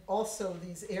 and also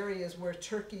these areas where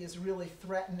Turkey is really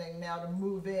threatening now to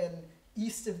move in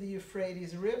east of the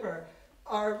Euphrates River,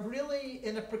 are really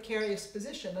in a precarious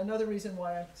position. Another reason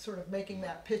why I'm sort of making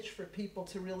that pitch for people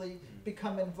to really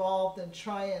become involved and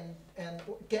try and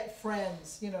get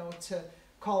friends, you know, to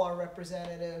call our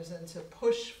representatives and to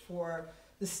push for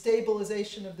the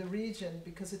stabilization of the region,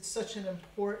 because it's such an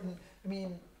important, I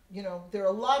mean, you know, there are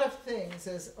a lot of things,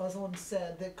 as Ozlem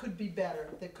said, that could be better,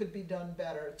 that could be done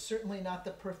better. It's certainly not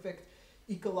the perfect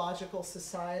ecological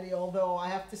society, although I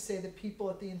have to say that people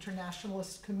at the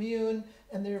internationalist commune,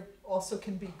 and they also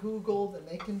can be Googled and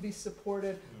they can be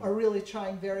supported, are really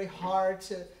trying very hard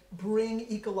to bring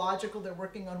ecological. They're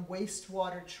working on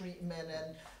wastewater treatment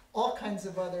and all kinds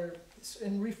of other,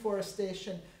 and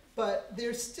reforestation, but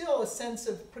there's still a sense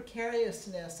of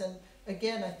precariousness, and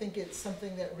again, I think it's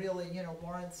something that really, you know,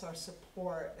 warrants our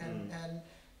support, and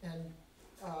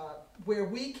where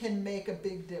we can make a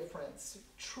big difference,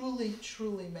 truly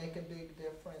make a big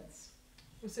difference.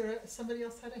 Was there somebody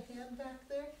else had a hand back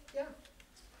there? Yeah.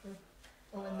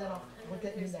 Oh, and then we'll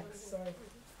get you next. Sorry.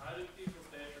 How do people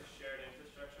pay for shared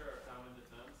infrastructure or common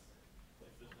defense if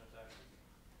there's no taxes?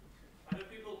 How do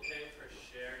people pay for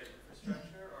shared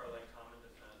infrastructure or like common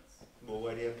defense? Well,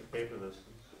 why do you have to pay for those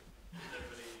things? Does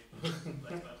everybody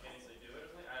like spontaneously do it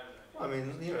or something? I have an idea. I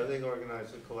mean, you know, they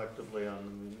organize it collectively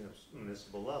on the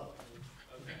municipal level.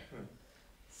 Okay.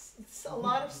 A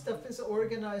lot of stuff is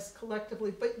organized collectively,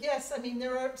 but yes, I mean,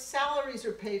 there are, salaries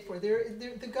are paid for.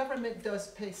 The government does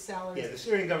pay salaries. Yeah, the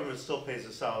Syrian government still pays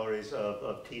the salaries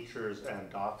of teachers and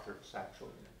doctors,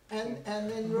 actually. And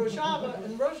in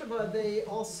Rojava, they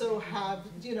also have,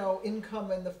 you know, income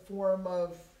in the form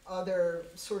of other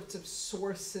sorts of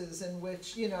sources in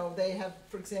which, you know, they have,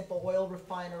 for example, oil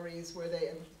refineries where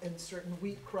they, and certain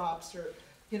wheat crops, or,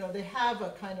 you know, they have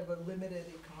a kind of a limited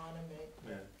economy.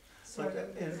 Yeah. Like,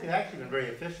 it's actually been very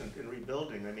efficient in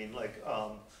rebuilding. I mean, like,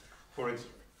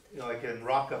 like in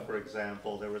Raqqa, for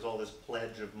example, there was all this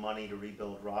pledge of money to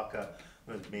rebuild Raqqa.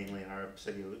 It was mainly an Arab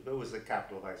city. It was the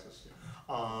capital of ISIS,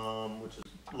 which was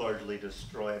largely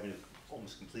destroyed. I mean,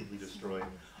 almost completely destroyed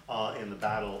in the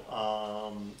battle.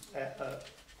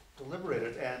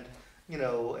 Liberated, and you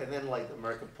know, and then like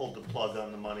America pulled the plug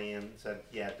on the money and said,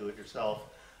 "Yeah, do it yourself,"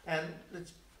 and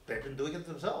they've been doing it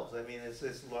themselves. I mean, it's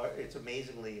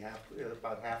amazingly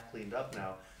about half cleaned up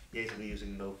now, basically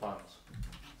using no funds.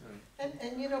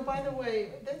 And you know, by the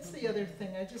way, that's the other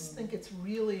thing. I just think it's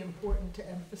really important to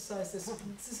emphasize this.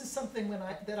 This is something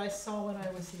that I saw when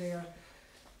I was there.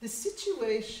 The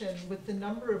situation with the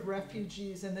number of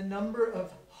refugees and the number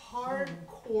of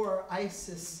hardcore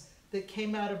ISIS that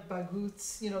came out of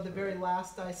Baghuz, you know, the very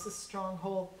last ISIS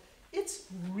stronghold, it's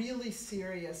really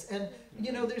serious. And,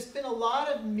 you know, there's been a lot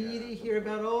of media here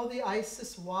about, oh, the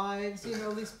ISIS wives, you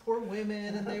know, these poor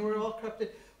women, and they were all corrupted.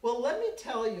 Well, let me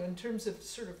tell you, in terms of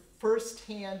sort of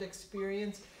first-hand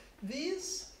experience,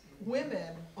 these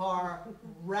women are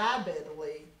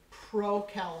rabidly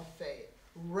pro-caliphate,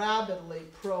 rabidly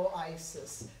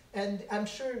pro-ISIS. And I'm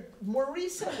sure more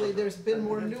recently there's been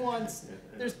more nuance.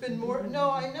 There's been more, no,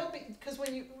 I know, because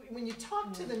when you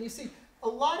talk to them, you see a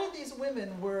lot of these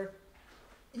women were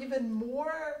even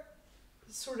more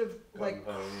sort of like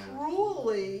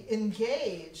cruelly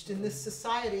engaged in this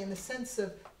society in the sense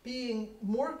of being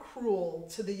more cruel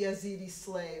to the Yazidi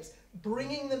slaves,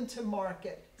 bringing them to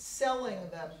market, selling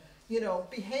them, you know,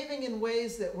 behaving in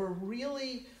ways that were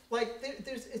really, like,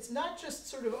 it's not just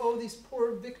sort of, oh, these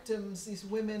poor victims, these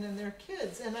women and their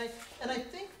kids. And I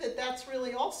think that that's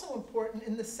really also important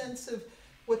in the sense of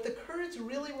what the Kurds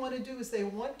really want to do is they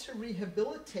want to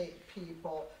rehabilitate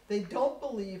people. They don't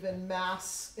believe in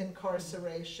mass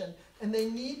incarceration, and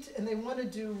they want to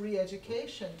do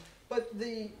re-education. But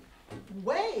the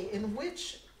way in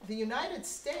which the United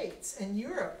States and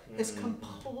Europe has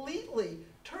completely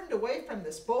turned away from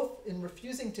this, both in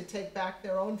refusing to take back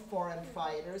their own foreign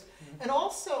fighters, and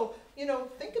also, you know,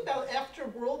 think about after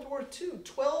World War II,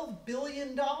 $12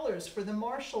 billion for the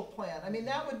Marshall Plan. I mean,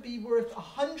 that would be worth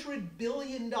 $100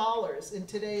 billion in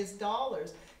today's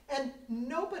dollars. And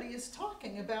nobody is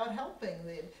talking about helping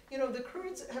them. You know, the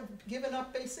Kurds have given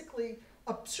up basically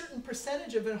a certain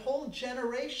percentage of a whole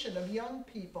generation of young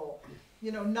people.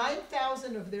 You know,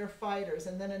 9,000 of their fighters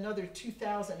and then another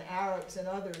 2,000 Arabs and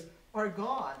others are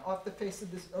gone off the face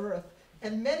of this earth.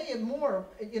 And many more,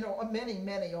 you know,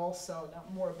 many also,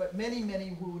 not more, but many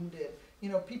wounded. You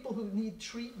know, people who need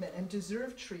treatment and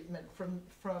deserve treatment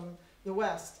from the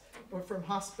West or from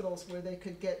hospitals where they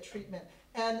could get treatment.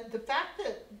 And the fact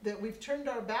that we've turned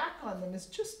our back on them is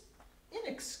just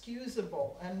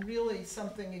inexcusable and really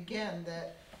something, again,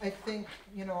 that I think,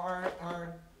 you know,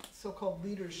 our so-called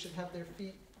leaders should have their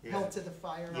feet held to the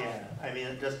fire. Yeah, I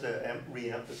mean, just to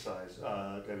re-emphasize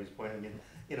Debbie's point, I mean,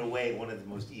 in a way, one of the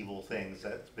most evil things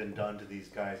that's been done to these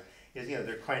guys is, you know,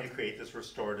 they're trying to create this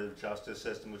restorative justice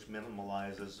system which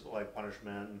minimalizes, like,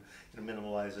 punishment, and, you know,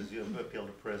 minimalizes, you know, appeal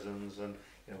to prisons, and,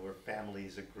 you know, where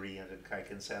families agree and a kind of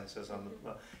consensus on the,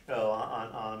 you know,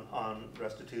 on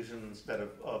restitution instead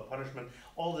of punishment,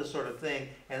 all this sort of thing,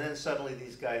 and then suddenly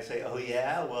these guys say, oh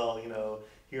yeah, well, you know,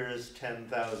 here's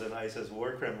 10,000 ISIS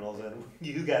war criminals, and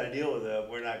you got to deal with them.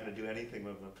 We're not going to do anything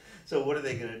with them. So what are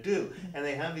they going to do? And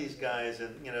they have these guys,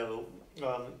 and you know,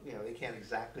 they can't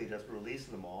exactly just release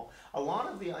them all. A lot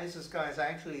of the ISIS guys,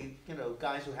 actually, you know,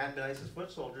 guys who hadn't been ISIS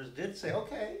foot soldiers, did say,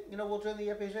 okay, you know, we'll join the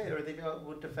FHA, or they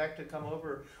would defect and come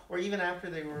over, or even after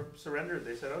they were surrendered,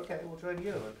 they said, okay, we'll join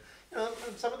you. And, you know,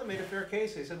 some of them made a fair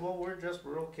case. They said, well, we're just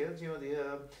rural kids. You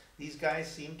know, these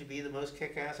guys seem to be the most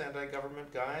kick-ass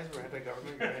anti-government guys. We're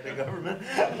anti-government, we're anti-government.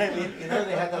 I mean, you know,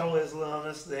 they had that whole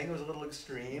Islamist thing. It was a little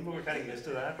extreme, but we're kind of used to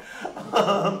that.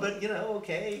 But, you know,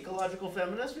 okay, ecological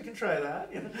feminist, we can try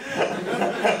that. You know?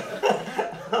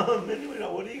 And, you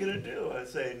know, what are you going to do? I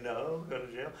say, no, go to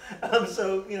jail.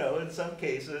 So, you know, in some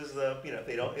cases, you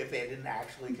know, if they didn't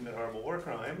actually commit horrible war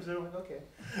crimes, they're like, okay,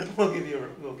 we'll give you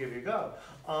a go.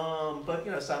 But,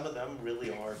 you know, some of them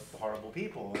really are horrible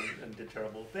people and did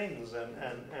terrible things. And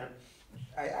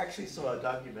I actually saw a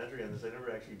documentary on this. I've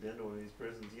never actually been to one of these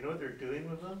prisons. You know what they're doing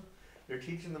with them? They're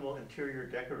teaching them all interior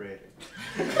decorating.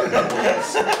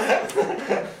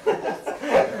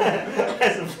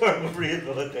 As a form of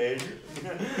rehabilitation.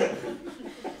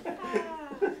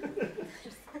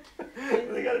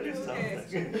 They gotta do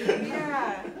something.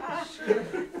 Yeah.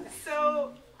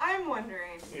 So I'm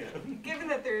wondering, given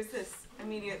that there's this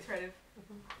immediate threat of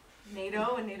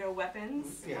NATO and NATO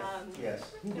weapons,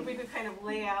 if we could kind of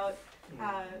lay out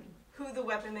who the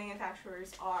weapon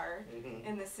manufacturers are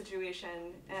in this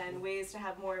situation and ways to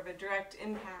have more of a direct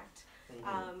impact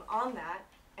on that,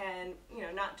 and you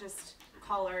know, not just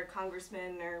call our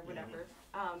congressman or whatever,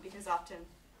 because often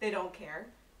they don't care,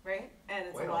 right? And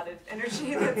it's a lot of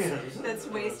energy that's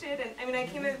wasted. And I mean, I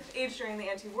came of age during the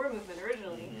anti-war movement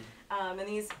originally, and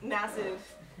these massive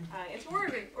anti-war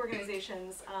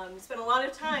organizations spent a lot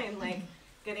of time like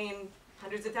getting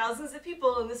hundreds of thousands of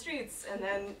people in the streets and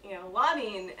then, you know,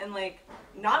 lobbying, and like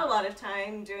not a lot of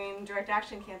time doing direct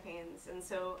action campaigns. And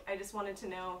so I just wanted to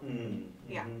know,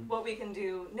 what we can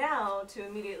do now to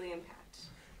immediately impact.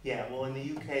 Yeah, well, in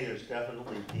the UK, there's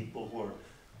definitely people who are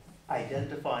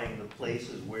identifying the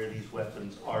places where these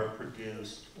weapons are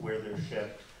produced, where they're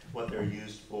shipped, what they're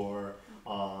used for.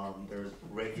 There's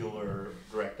regular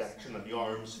direct action of the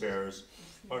arms fairs.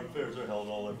 Arms fairs are held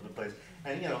all over the place.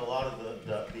 And, you know, a lot of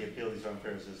the appeal of these arms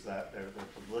fairs is that they're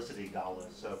publicity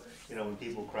galas. So, you know, when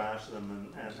people crash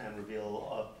them and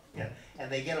reveal, yeah, and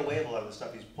they get away with a lot of the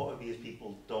stuff these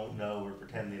people don't know or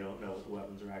pretend they don't know what the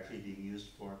weapons are actually being used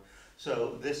for.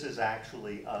 So this is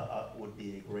actually, would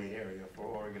be a great area for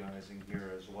organizing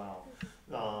here as well.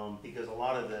 Because a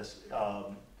lot of this,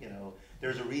 you know,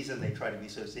 there's a reason they try to be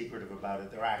so secretive about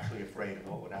it. They're actually afraid of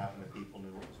what would happen if people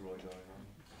knew what was really going on.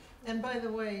 And by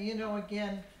the way, you know,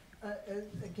 again,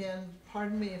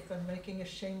 pardon me if I'm making a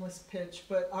shameless pitch,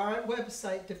 but our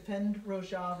website,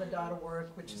 defendrojava.org,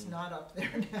 which is not up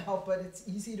there now, but it's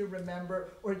easy to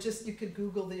remember, or just you could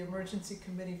Google the Emergency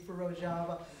Committee for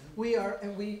Rojava. We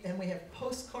have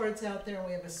postcards out there, and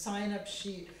we have a sign-up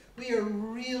sheet. We are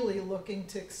really looking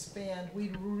to expand.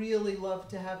 We'd really love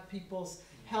to have people's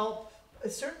help.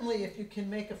 Certainly, if you can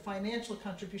make a financial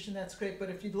contribution, that's great,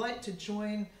 but if you'd like to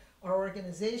join our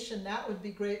organization, that would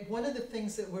be great. One of the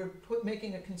things that we're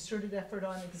making a concerted effort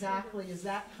on exactly is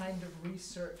that kind of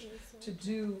research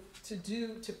to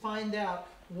find out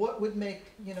what would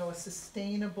make, you know, a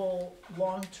sustainable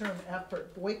long-term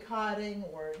effort. Boycotting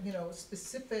or, you know,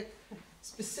 specific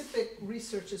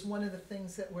research is one of the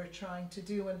things that we're trying to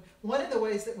do. And one of the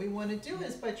ways that we want to do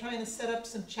is by trying to set up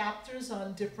some chapters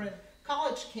on different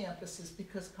college campuses,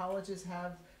 because colleges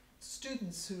have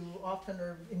students who often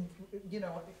are, you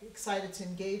know, excited to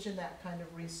engage in that kind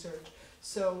of research.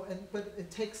 So, but it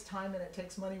takes time and it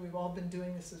takes money. We've all been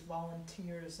doing this as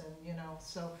volunteers, and you know,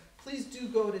 so please do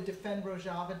go to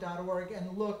defendrojava.org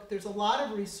and look. There's a lot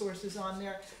of resources on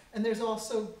there, and there's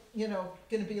also, you know,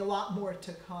 going to be a lot more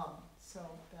to come. So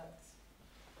that's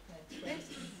thanks.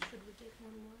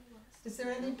 Is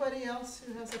there anybody else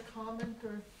who has a comment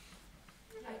or?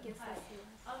 I guess that's the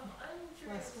last. I'm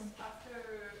curious,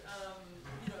 after,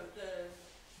 you know, the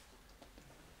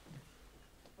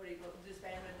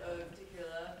disbandment of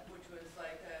Tequila, which was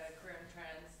like a Korean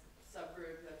trans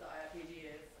subgroup of the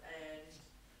IRPGF, and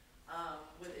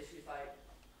with issues like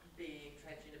being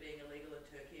transgender being illegal in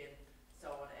Turkey and so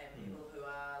on, and people who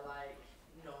are like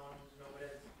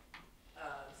non-normative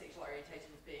sexual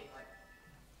orientations being like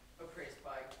oppressed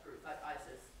by groups like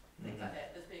ISIS, things like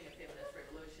that, this being a feminist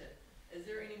revolution. Is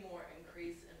there any more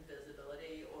increase in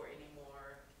visibility or any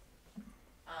more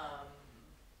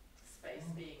space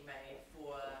being made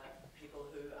for people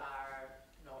who are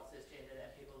not cisgendered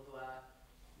and people who are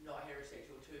not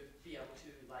heterosexual to be able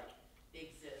to like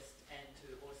exist and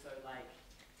to also like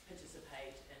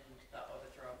participate in the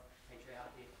overthrow of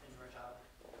patriarchy in Rojava?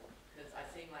 Because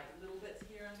I've seen like little bits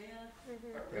here and there,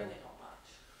 but really not much.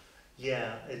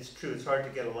 Yeah, it's true. It's hard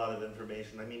to get a lot of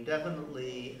information. I mean,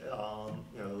 definitely,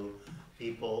 you know,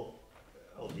 people,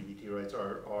 LGBT rights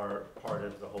are part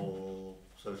of the whole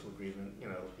social agreement. You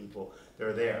know, people,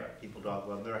 they're there. People talk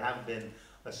about them. There have been,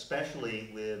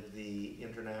 especially with the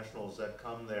internationals that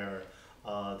come there,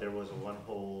 there was one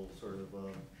whole sort of,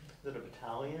 is it a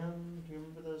battalion? Do you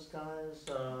remember those guys?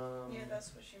 Yeah,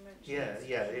 that's what she mentioned.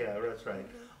 Yeah, that's right.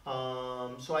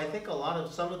 So I think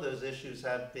some of those issues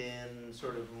have been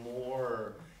sort of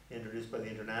more introduced by the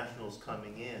internationals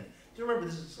coming in. Do you remember,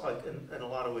 this is like in a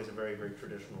lot of ways a very, very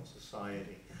traditional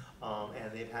society,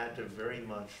 and they've had to very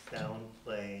much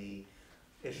downplay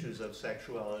issues of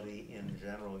sexuality in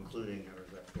general, including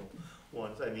heterosexual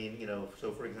ones. I mean, you know,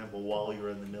 so for example, while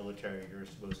you're in the military, you're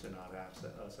supposed to not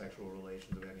have sexual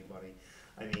relations with anybody.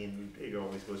 I mean, you're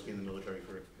always supposed to be in the military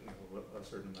for, you know, a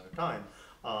certain amount of time.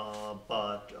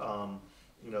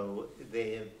 You know,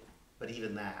 but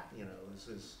even that, you know, this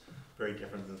is very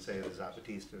different than, say, the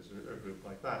Zapatistas or a group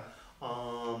like that.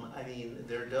 I mean,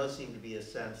 there does seem to be a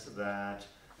sense that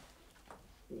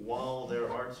while their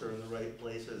hearts are in the right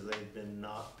places, they've been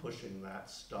not pushing that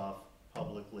stuff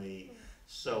publicly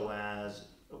so as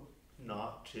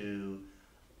not to,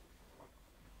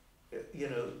 you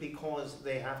know, because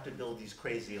they have to build these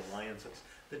crazy alliances.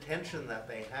 The tension that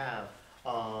they have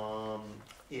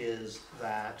is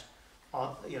that,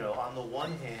 you know, on the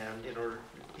one hand,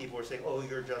 people are saying, oh,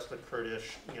 you're just a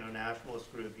Kurdish, you know,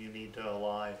 nationalist group. You need to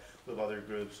ally with other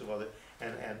groups of other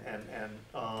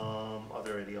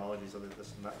other ideologies, other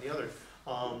this and that and the other.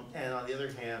 And on the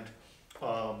other hand,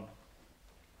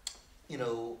 you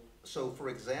know, so for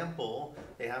example,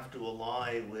 they have to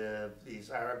ally with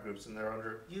these Arab groups, and they're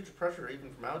under huge pressure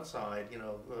even from outside. You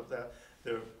know, that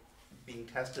they're being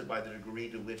tested by the degree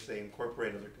to which they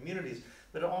incorporate other communities.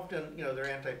 But often, you know, they're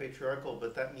anti-patriarchal,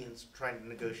 but that means trying to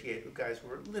negotiate with guys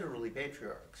who are literally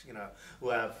patriarchs, you know, who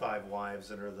have 5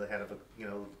 wives and are the head of a, you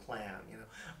know, clan, you know,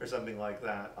 or something like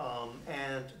that.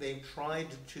 And they've tried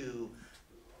to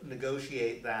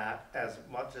negotiate that as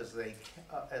much as they,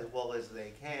 as well as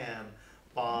they can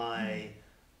by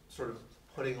sort of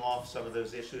putting off some of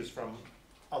those issues from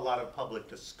a lot of public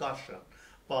discussion.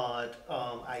 But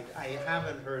I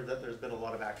haven't heard that there's been a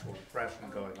lot of actual repression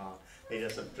going on. They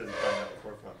just have been trying at the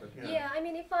forefront. But, yeah, I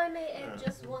mean, if I may add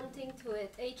just one thing to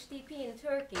it, HDP in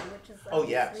Turkey, which is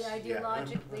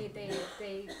ideologically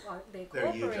they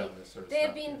cooperate.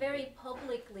 They've been very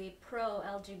publicly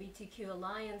pro-LGBTQ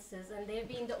alliances, and they've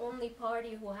been the only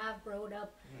party who have brought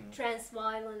up trans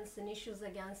violence and issues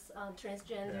against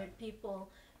transgendered people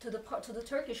to the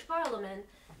Turkish parliament.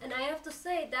 And I have to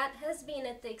say that has been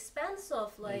at the expense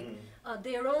of like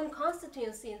their own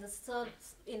constituency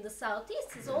in the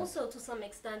southeast is also to some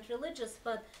extent religious,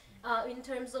 but in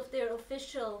terms of their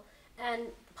official and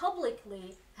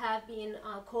publicly have been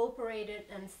cooperated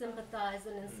and sympathized,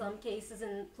 and in some cases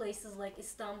in places like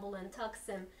Istanbul and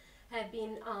Taksim have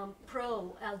been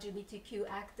pro-LGBTQ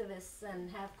activists and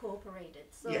have cooperated.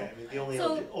 So, yeah, I mean, the only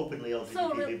openly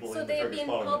LGBT people in the Turkish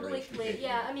parliament are HDP.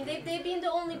 Yeah, I mean, they've been the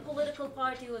only political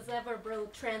party who has ever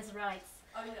brought trans rights.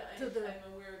 Oh yeah, I'm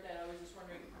aware of that. I was just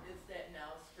wondering, is that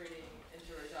now spreading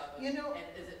into Rojava? You know, and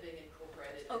is it being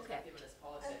incorporated into feminist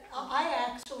politics? I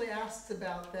actually asked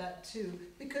about that too,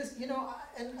 because, you know,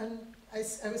 and I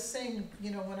was saying,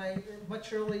 you know,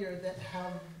 much earlier that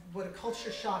what a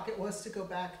culture shock it was to go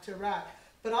back to Iraq.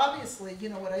 But obviously, you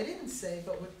know, what I didn't say,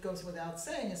 but what goes without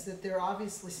saying, is that there are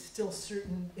obviously still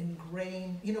certain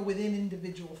ingrained, you know, within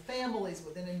individual families,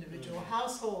 within individual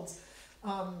households,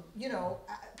 you know,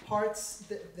 parts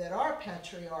that are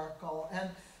patriarchal.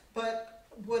 But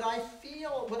what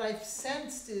I've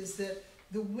sensed is that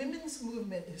the women's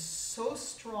movement is so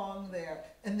strong there,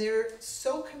 and they're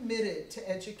so committed to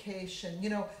education. You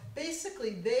know,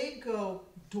 basically they go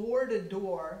door to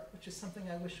door, which is something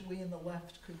I wish we in the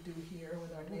left could do here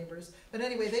with our neighbors. But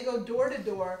anyway, they go door to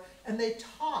door and they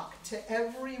talk to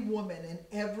every woman in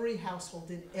every household,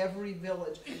 in every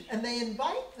village. And they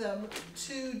invite them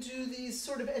to do these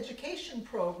sort of education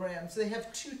programs. They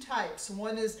have two types.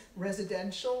 One is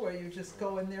residential, where you just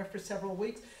go in there for several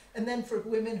weeks. And then for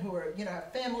women who are, you know,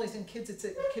 have families and kids,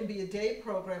 it can be a day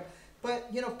program. But,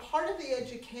 you know, part of the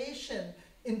education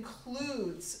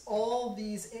includes all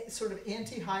these sort of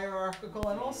anti-hierarchical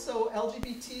and also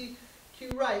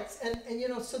LGBTQ rights. And you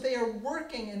know, so they are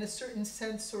working in a certain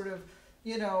sense sort of,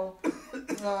 you know,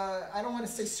 I don't want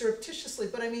to say surreptitiously,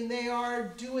 but I mean they are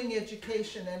doing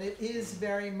education, and it is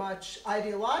very much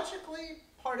ideologically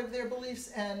part of their beliefs.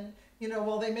 And you know,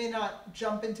 while they may not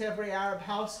jump into every Arab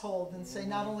household and say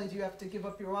not only do you have to give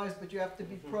up your wives, but you have to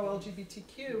be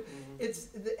pro-LGBTQ, it's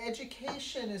the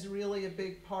education is really a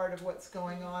big part of what's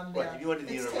going on there. Right, if you went to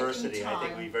the university, I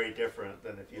think it would be very different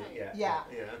than if you, yeah.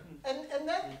 And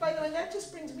that, by the way, that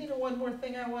just brings me to one more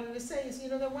thing I wanted to say is, you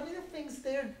know, that one of the things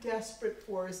they're desperate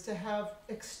for is to have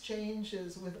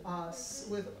exchanges with us,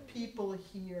 with people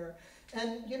here.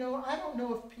 And, you know, I don't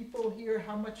know if people here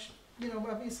how much, you know,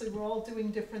 obviously we're all doing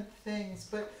different things,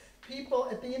 but people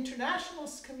at the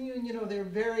internationalist commune, you know, they're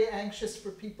very anxious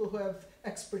for people who have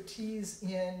expertise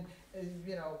in,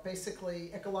 you know,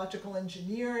 basically ecological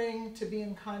engineering to be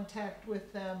in contact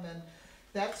with them and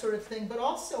that sort of thing. But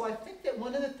also, I think that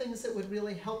one of the things that would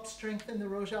really help strengthen the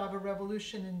Rojava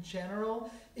Revolution in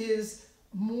general is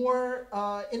more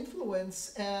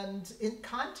influence and in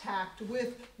contact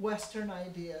with Western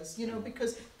ideas, you know,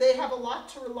 because they have a lot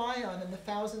to rely on in the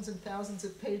thousands and thousands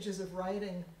of pages of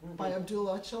writing by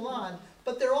Abdullah Öcalan,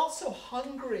 but they're also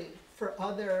hungry for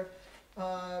other,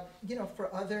 you know,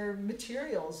 for other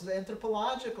materials, the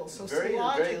anthropological,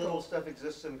 sociological. Very little stuff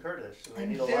exists in Kurdish, so they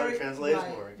need a lot of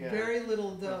translation work. Yeah. Very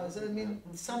little does. I mean,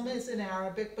 some is in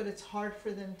Arabic, but it's hard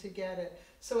for them to get it.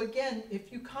 So again,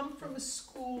 if you come from a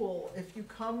school, if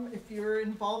you're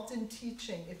involved in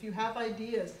teaching, if you have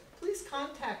ideas, please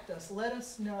contact us, let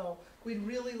us know. We'd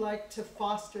really like to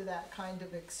foster that kind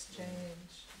of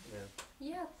exchange.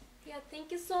 Yeah,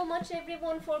 thank you so much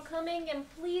everyone for coming, and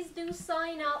please do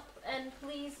sign up, and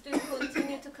please do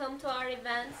continue to come to our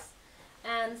events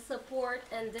and support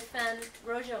and defend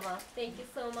Rojava. Thank you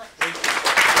so much.